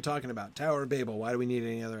like, what are you talking about? Tower of Babel. Why do we need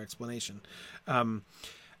any other explanation?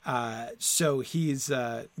 So he's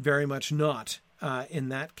very much not in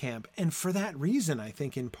that camp. And for that reason, I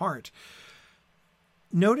think in part,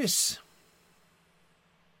 notice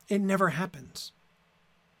it never happens.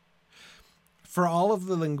 For all of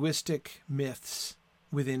the linguistic myths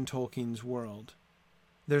within Tolkien's world,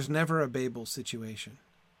 there's never a Babel situation.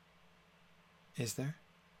 Is there?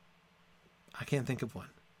 I can't think of one.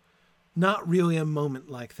 Not really a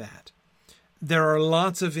moment like that. There are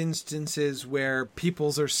lots of instances where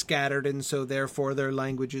peoples are scattered, and so therefore their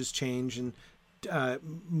languages change and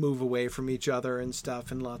move away from each other and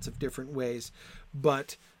stuff in lots of different ways.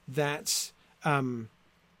 But that's...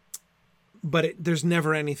 there's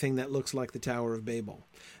never anything that looks like the Tower of Babel.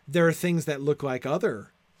 There are things that look like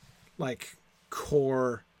other, like,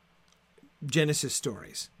 core Genesis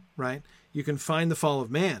stories, right? You can find the fall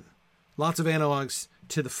of man. Lots of analogs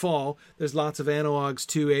to the fall. There's lots of analogs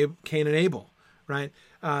to Cain and Abel, right?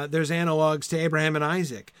 There's analogs to Abraham and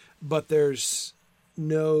Isaac, but there's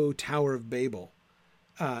no Tower of Babel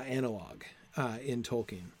analog in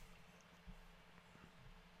Tolkien.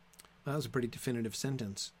 That was a pretty definitive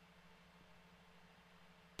sentence.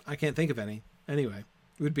 I can't think of any. Anyway,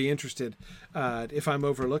 would be interested if I'm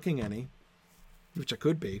overlooking any, which I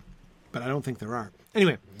could be, but I don't think there are.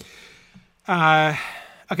 Anyway,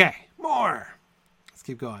 okay, more. Let's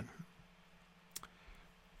keep going.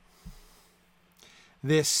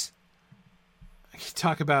 This,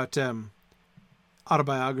 talk about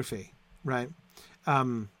autobiography, right?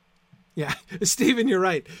 Yeah, Stephen, you're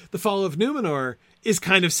right. The Fall of Numenor is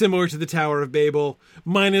kind of similar to the Tower of Babel,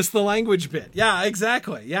 minus the language bit. Yeah,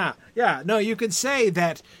 exactly. Yeah. No, you could say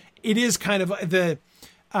that it is kind of the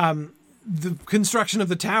construction of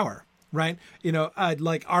the tower, right?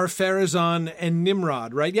 Like Ar-Pharazôn and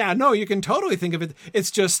Nimrod, right? Yeah, no, you can totally think of it.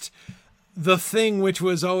 It's just the thing which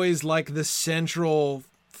was always like the central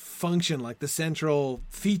function, like the central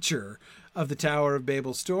feature of the Tower of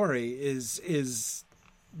Babel story is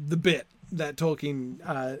the bit that Tolkien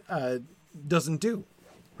doesn't do,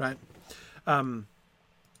 right?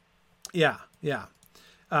 Yeah. You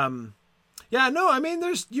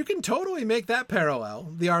can totally make that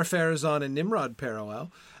parallel, the Ar-Pharazôn and Nimrod parallel.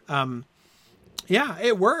 Yeah,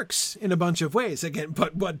 it works in a bunch of ways. Again,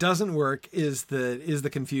 but what doesn't work is the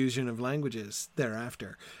confusion of languages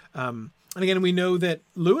thereafter. And again, we know that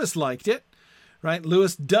Lewis liked it, right?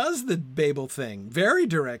 Lewis does the Babel thing very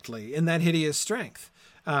directly in That Hideous Strength.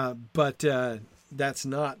 But that's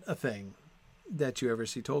not a thing that you ever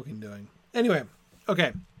see Tolkien doing. Anyway,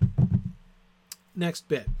 okay. Next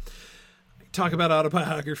bit. Talk about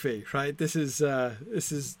autobiography, right? This is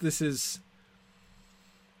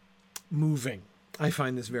moving. I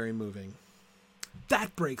find this very moving.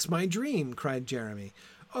 That breaks my dream, cried Jeremy.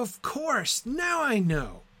 Of course, now I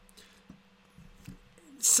know.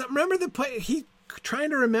 So, remember the play? He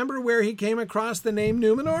trying to remember where he came across the name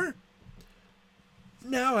Numenor?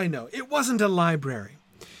 Now I know. It wasn't a library.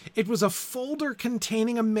 It was a folder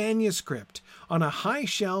containing a manuscript on a high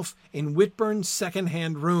shelf in Whitburn's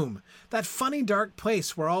second-hand room, that funny dark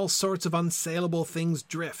place where all sorts of unsaleable things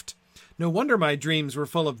drift. No wonder my dreams were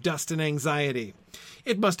full of dust and anxiety.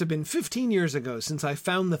 It must have been 15 years ago since I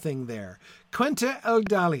found the thing there. Quenta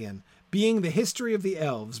Elgdalion, Being the History of the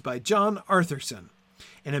Elves by John Arthurson,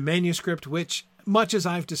 in a manuscript which, much as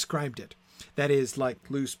I've described it, that is, like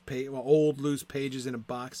old loose pages in a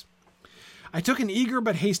box. I took an eager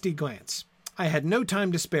but hasty glance. I had no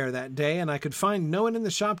time to spare that day, and I could find no one in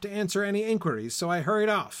the shop to answer any inquiries, so I hurried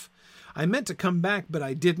off. I meant to come back, but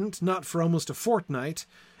I didn't, not for almost a fortnight,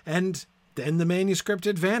 and then the manuscript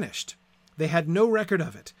had vanished. They had no record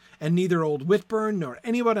of it, and neither old Whitburn nor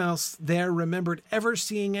anyone else there remembered ever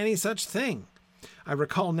seeing any such thing. I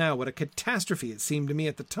recall now what a catastrophe it seemed to me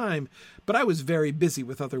at the time, but I was very busy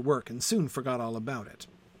with other work and soon forgot all about it.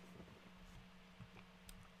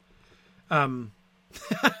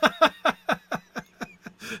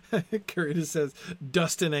 Carita says,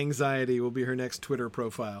 dust and anxiety will be her next Twitter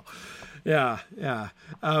profile. Yeah.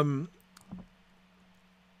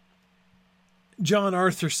 John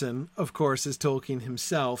Arthurson, of course, is Tolkien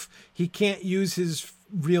himself. He can't use his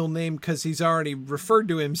real name because he's already referred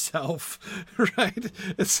to himself, right?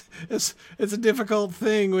 It's a difficult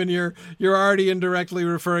thing when you're already indirectly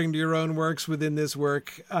referring to your own works within this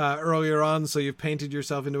work earlier on, so you've painted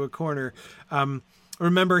yourself into a corner.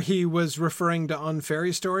 Remember, he was referring to On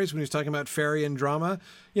Fairy Stories when he was talking about fairy and drama.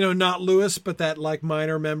 Not Lewis, but that like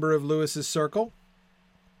minor member of Lewis's circle,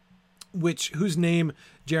 whose name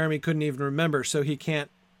Jeremy couldn't even remember, so he can't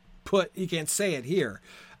say it here.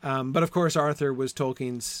 But of course, Arthur was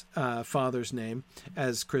Tolkien's father's name,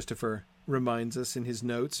 as Christopher reminds us in his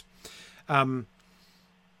notes.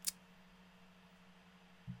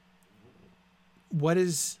 What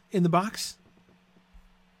is in the box?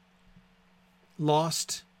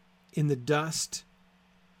 Lost in the dust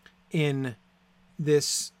in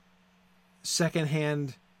this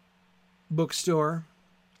secondhand bookstore.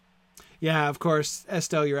 Yeah, of course,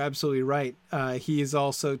 Estelle, you're absolutely right.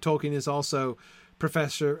 Tolkien is also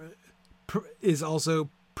Professor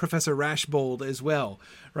Rashbold as well,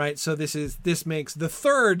 right? So this makes the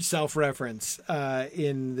third self-reference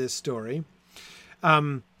in this story.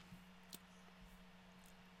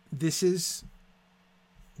 This is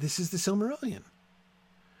the Silmarillion.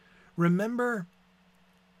 Remember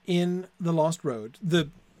in The Lost Road, the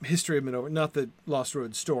History of Middle-earth, not the Lost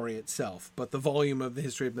Road story itself, but the volume of the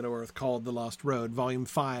History of Middle-earth called The Lost Road, Volume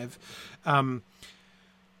 5,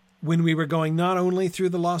 when we were going not only through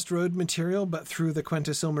the Lost Road material, but through the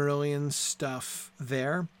Quenta Silmarillion stuff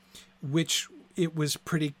there, which it was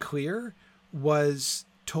pretty clear was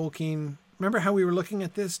Tolkien. Remember how we were looking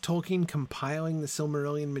at this? Tolkien compiling the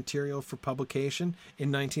Silmarillion material for publication in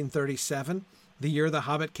 1937, the year The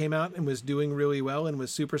Hobbit came out and was doing really well and was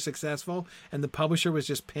super successful, and the publisher was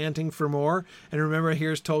just panting for more. And remember,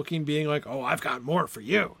 here's Tolkien being like, "Oh, I've got more for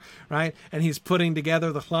you," right? And he's putting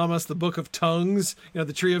together the Llamas, the Book of Tongues,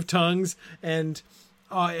 the Tree of Tongues, and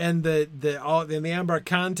the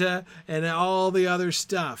Ambarkanta, and all the other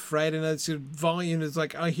stuff, right? And it's a volume. It's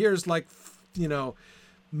like, here's like,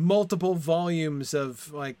 multiple volumes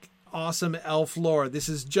of like awesome elf lore. This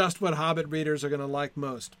is just what Hobbit readers are going to like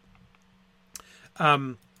most.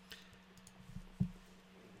 And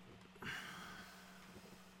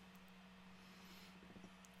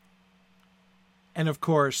of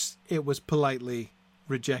course, it was politely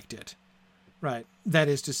rejected, right? That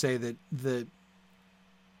is to say that the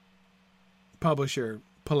publisher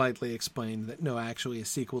politely explained that no, actually a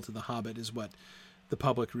sequel to The Hobbit is what the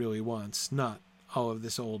public really wants, not all of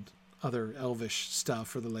this old other elvish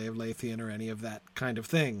stuff or the Lay of Lathian or any of that kind of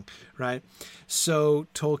thing, right? So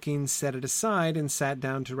Tolkien set it aside and sat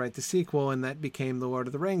down to write the sequel, and that became The Lord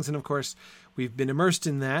of the Rings. And of course, we've been immersed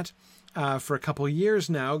in that for a couple of years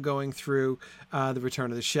now, going through The Return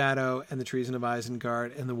of the Shadow and The Treason of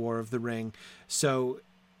Isengard and The War of the Ring. So,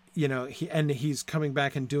 he's coming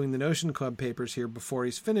back and doing the Notion Club papers here before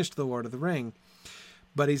he's finished The Lord of the Ring.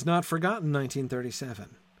 But he's not forgotten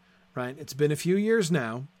 1937, right? It's been a few years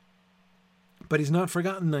now, but he's not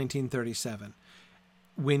forgotten 1937,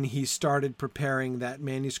 when he started preparing that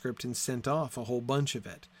manuscript and sent off a whole bunch of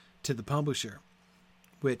it to the publisher,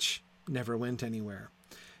 which never went anywhere.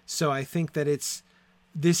 So I think that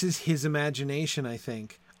this is his imagination, I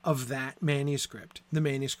think, of that manuscript, the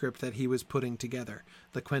manuscript that he was putting together,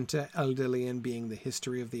 the Quenta Eldelian being the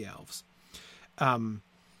history of the elves. And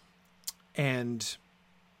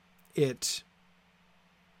it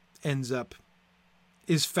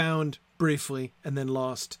is found briefly and then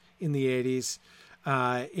lost in the 80s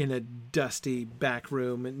in a dusty back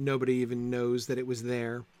room, and nobody even knows that it was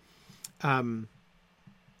there.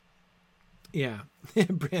 Yeah.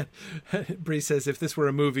 Bree says, if this were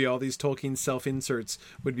a movie, all these Tolkien self-inserts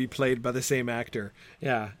would be played by the same actor.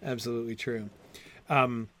 Yeah, absolutely true.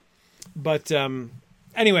 But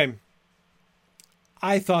anyway,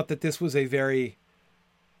 I thought that this was a very,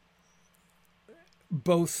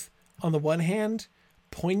 both on the one hand,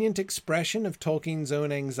 poignant expression of Tolkien's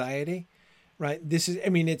own anxiety, right?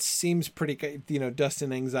 It seems pretty, dust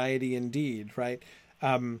and anxiety indeed, right?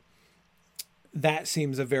 That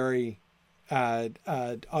seems a very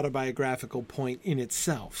autobiographical point in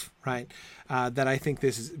itself, right? That I think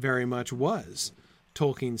this very much was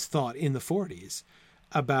Tolkien's thought in the 40s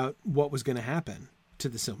about what was going to happen to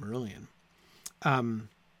the Silmarillion.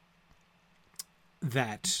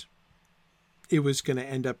 That it was going to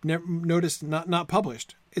end up, notice, not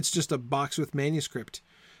published. It's just a box with manuscript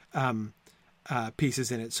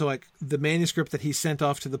pieces in it. So like the manuscript that he sent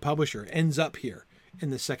off to the publisher ends up here in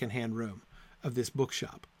the secondhand room of this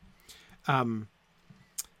bookshop.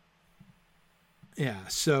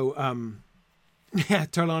 Yeah,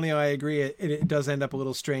 Torlonio, I agree. It does end up a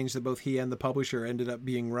little strange that both he and the publisher ended up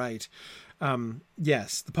being right.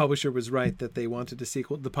 Yes, the publisher was right that they wanted a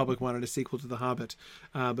sequel. The public wanted a sequel to The Hobbit,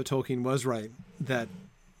 but Tolkien was right that,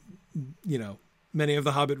 you know, many of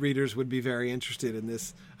the Hobbit readers would be very interested in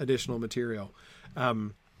this additional material.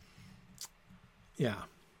 Yeah,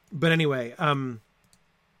 but anyway,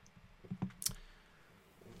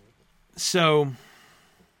 so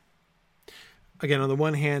again, on the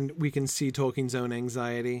one hand, we can see Tolkien's own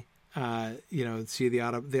anxiety, see the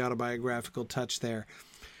autobiographical touch there.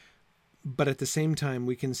 But at the same time,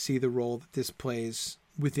 we can see the role that this plays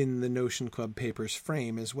within the Notion Club papers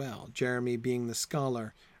frame as well. Jeremy being the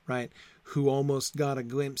scholar, right, who almost got a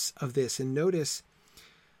glimpse of this. And notice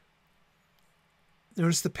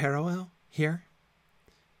the parallel here.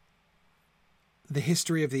 The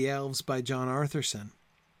History of the Elves by John Arthurson.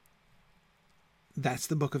 That's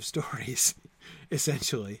the book of stories,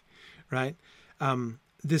 essentially, right?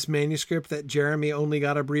 This manuscript that Jeremy only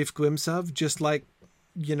got a brief glimpse of, just like,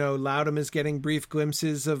 Loudham is getting brief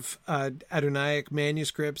glimpses of Adonaic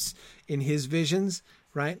manuscripts in his visions,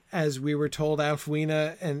 right? As we were told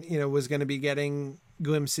Alfwina was going to be getting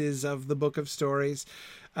glimpses of the book of stories.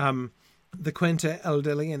 The Quenta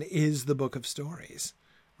Eldelian is the book of stories,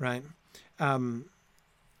 right?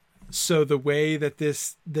 So the way that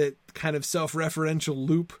that kind of self-referential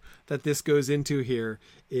loop that this goes into here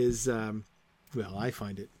is, I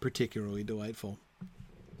find it particularly delightful.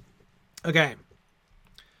 Okay.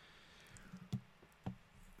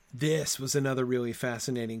 This was another really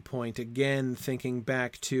fascinating point. Again, thinking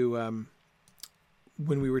back to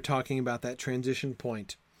when we were talking about that transition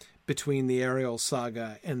point between the Ariel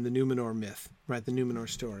saga and the Numenor myth, right? The Numenor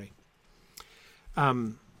story.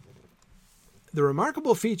 The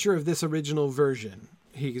remarkable feature of this original version,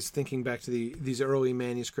 he is thinking back to these early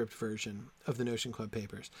manuscript version of the Notion Club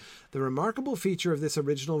papers. The remarkable feature of this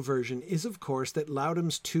original version is, of course, that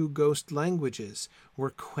Loudham's two ghost languages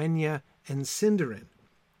were Quenya and Sindarin,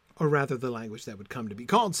 or rather the language that would come to be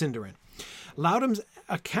called Sindarin. Loudham's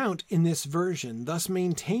account in this version thus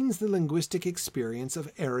maintains the linguistic experience of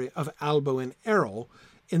Albo and Errol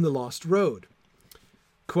in The Lost Road.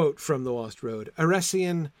 Quote from The Lost Road,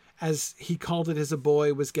 Eressian, as he called it as a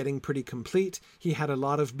boy, was getting pretty complete. He had a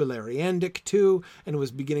lot of Beleriandic too, and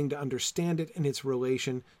was beginning to understand it in its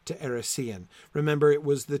relation to Eressian. Remember, it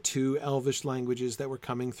was the two Elvish languages that were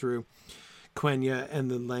coming through. Quenya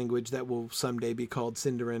and the language that will someday be called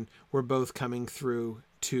Sindarin were both coming through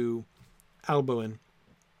to Alboin,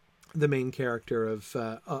 the main character of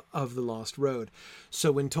The Lost Road.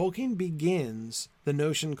 So when Tolkien begins the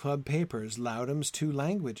Notion Club papers, Loudham's two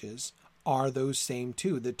languages are those same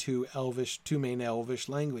two, the two main Elvish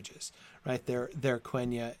languages, right? They're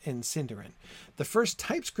Quenya and Sindarin. The first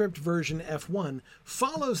TypeScript version F1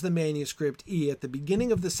 follows the manuscript E at the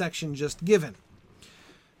beginning of the section just given.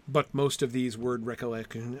 But most of these word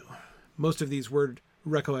recollections,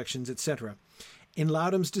 etc. In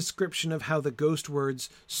Loudham's description of how the ghost words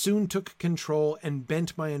soon took control and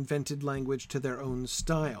bent my invented language to their own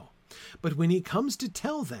style. But when he comes to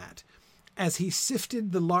tell that, as he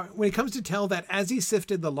sifted the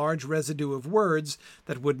large residue of words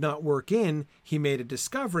that would not work in, he made a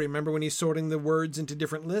discovery. Remember when he's sorting the words into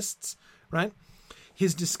different lists, right?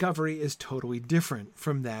 His discovery is totally different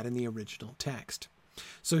from that in the original text.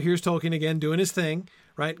 So here's Tolkien again doing his thing,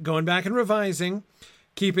 right? Going back and revising,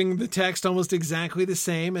 keeping the text almost exactly the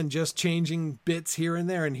same and just changing bits here and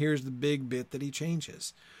there. And here's the big bit that he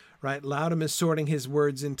changes, right? Loudham is sorting his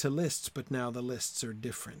words into lists, but now the lists are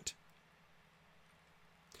different.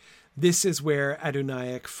 This is where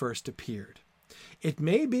Adonaic first appeared. It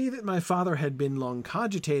may be that my father had been long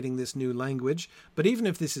cogitating this new language, but even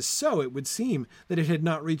if this is so, it would seem that it had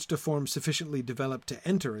not reached a form sufficiently developed to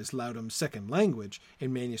enter as Loudham's second language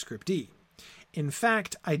in manuscript E. In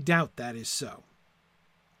fact, I doubt that is so.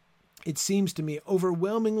 It seems to me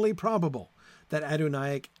overwhelmingly probable that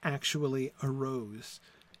Adonaic actually arose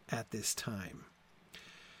at this time.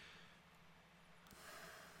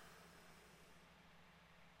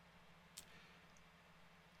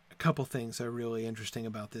 Couple things are really interesting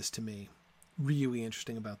about this to me.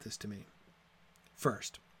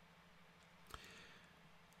 First,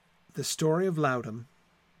 the story of Loudham,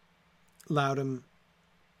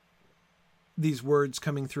 these words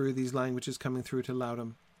coming through, these languages coming through to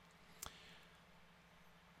Loudham,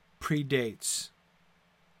 predates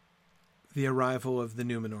the arrival of the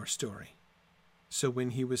Numenor story. So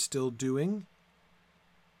when he was still doing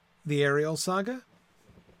the Ariel saga,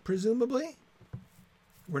 presumably,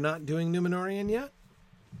 we're not doing Numenorian yet.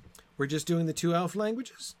 We're just doing the two elf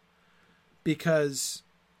languages because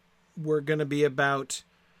we're going to be about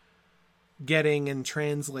getting and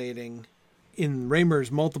translating, in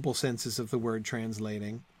Raymer's multiple senses of the word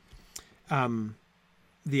translating,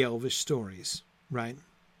 the Elvish stories, right?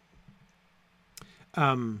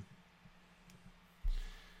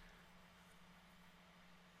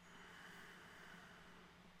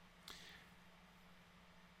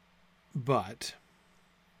 But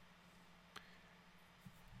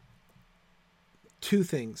two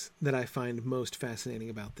things that I find most fascinating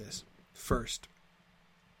about this. First,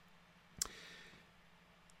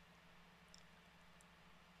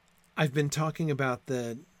 I've been talking about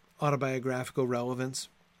the autobiographical relevance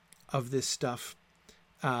of this stuff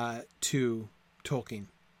to Tolkien,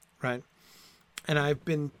 right? And I've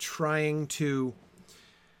been trying to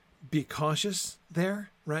be cautious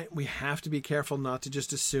there, right? We have to be careful not to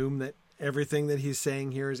just assume that everything that he's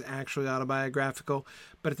saying here is actually autobiographical,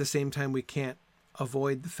 but at the same time, we can't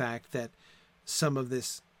avoid the fact that some of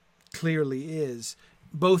this clearly is,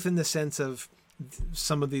 both in the sense of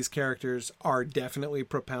some of these characters are definitely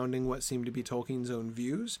propounding what seem to be Tolkien's own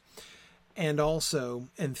views, and also,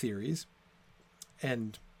 and theories,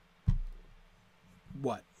 and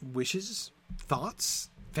what, wishes, thoughts,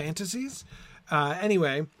 fantasies?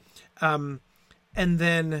 Anyway, and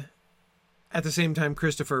then at the same time,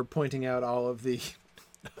 Christopher pointing out all of the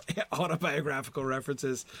autobiographical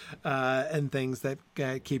references and things that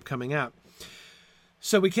keep coming out.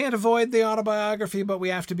 So we can't avoid the autobiography, but we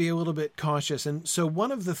have to be a little bit cautious. And so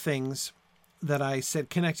one of the things that I said,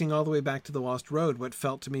 connecting all the way back to The Lost Road, what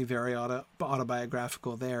felt to me very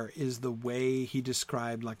autobiographical there is the way he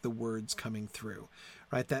described like the words coming through,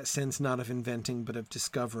 right? That sense not of inventing, but of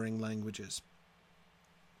discovering languages.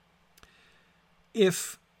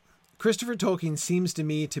 If Christopher Tolkien seems to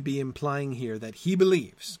me to be implying here that he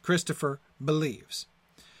believes, Christopher believes,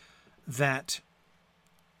 that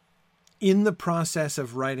in the process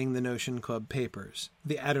of writing the Notion Club papers,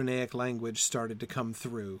 the Adonaic language started to come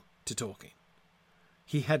through to Tolkien.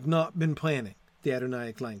 He had not been planning the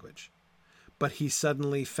Adonaic language, but he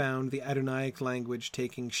suddenly found the Adonaic language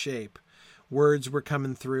taking shape. Words were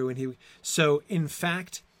coming through, and so in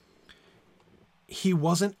fact, he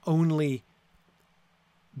wasn't only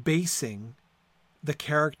basing the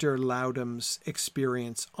character Laudum's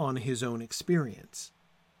experience on his own experience.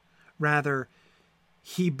 Rather,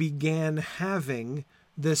 he began having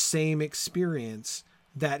the same experience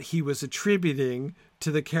that he was attributing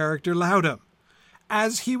to the character Laudum.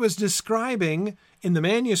 As he was describing in the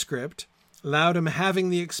manuscript, Laudum having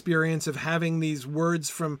the experience of having these words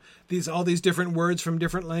from all these different words from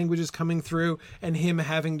different languages coming through, and him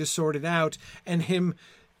having to sort it out, and him,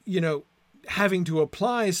 having to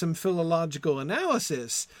apply some philological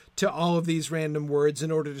analysis to all of these random words in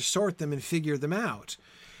order to sort them and figure them out.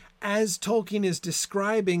 As Tolkien is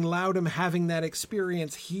describing Laudum having that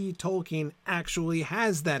experience, Tolkien, actually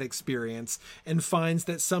has that experience and finds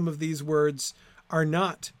that some of these words are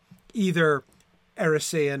not either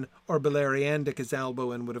Erissean or Beleriandic, as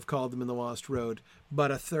Alboin would have called them in The Lost Road,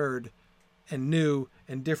 but a third and new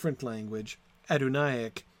and different language,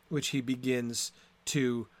 Adonaic, which he begins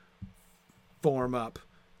to form up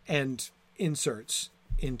and inserts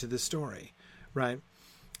into the story, right?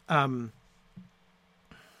 And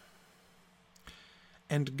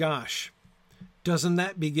gosh, doesn't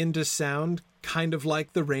that begin to sound kind of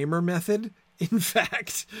like the Raymer method, in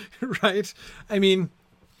fact, right? I mean,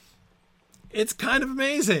 it's kind of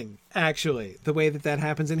amazing, actually, the way that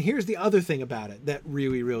happens. And here's the other thing about it that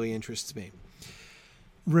really, really interests me.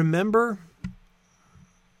 Remember,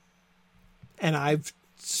 and I've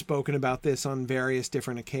spoken about this on various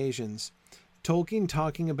different occasions, Tolkien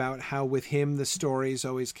talking about how with him the stories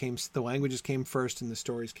always came, the languages came first and the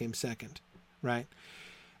stories came second, right?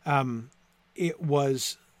 It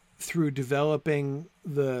was through developing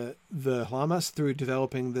the Hlamas, through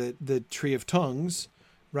developing the Tree of Tongues,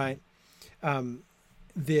 right?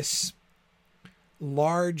 This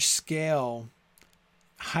large scale,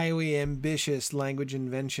 highly ambitious language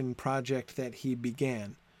invention project that he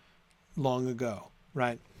began long ago,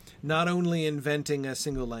 right? Not only inventing a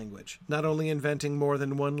single language, not only inventing more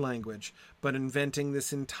than one language, but inventing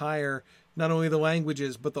this entire, not only the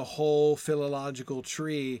languages, but the whole philological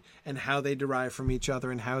tree and how they derive from each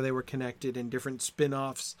other and how they were connected and different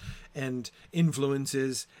spin-offs and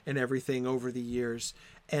influences and everything over the years,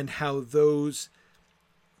 and how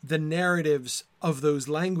the narratives of those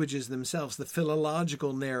languages themselves, the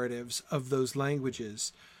philological narratives of those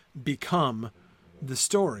languages, become the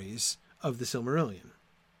stories of the Silmarillion.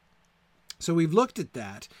 So we've looked at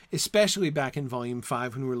that, especially back in Volume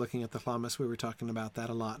 5 when we were looking at the Hlamas. We were talking about that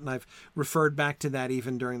a lot, and I've referred back to that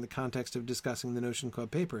even during the context of discussing the Notion Club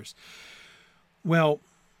papers. Well,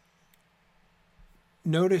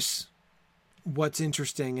 notice what's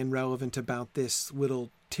interesting and relevant about this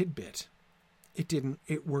little tidbit,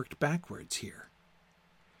 it worked backwards here.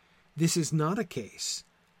 This is not a case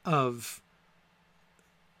of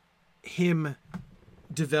him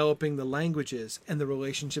developing the languages and the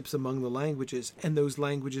relationships among the languages, and those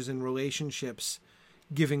languages and relationships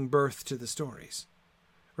giving birth to the stories,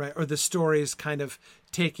 right? Or the stories kind of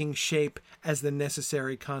taking shape as the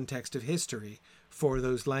necessary context of history for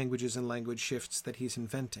those languages and language shifts that he's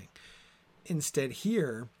inventing. Instead,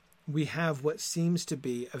 here we have what seems to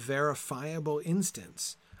be a verifiable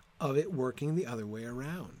instance of it working the other way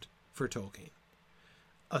around for Tolkien.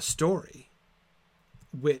 A story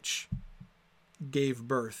which gave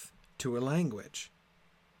birth to a language,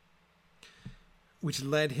 which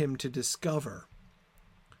led him to discover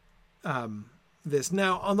this.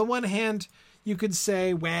 Now, on the one hand, you could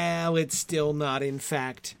say, well, it's still not, in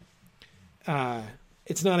fact,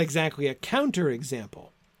 it's not exactly a counterexample,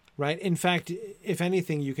 right? In fact, if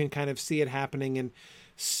anything, you can kind of see it happening in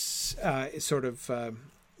sort of,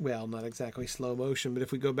 well, not exactly slow motion, but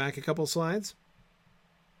if we go back a couple slides,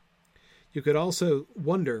 you could also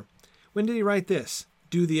wonder, when did he write this?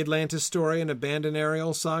 Do the Atlantis story and abandon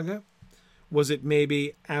Ariel saga? Was it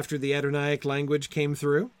maybe after the Adonaic language came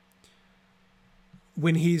through?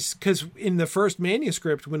 Because in the first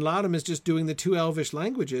manuscript, when Laudum is just doing the two Elvish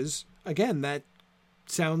languages, again, that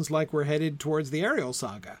sounds like we're headed towards the Ariel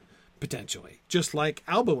saga, potentially, just like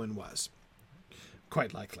Alboin was,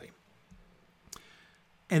 quite likely.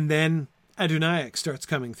 And then Adonaic starts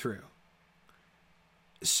coming through.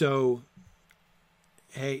 So,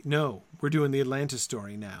 hey, no, we're doing the Atlantis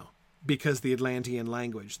story now, because the Atlantean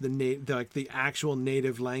language, the actual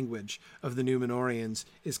native language of the Númenóreans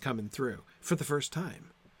is coming through for the first time.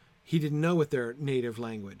 He didn't know what their native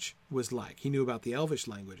language was like. He knew about the Elvish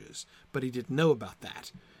languages, but he didn't know about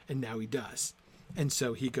that, and now he does. And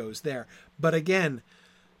so he goes there. But again,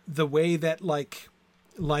 the way that, like,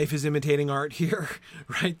 life is imitating art here,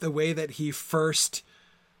 right? The way that he first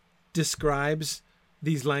describes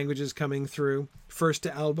these languages coming through, first to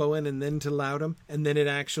Alboin and then to Laudum, and then it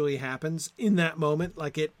actually happens in that moment,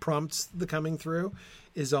 like it prompts the coming through,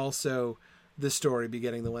 is also the story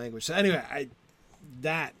begetting the language. So anyway,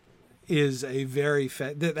 that is a very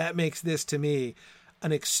that makes this, to me,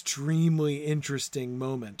 an extremely interesting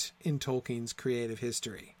moment in Tolkien's creative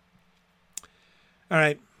history. All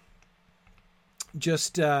right,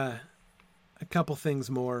 just a couple things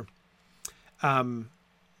more.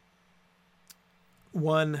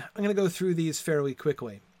 One, I'm going to go through these fairly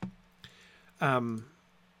quickly,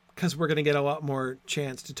 because we're going to get a lot more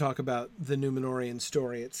chance to talk about the Númenórean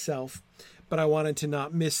story itself. But I wanted to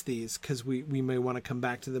not miss these, because we may want to come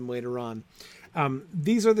back to them later on.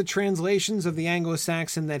 These are the translations of the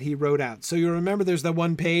Anglo-Saxon that he wrote out. So you remember there's the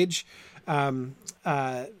one page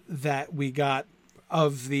that we got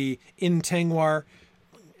of the in Tengwar,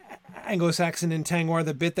 Anglo-Saxon in Tengwar,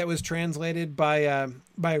 the bit that was translated by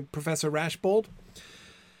Professor Rashbold.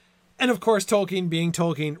 And of course, Tolkien, being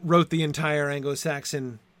Tolkien, wrote the entire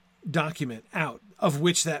Anglo-Saxon document out, of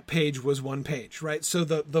which that page was one page, right? So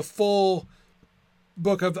the full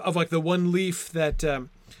book of like the one leaf that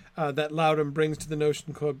that Laudum brings to the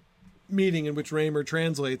Notion Club meeting, in which Raymer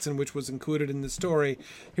translates and which was included in the story.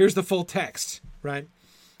 Here's the full text, right?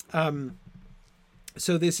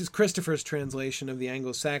 So this is Christopher's translation of the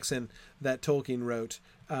Anglo-Saxon that Tolkien wrote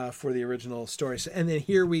for the original story. And then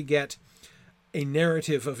here we get a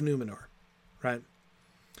narrative of Númenor, right?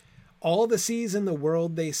 All the seas in the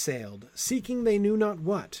world they sailed, seeking they knew not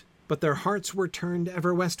what, but their hearts were turned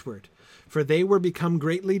ever westward, for they were become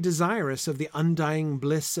greatly desirous of the undying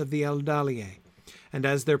bliss of the Eldalie. And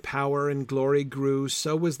as their power and glory grew,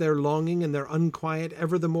 so was their longing and their unquiet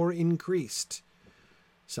ever the more increased.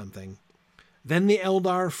 Something. Then the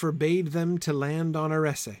Eldar forbade them to land on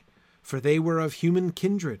Arese, for they were of human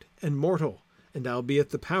kindred and mortal, and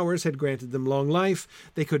albeit the powers had granted them long life,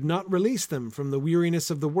 they could not release them from the weariness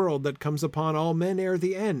of the world that comes upon all men ere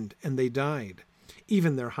the end, and they died,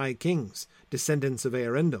 even their high kings, descendants of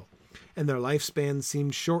Eärendil, and their lifespan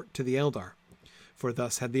seemed short to the Eldar. For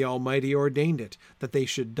thus had the Almighty ordained it, that they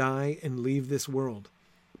should die and leave this world.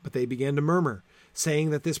 But they began to murmur,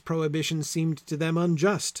 saying that this prohibition seemed to them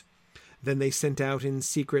unjust. Then they sent out in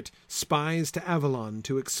secret spies to Avalon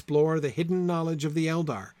to explore the hidden knowledge of the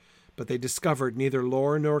Eldar, but they discovered neither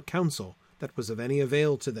lore nor counsel that was of any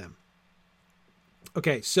avail to them.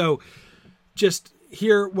 Okay, so just,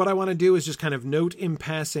 here, what I want to do is just kind of note in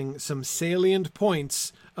passing some salient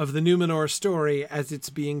points of the Numenor story as it's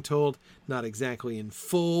being told, not exactly in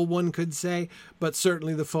full, one could say, but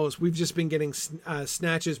certainly the fullest. We've just been getting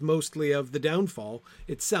snatches mostly of the downfall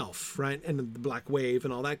itself, right? And the Black Wave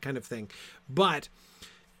and all that kind of thing. But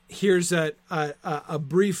here's a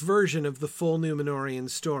brief version of the full Numenorian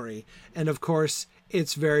story. And of course,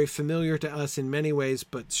 it's very familiar to us in many ways,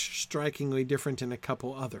 but strikingly different in a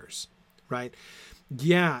couple others, right?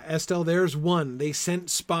 Yeah, Estelle, there's one. They sent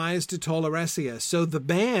spies to Tol Eressëa. So the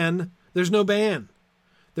ban, there's no ban.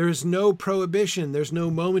 There is no prohibition. There's no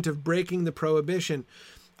moment of breaking the prohibition.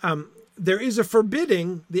 There is a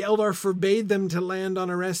forbidding. The Eldar forbade them to land on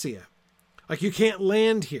Eressëa. Like, you can't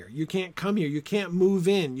land here. You can't come here. You can't move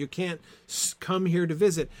in. You can't come here to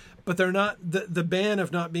visit. But they're not, the ban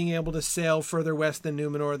of not being able to sail further west than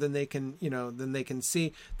Numenor than they can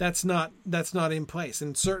see. That's not in place,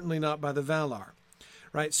 and certainly not by the Valar.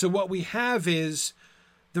 Right, so what we have is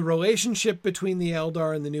the relationship between the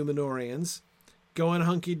Eldar and the Numenorians going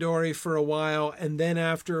hunky-dory for a while, and then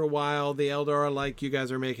after a while, the Eldar are like, you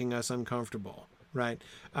guys are making us uncomfortable, right?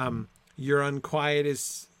 Your unquiet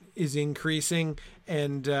is increasing,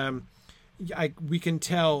 and we can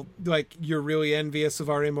tell, like, you're really envious of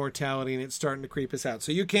our immortality, and it's starting to creep us out.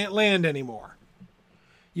 So you can't land anymore.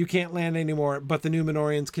 You can't land anymore, but the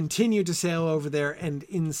Numenorians continue to sail over there and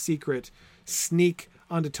in secret sneak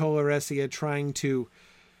onto Tol Eressëa, trying to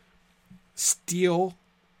steal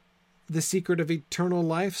the secret of eternal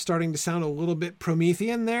life. Starting to sound a little bit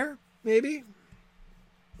Promethean there, maybe?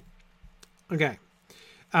 Okay.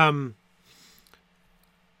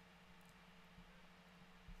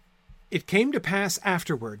 It came to pass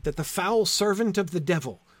afterward that the foul servant of the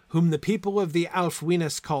devil, whom the people of the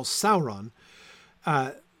Alfwines call Sauron,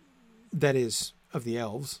 that is, of the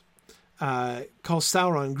elves, called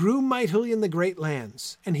Sauron, grew mightily in the great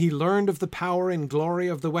lands, and he learned of the power and glory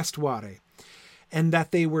of the Westware, and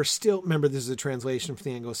that they were still, remember this is a translation from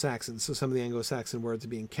the Anglo-Saxons, so some of the Anglo-Saxon words are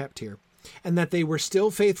being kept here, and that they were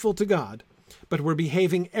still faithful to God, but were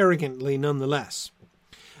behaving arrogantly nonetheless.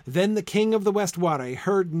 Then the king of the Westware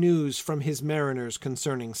heard news from his mariners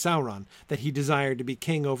concerning Sauron, that he desired to be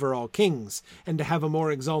king over all kings, and to have a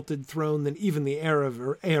more exalted throne than even the heir of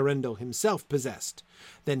Eärendil himself possessed.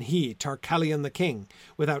 Then he, Tarkalion the king,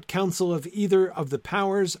 without counsel of either the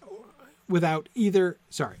powers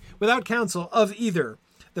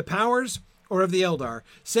or of the Eldar,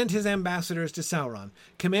 sent his ambassadors to Sauron,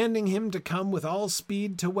 commanding him to come with all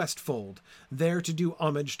speed to Westfold, there to do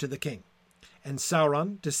homage to the king. And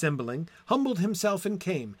Sauron, dissembling, humbled himself and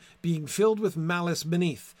came, being filled with malice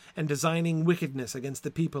beneath, and designing wickedness against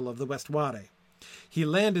the people of the Westware. He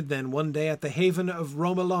landed then one day at the haven of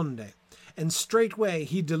Romalonde, and straightway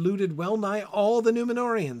he deluded well nigh all the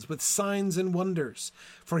Numenorians with signs and wonders,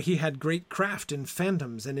 for he had great craft in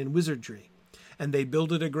phantoms and in wizardry. And they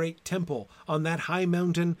builded a great temple on that high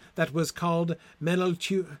mountain that was called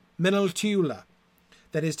Meneltiula,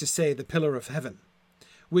 that is to say, the Pillar of Heaven,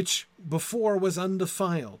 which before was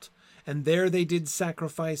undefiled, and there they did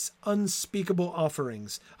sacrifice unspeakable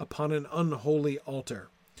offerings upon an unholy altar.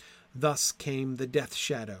 Thus came the death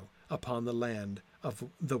shadow upon the land of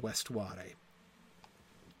the Westware.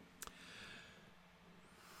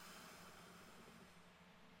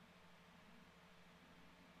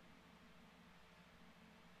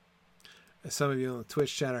 Some of you on the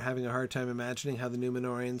Twitch chat are having a hard time imagining how the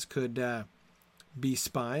Numenorians could be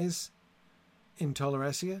spies in Tol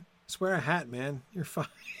Eressëa. Just wear a hat, man. You're fine.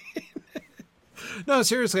 No,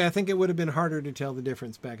 seriously, I think it would have been harder to tell the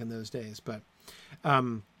difference back in those days. But,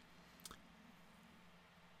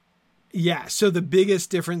 yeah, so the biggest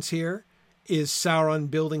difference here is Sauron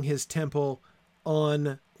building his temple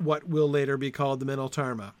on what will later be called the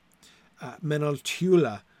Meneltarma.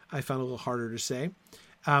 Meneltiula, I found a little harder to say.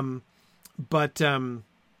 So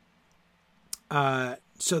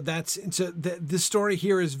the story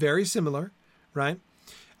here is very similar, right?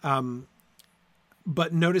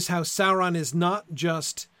 But notice how Sauron is not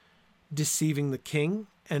just deceiving the king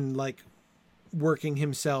and like working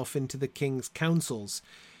himself into the king's counsels.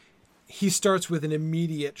 He starts with an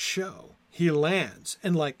immediate show. He lands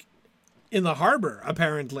and like in the harbor,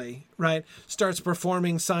 apparently, right? Starts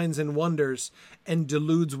performing signs and wonders and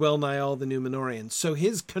deludes well nigh all the Numenorians. So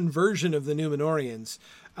his conversion of the Numenorians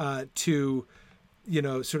to,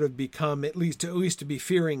 sort of become at least to be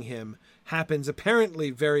fearing him happens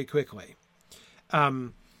apparently very quickly.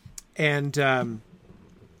 And the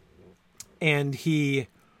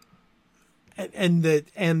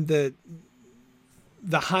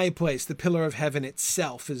high place, the Pillar of Heaven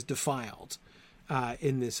itself, is defiled,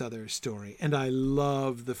 in this other story. And I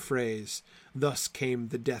love the phrase, "Thus came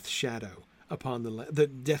the death shadow upon the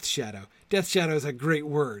death shadow." Death shadow is a great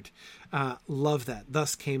word. Love that.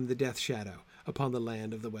 "Thus came the death shadow upon the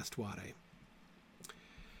land of the Westwade."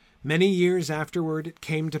 Many years afterward it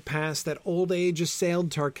came to pass that old age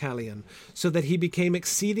assailed Tarkalion, so that he became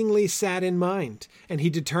exceedingly sad in mind, and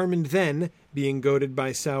he determined then, being goaded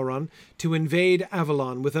by Sauron, to invade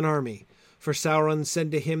Avalon with an army. For Sauron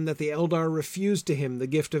said to him that the Eldar refused to him the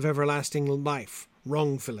gift of everlasting life,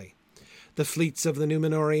 wrongfully. The fleets of the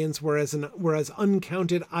Númenóreans were as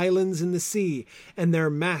uncounted islands in the sea, and their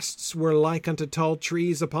masts were like unto tall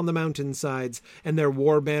trees upon the mountain sides, and their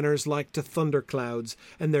war banners like to thunder clouds,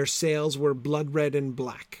 and their sails were blood red and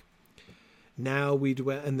black. Now we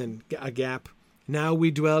dwell, and then a gap. Now we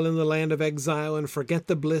dwell in the land of exile, and forget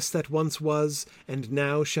the bliss that once was, and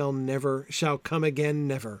now shall come again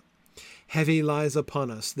never. Heavy lies upon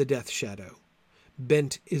us the death shadow.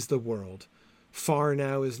 Bent is the world. Far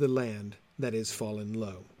now is the land that is fallen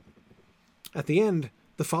low. At the end,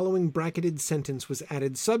 the following bracketed sentence was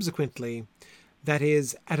added subsequently, that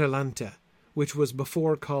is, Atalanta, which was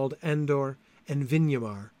before called Andor, and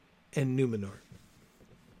Vinyamar, and Númenor.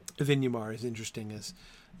 Vinyamar is interesting, as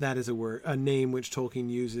that is a name which Tolkien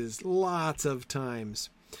uses lots of times.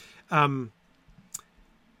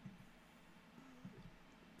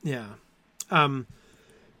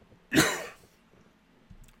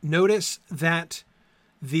 Notice that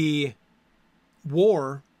the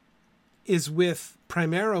war is with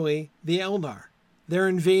primarily the Eldar. They're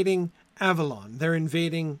invading Avalon. They're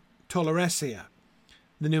invading Tolaresia.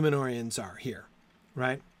 The Númenóreans are here,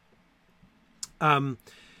 right?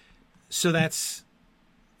 So that's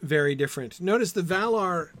very different. Notice the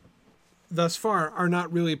Valar thus far are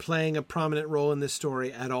not really playing a prominent role in this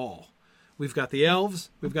story at all. We've got the elves,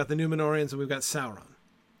 we've got the Númenóreans, and we've got Sauron.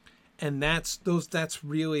 And that's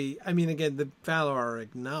really, I mean, again, the Valar are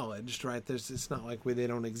acknowledged, right? It's not like they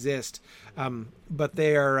don't exist, but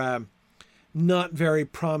they are not very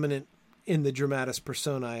prominent in the dramatis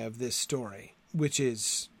personae of this story, which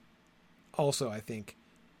is also, I think,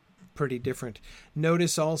 pretty different.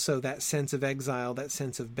 Notice also that sense of exile, that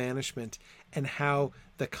sense of banishment, and how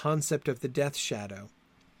the concept of the death shadow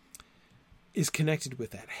is connected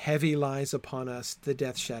with that. Heavy lies upon us the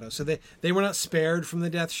death shadow. So they were not spared from the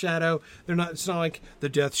death shadow. It's not like the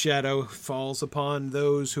death shadow falls upon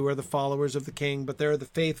those who are the followers of the king, but they're the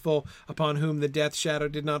faithful upon whom the death shadow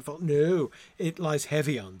did not fall. No, it lies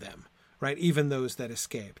heavy on them, right? Even those that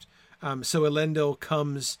escaped. So Elendil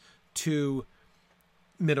comes to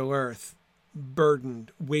Middle Earth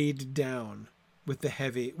burdened, weighed down with the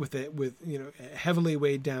heavily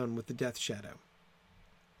weighed down with the death shadow.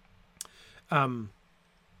 And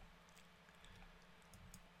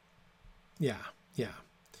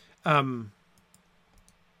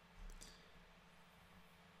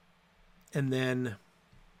then,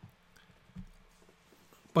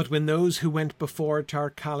 but when those who went before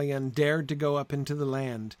Tarkalion dared to go up into the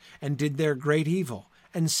land, and did their great evil,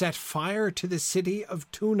 and set fire to the city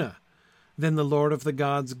of Tuna, then the Lord of the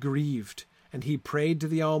gods grieved, and he prayed to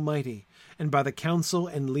the Almighty, and by the counsel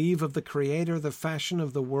and leave of the Creator the fashion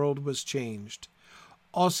of the world was changed.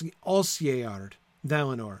 Osjeard,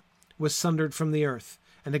 Valinor, was sundered from the earth,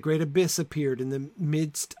 and a great abyss appeared in the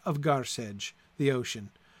midst of Garsedge, the ocean,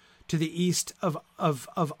 to the east of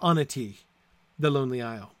Onati, the lonely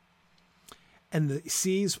isle. And the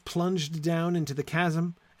seas plunged down into the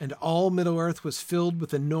chasm, and all Middle-earth was filled with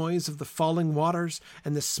the noise of the falling waters,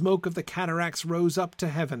 and the smoke of the cataracts rose up to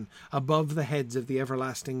heaven above the heads of the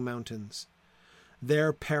everlasting mountains.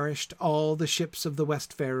 There perished all the ships of the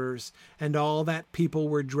Westfarers, and all that people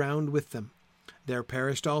were drowned with them. There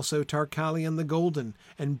perished also Tarkalion the Golden,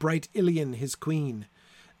 and bright Ilion his queen.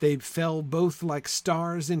 They fell both like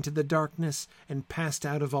stars into the darkness, and passed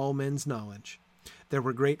out of all men's knowledge. There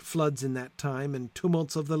were great floods in that time, and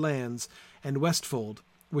tumults of the lands, and Westfold,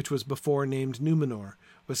 which was before named Númenor,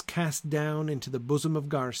 was cast down into the bosom of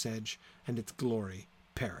Garsedge, and its glory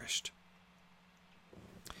perished.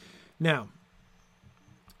 Now,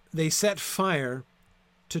 they set fire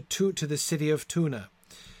to the city of Tuna.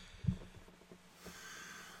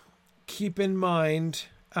 Keep in mind,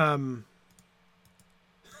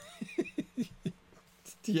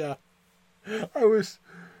 yeah, I was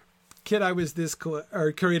this close,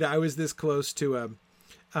 or Karita, I was this close to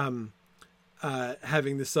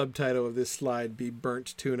having the subtitle of this slide be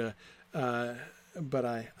burnt tuna, but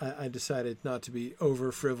I decided not to be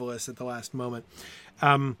over frivolous at the last moment.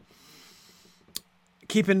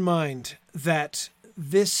 Keep in mind that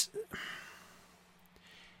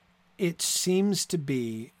it seems to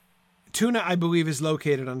be, Tuna, I believe, is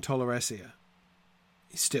located on Tolaresia,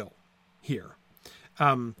 still here.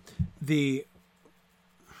 The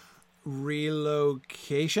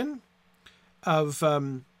relocation of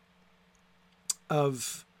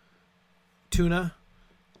Tuna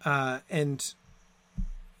and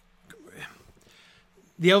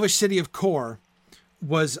the elvish city of Kor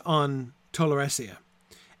was on Tolaresia,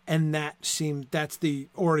 and that's the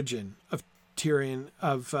origin of Tyrion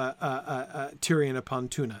Tyrion upon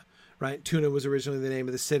Tuna, right? Tuna was originally the name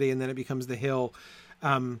of the city, and then it becomes the hill.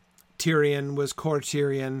 Tyrion was Kor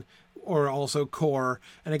Tyrion, or also Kor,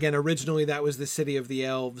 and again, originally that was the city of the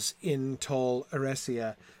elves in Tol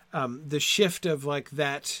Eressëa. The shift of like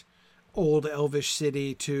that old elvish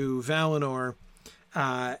city to Valinor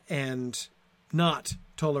and not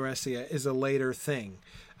Tol Eressëa is a later thing.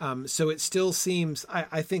 So it still seems,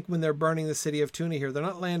 I think when they're burning the city of Tuna here, they're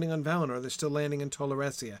not landing on Valinor, they're still landing in Tol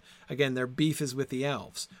Eressëa. Again, their beef is with the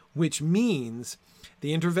elves, which means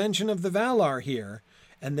the intervention of the Valar here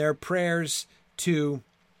and their prayers to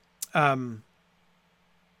the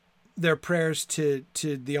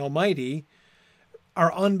Almighty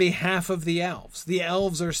are on behalf of the elves. The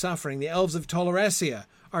elves are suffering. The elves of Tol Eressëa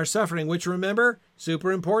are suffering, which, remember,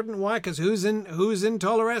 super important. Why? Because who's in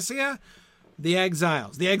Tol Eressëa? The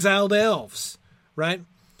exiles, the exiled elves, right?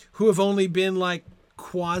 Who have only been like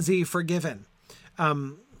quasi forgiven.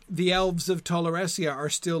 The elves of Tol Eressëa are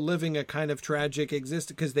still living a kind of tragic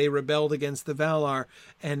existence because they rebelled against the Valar,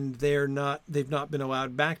 and they've not been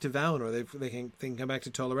allowed back to Valinor. They can come back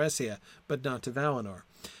to Tol Eressëa, but not to Valinor.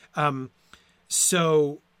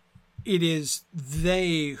 So it is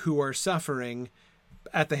they who are suffering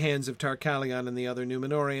at the hands of Tarkalion and the other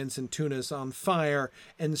Númenóreans, and Tuna's on fire.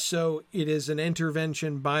 And so it is an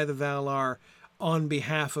intervention by the Valar on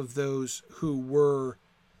behalf of those who were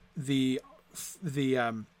the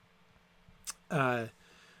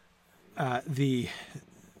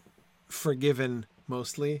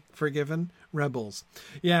mostly forgiven rebels.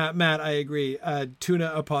 Yeah, Matt, I agree.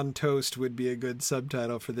 Tuna upon toast would be a good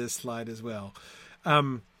subtitle for this slide as well.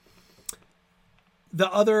 The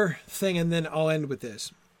other thing, and then I'll end with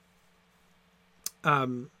this.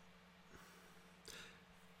 I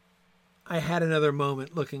had another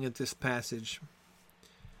moment looking at this passage.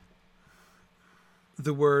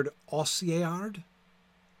 The word Osyeard.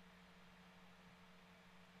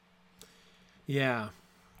 Yeah.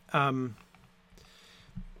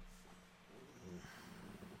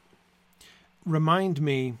 Remind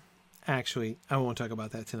me, actually, I won't talk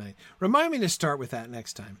about that tonight. Remind me to start with that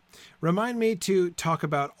next time. Remind me to talk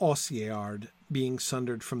about Osyeard being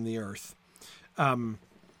sundered from the earth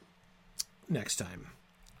next time.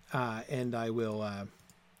 And I will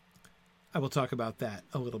talk about that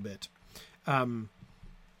a little bit.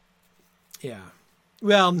 Yeah.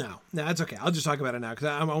 Well, no, it's okay. I'll just talk about it now because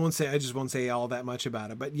I just won't say all that much about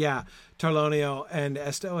it. But yeah, Tarlonio and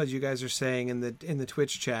Estelle, as you guys are saying in the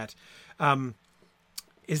Twitch chat,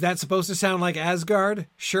 is that supposed to sound like Asgard?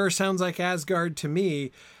 Sure, sounds like Asgard to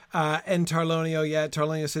me. And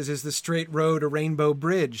Tarlonio says, is the straight road a rainbow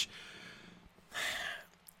bridge?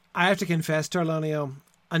 I have to confess, Tarlonio,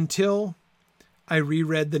 until I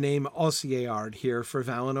reread the name Osyeard here for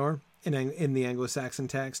Valinor in the Anglo-Saxon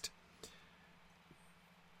text,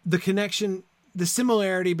 the connection, the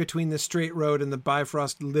similarity between the straight road and the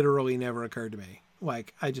Bifrost literally never occurred to me.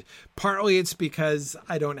 Like, partly it's because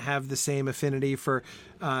I don't have the same affinity for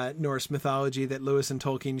Norse mythology that Lewis and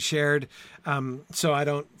Tolkien shared. So I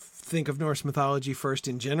don't think of Norse mythology first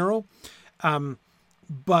in general.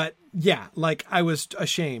 But yeah, like I was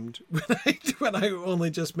ashamed when I only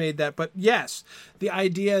just made that. But yes, the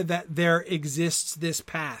idea that there exists this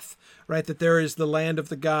path, right? That there is the land of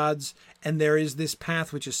the gods, and there is this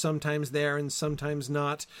path which is sometimes there and sometimes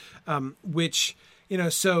not, which,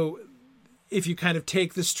 so if you kind of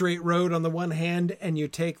take the straight road on the one hand and you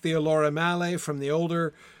take the Allura Male from the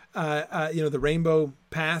older, the rainbow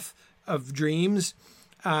path of dreams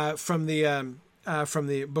from the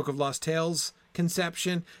Book of Lost Tales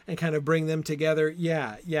conception and kind of bring them together.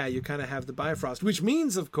 Yeah, you kind of have the Bifrost, which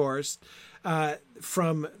means, of course,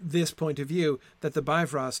 from this point of view, that the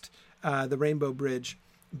Bifrost, the Rainbow Bridge,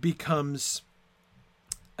 becomes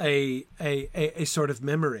a sort of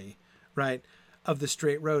memory, right, of the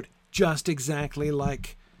straight road, just exactly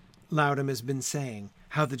like Loudon has been saying,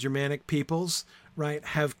 how the Germanic peoples, right,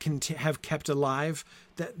 have kept alive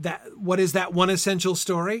that what is that one essential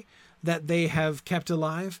story that they have kept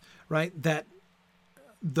alive, right? That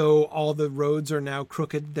though all the roads are now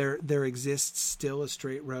crooked, there exists still a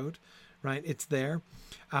straight road, right? It's there.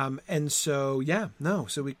 And so,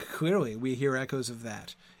 so we hear echoes of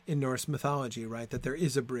that in Norse mythology, right? That there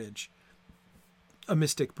is a bridge, a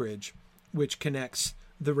mystic bridge, which connects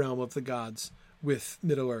the realm of the gods with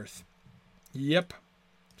Middle Earth. Yep.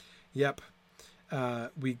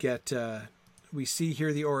 We see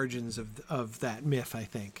here the origins of that myth, I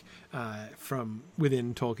think, from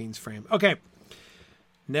within Tolkien's frame. Okay.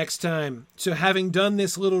 Next time. So having done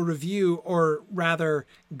this little review, or rather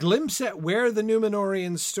glimpse at where the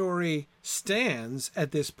Númenórean story stands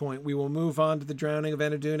at this point, we will move on to the drowning of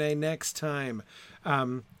Enadune next time.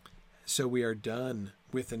 So we are done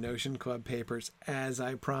with the Notion Club papers, as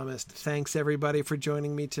I promised. Thanks, everybody, for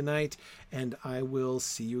joining me tonight, and I will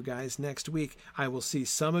see you guys next week. I will see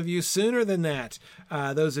some of you sooner than that,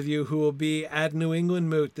 those of you who will be at New England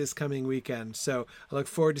Moot this coming weekend. So I look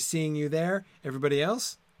forward to seeing you there. Everybody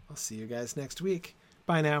else, I'll see you guys next week.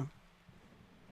 Bye now.